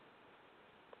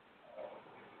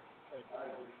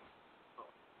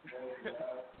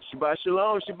 Shabbat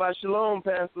shalom,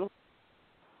 Pastor.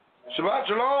 Shabbat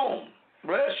shalom.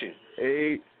 Bless you.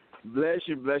 Hey, bless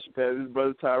you, Pastor. This is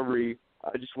Brother Tyree.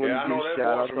 I just want to give a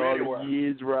shout out to all of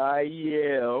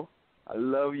Israel. I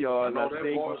love y'all, and I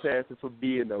thank you, Pastor, for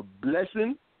being a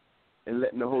blessing and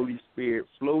letting the Holy Spirit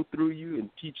flow through you and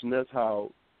teaching us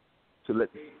how to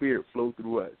let the Spirit flow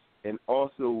through us, and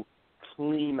also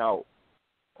clean out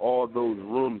all those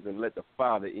rooms and let the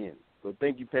Father in. So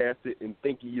thank you, Pastor, and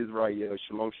thank you, Israel.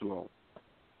 Shalom, shalom.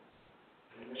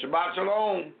 Shabbat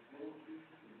shalom.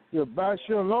 Shabbat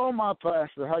shalom, my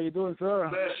pastor. How you doing, sir?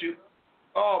 Bless you.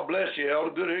 Oh, bless you,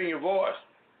 Elder. Good hearing your voice.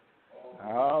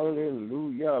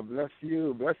 Hallelujah. Bless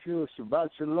you. Bless you. Shabbat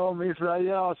shalom,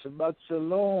 Israel. Shabbat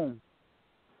shalom.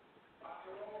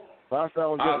 Pastor, I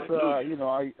was just,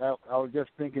 I was just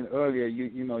thinking earlier.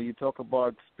 You talk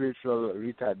about spiritual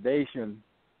retardation,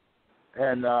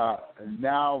 and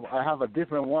now I have a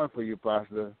different one for you,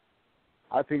 Pastor.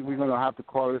 I think we're gonna have to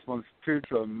call this one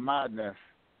spiritual madness,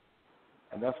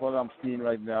 and that's what I'm seeing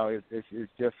right now. It's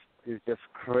just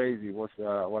crazy what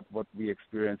we're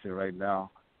experiencing right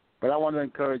now. But I want to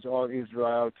encourage all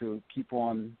Israel to keep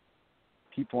on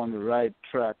the right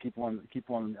track, keep on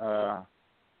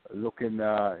looking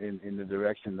in the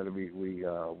direction that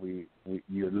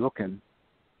you're looking,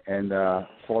 and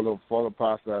follow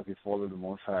Pastor as you follow the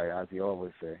Most High, as you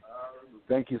always say.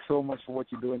 Thank you so much for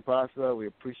what you're doing, Pastor. We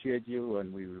appreciate you,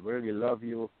 and we really love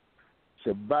you.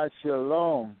 Shabbat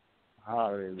shalom.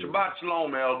 Hallelujah. Shabbat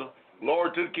shalom, Elder.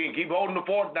 Lord to the King. Keep holding the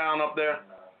fort down up there.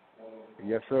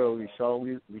 Yes, sir. We sure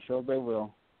they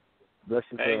will. Bless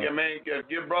you, hey, sir. Man,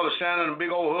 give Brother Shannon a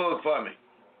big old hug for me.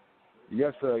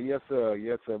 Yes, sir. Yes, sir.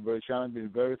 Yes, sir. Brother Shannon been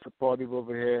very supportive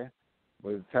over here.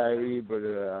 Brother Tyree,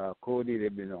 Brother Cody,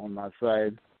 they've been on my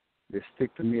side. They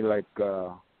stick to me like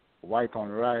white on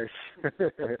rice. So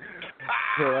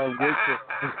I'm grateful.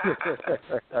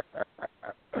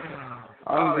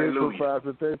 I'm grateful,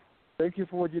 Pastor. Thank you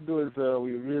for what you're doing, sir.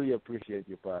 We really appreciate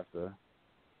you, Pastor.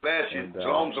 Bless you. And,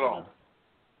 shalom, shalom.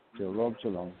 Shalom,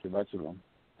 shalom. Shabbat shalom.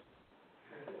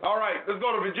 All right, let's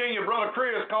go to Virginia. Brother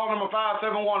Chris, call number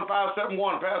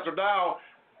 571-571. Pastor Dowell.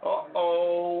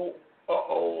 Hold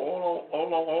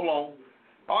on.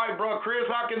 All right, Brother Chris,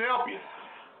 how can I help you?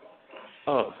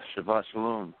 Oh, Shabbat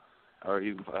shalom. How are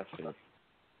you, Pastor?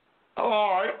 Oh,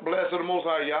 all right. Blessed the Most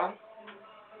High, y'all.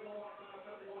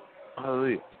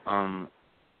 Hallelujah.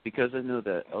 Because I know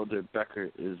that Elder Becker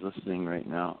is listening right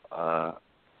now,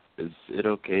 is it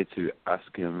okay to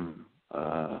ask him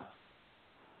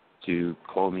to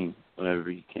call me whenever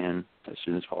he can, as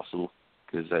soon as possible?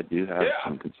 Because I do have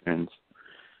some concerns.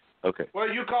 Okay. Well,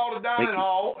 you call the dining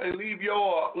hall and leave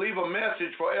a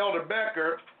message for Elder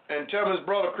Becker and tell his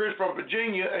brother Chris from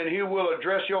Virginia, and he will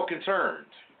address your concerns.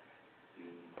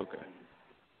 Okay.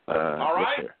 All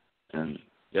right? Yes, sir. And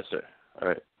yes, sir. All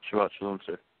right. Shabbat shalom,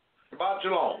 sir. Shabbat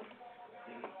shalom.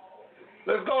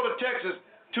 Let's go to Texas,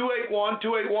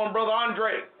 281, Brother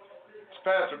Andre. It's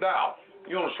Pastor Dowell.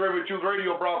 You're on the Straitway Truth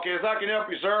radio broadcast. I can help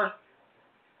you, sir.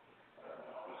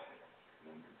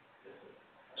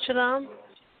 Shalom.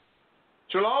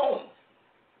 Shalom.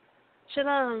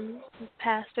 Shalom,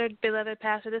 Pastor, beloved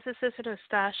Pastor. This is Sister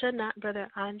Nastasha, not Brother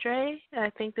Andre. I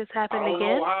think this happened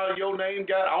again. I don't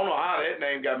know how that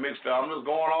name got mixed up. I'm just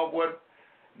going off what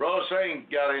Brother Shane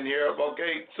got in here.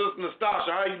 Okay, Sister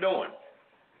Nastasha, how you doing?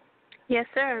 Yes,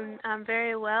 sir. I'm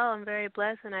very well. I'm very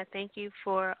blessed, and I thank you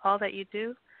for all that you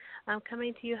do. I'm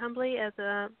coming to you humbly as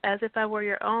if I were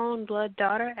your own blood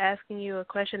daughter, asking you a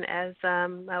question as I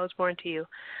was born to you.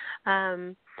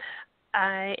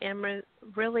 I am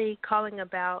really calling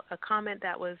about a comment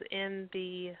that was in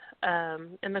the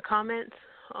comments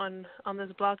on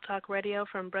this Blog Talk Radio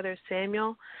from Brother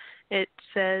Samuel. It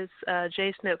says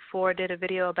JSNIP4 did a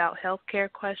video about health care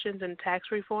questions and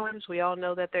tax reforms. We all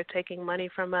know that they're taking money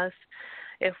from us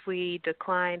if we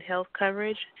decline health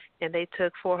coverage, and they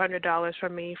took $400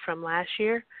 from me from last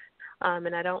year.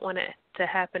 And I don't want it to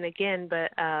happen again,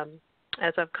 but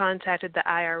as I've contacted the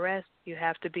IRS, you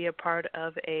have to be a part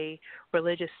of a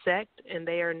religious sect, and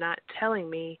they are not telling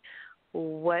me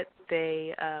what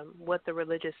the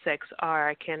religious sects are.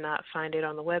 I cannot find it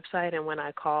on the website, and when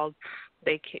I called,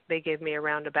 they gave me a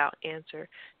roundabout answer.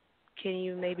 Can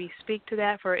you maybe speak to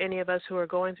that for any of us who are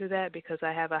going through that? Because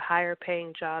I have a higher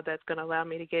paying job that's going to allow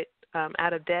me to get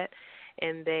out of debt,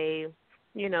 and they,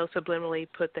 subliminally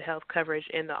put the health coverage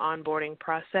in the onboarding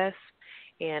process,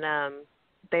 and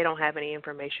they don't have any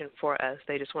information for us.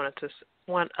 They just want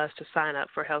us to sign up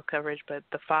for health coverage, but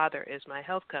the Father is my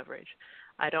health coverage.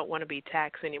 I don't want to be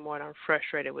taxed anymore, and I'm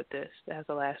frustrated with this as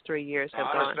the last 3 years have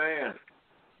gone. I understand.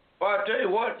 Well, I tell you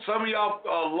what, some of y'all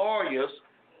lawyers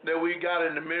that we got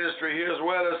in the ministry here, as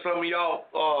well as some of y'all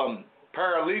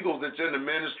paralegals that's in the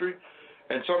ministry,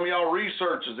 and some of y'all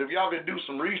researchers, if y'all could do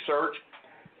some research,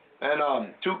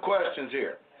 and 2 questions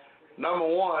here. Number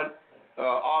 1,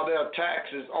 are there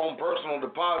taxes on personal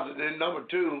deposits? And number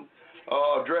 2,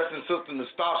 addressing Sister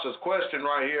Nastasha's question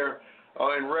right here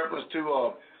in reference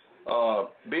to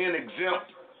being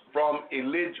exempt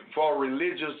for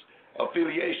religious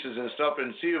affiliations and stuff,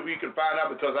 and see if we can find out,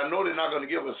 because I know they're not going to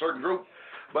give a certain group,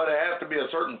 but it has to be a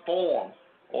certain form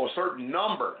or a certain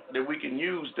number that we can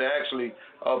use to actually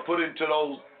put into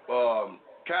those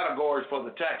categories for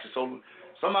the taxes. So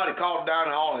somebody call down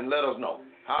the hall and let us know.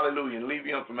 Hallelujah, and leave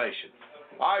your information.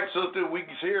 All right, sister, we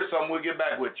can hear something. We'll get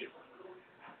back with you.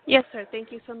 Yes, sir.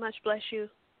 Thank you so much. Bless you.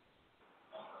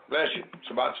 Bless you.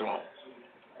 Shabbat shalom.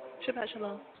 Shabbat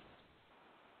shalom.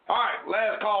 All right,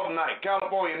 last call tonight.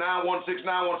 California,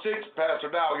 916-916.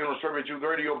 Pastor Dowell, you're on the Straight Truth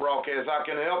radio broadcast. How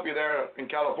can I help you there in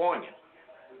California?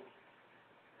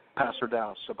 Pastor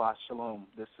Dowell, Shabbat Shalom.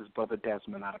 This is Brother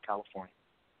Desmond out of California.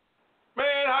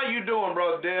 Man, how you doing,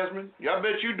 Brother Desmond? I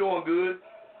bet you doing good.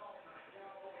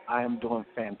 I am doing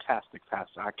fantastic,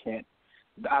 Pastor.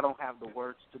 I don't have the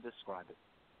words to describe it.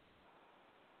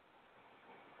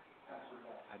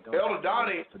 Elder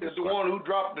Donnie is the one who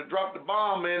dropped the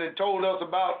bomb, man, and told us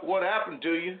about what happened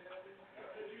to you.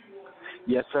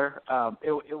 Yes, sir.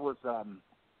 It was, it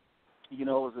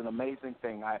was an amazing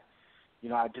thing. I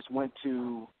just went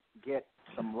to get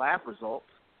some lab results,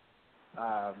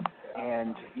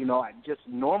 and I just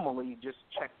normally just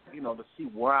check, to see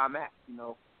where I'm at,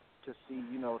 to see,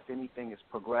 if anything has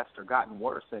progressed or gotten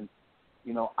worse, and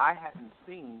I hadn't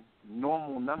seen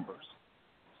normal numbers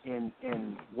in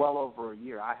well over a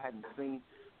year. I hadn't seen,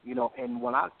 and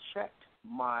when I checked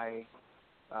my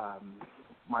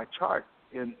my chart,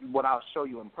 and what I'll show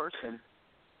you in person,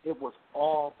 it was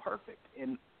all perfect.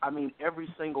 And I mean, every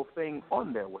single thing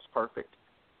on there was perfect,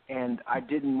 and I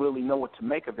didn't really know what to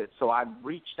make of it. So I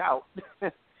reached out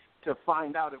to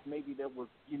find out if maybe there was,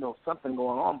 something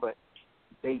going on, but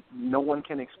no one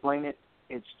can explain it.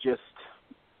 It's just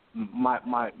my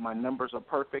numbers are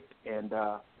perfect, and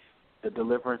the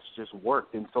deliverance just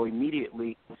worked. And so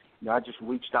immediately, I just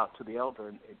reached out to the elder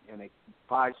and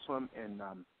advised him and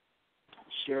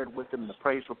shared with him the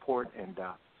praise report. And,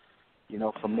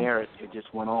 from there it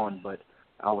just went on. But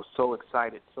I was so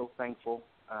excited, so thankful.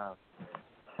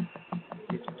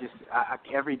 It's just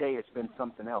every day it's been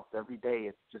something else. Every day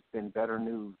it's just been better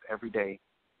news. Every day,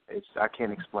 I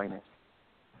can't explain it.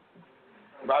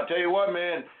 But I tell you what,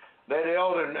 man, that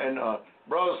elder and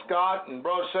Brother Scott and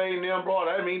Brother Shane, them, bro,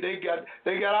 I mean, they got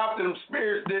after them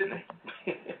spirits, didn't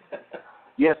they?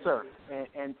 Yes, sir.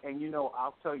 And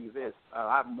I'll tell you this.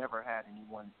 I've never had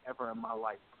anyone ever in my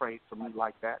life pray for me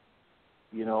like that.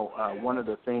 One of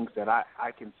the things that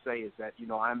I can say is that,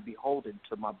 I'm beholden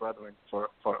to my brethren for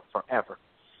forever.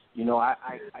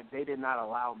 They did not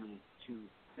allow me to,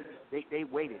 they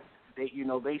waited.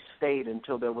 They stayed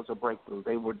until there was a breakthrough.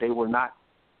 They were not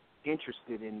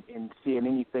interested in seeing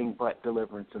anything but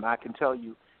deliverance. And I can tell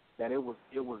you that it was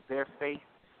their faith,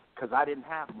 because I didn't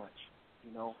have much,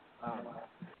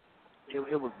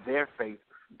 it was their faith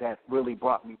that really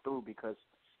brought me through, because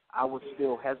I was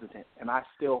still hesitant, and I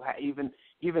still had,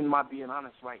 even my being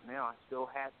honest right now, I still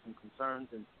had some concerns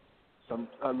and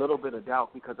a little bit of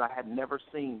doubt, because I had never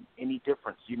seen any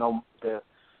difference. The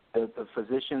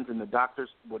physicians and the doctors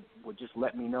would just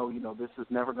let me know, this is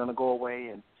never going to go away,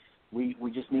 and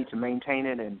we just need to maintain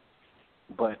it.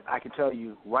 But I can tell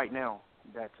you right now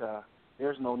that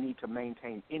there's no need to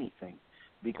maintain anything,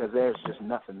 because there's just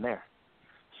nothing there.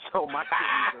 So my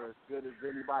kidneys are as good as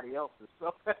anybody else's.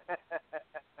 So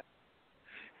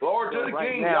Lord to the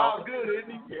right King, now, God's good,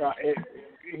 isn't he?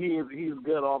 Yeah, he's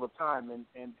good all the time,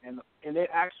 and it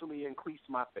actually increased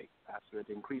my faith, Pastor. It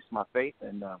increased my faith,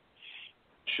 and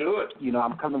should.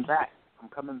 I'm coming back. I'm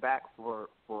coming back for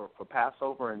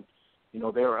Passover, and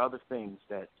there are other things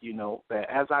that that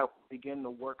as I begin to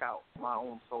work out my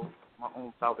own soul, my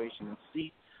own salvation, and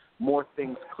see more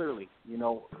things clearly,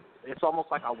 it's almost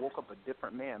like I woke up a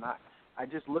different man. I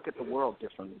just look at the world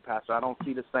differently, Pastor. I don't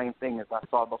see the same thing as I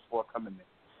saw before coming in,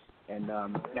 and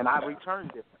I return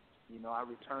different. I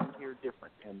return here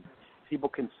different, and people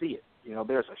can see it.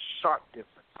 There's a sharp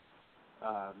difference.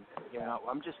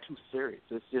 I'm just too serious.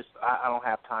 It's just I don't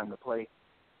have time to play,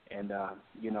 and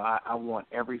I want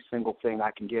every single thing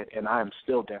I can get, and I am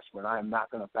still desperate. I am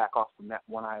not going to back off from that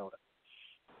one iota.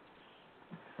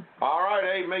 All right,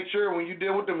 hey, make sure when you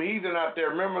deal with them heathen out there,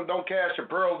 remember, don't cast your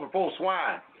pearls before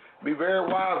swine. Be very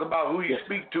wise about who you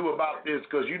speak to about this,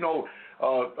 because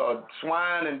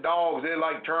swine and dogs, they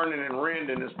like turning and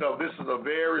rending and stuff. This is a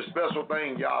very special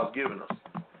thing God's given us.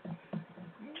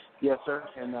 Yes, sir,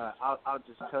 and I'll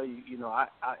just tell you, I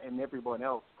and everyone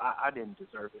else, I didn't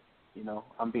deserve it.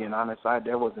 I'm being honest.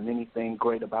 There wasn't anything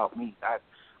great about me.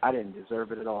 I didn't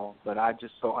deserve it at all. But I'm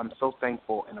so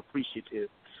thankful and appreciative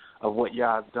of what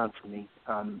y'all have done for me.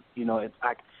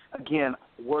 Again,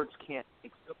 words can't.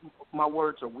 My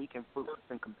words are weak and fruitless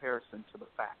in comparison to the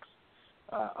facts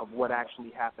of what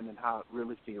actually happened and how it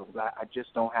really feels. I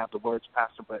just don't have the words,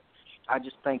 Pastor. But I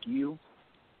just thank you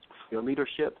for your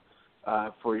leadership,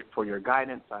 for your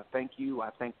guidance. I thank you. I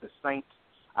thank the saints.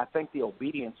 I thank the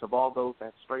obedience of all those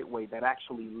at Straitway that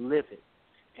actually live it.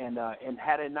 And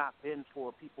had it not been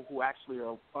for people who actually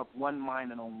are of one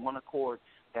mind and on one accord,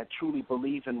 that truly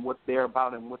believe in what they're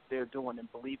about and what they're doing,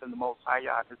 and believe in the Most High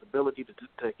God, His ability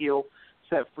to heal,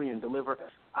 set free and deliver,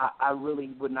 I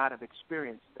really would not have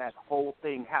experienced that whole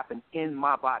thing happen in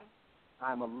my body.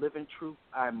 I'm a living truth.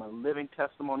 I'm a living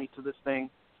testimony to this thing.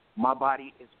 My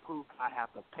body is proof. I have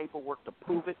the paperwork to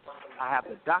prove it. I have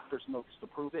the doctor's notes to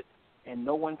prove it, and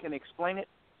no one can explain it,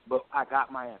 but I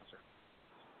got my answer.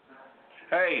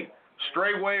 Hey,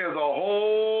 Straitway is a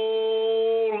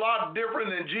whole lot different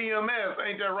than GMS,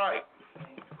 ain't that right?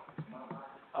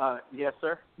 Yes,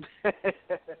 sir.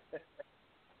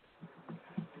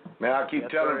 Man, I keep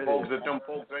Yes, telling sir, folks that them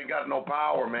folks ain't got no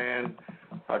power, man.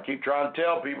 I keep trying to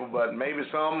tell people, but maybe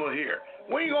some will hear.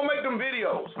 When you going to make them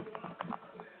videos?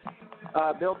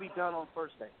 They'll be done on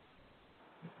Thursday.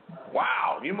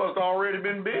 Wow, you must have already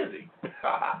been busy.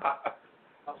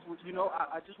 You know,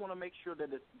 I just want to make sure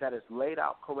that it's laid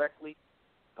out correctly,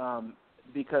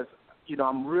 because, you know,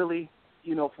 I'm really,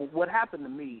 you know, for what happened to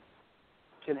me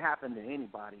can happen to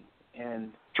anybody.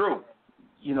 And, true,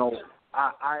 you know,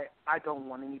 I don't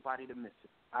want anybody to miss it.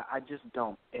 I just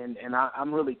don't. And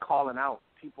I'm really calling out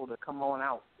people to come on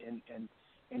out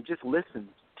and just listen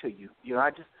to you. You know,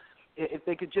 if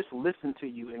they could just listen to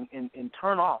you and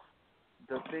turn off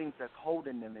the things that's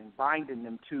holding them and binding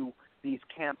them to these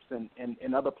camps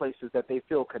and other places that they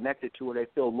feel connected to or they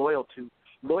feel loyal to.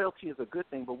 Loyalty is a good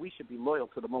thing, but we should be loyal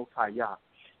to the Most High Yah.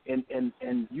 And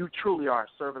you truly are a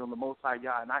servant of the Most High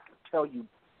Yah, and I can tell you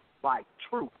by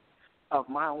truth of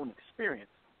my own experience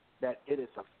that it is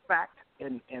a fact,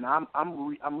 and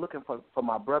I'm looking for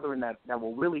my brethren that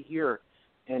will really hear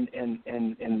and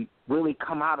really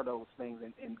come out of those things,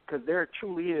 and because there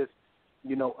truly is,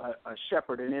 you know, a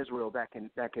shepherd in Israel that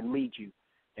can lead you.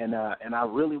 And I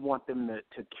really want them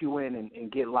to cue in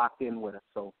and get locked in with us.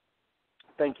 So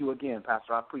thank you again,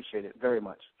 Pastor. I appreciate it very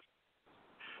much.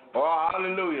 Oh,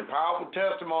 hallelujah. Powerful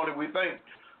testimony. We thank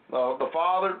the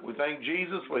Father. We thank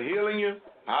Jesus for healing you.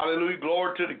 Hallelujah.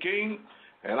 Glory to the King.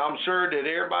 And I'm sure that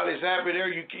everybody's happy there.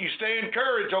 You stay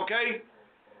encouraged, okay?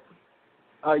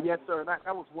 Yes, sir. And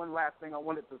that was one last thing I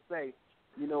wanted to say.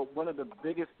 You know, one of the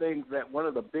biggest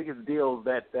deals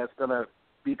that's going to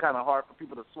be kind of hard for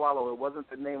people to swallow. It wasn't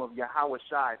the name of Yahweh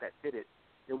Shai that did it.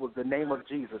 It was the name of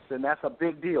Jesus, and that's a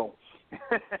big deal.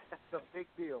 It's a big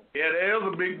deal. Yeah, that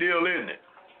is a big deal, isn't it?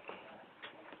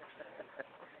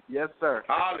 Yes, sir.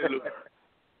 Hallelujah.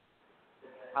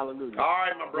 Hallelujah. All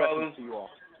right, my brother. Blessings to you all.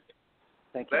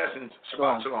 Thank you. Blessings.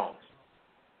 Shabbat shalom.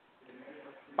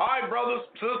 All right, brothers,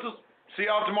 sisters. See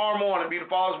y'all tomorrow morning. Be the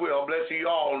Father's will. Bless you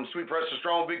all in sweet, precious,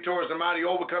 strong, victorious, and mighty,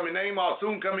 overcoming name, our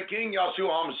soon-coming King, Yahshua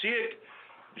HaMashiach,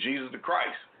 Jesus the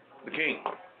Christ, the King,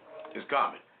 is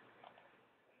coming.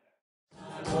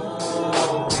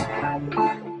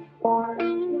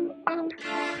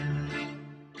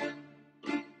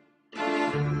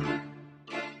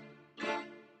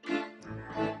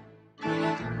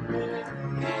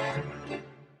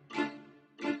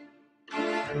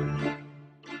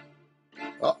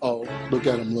 Uh-oh, look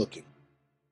at him looking.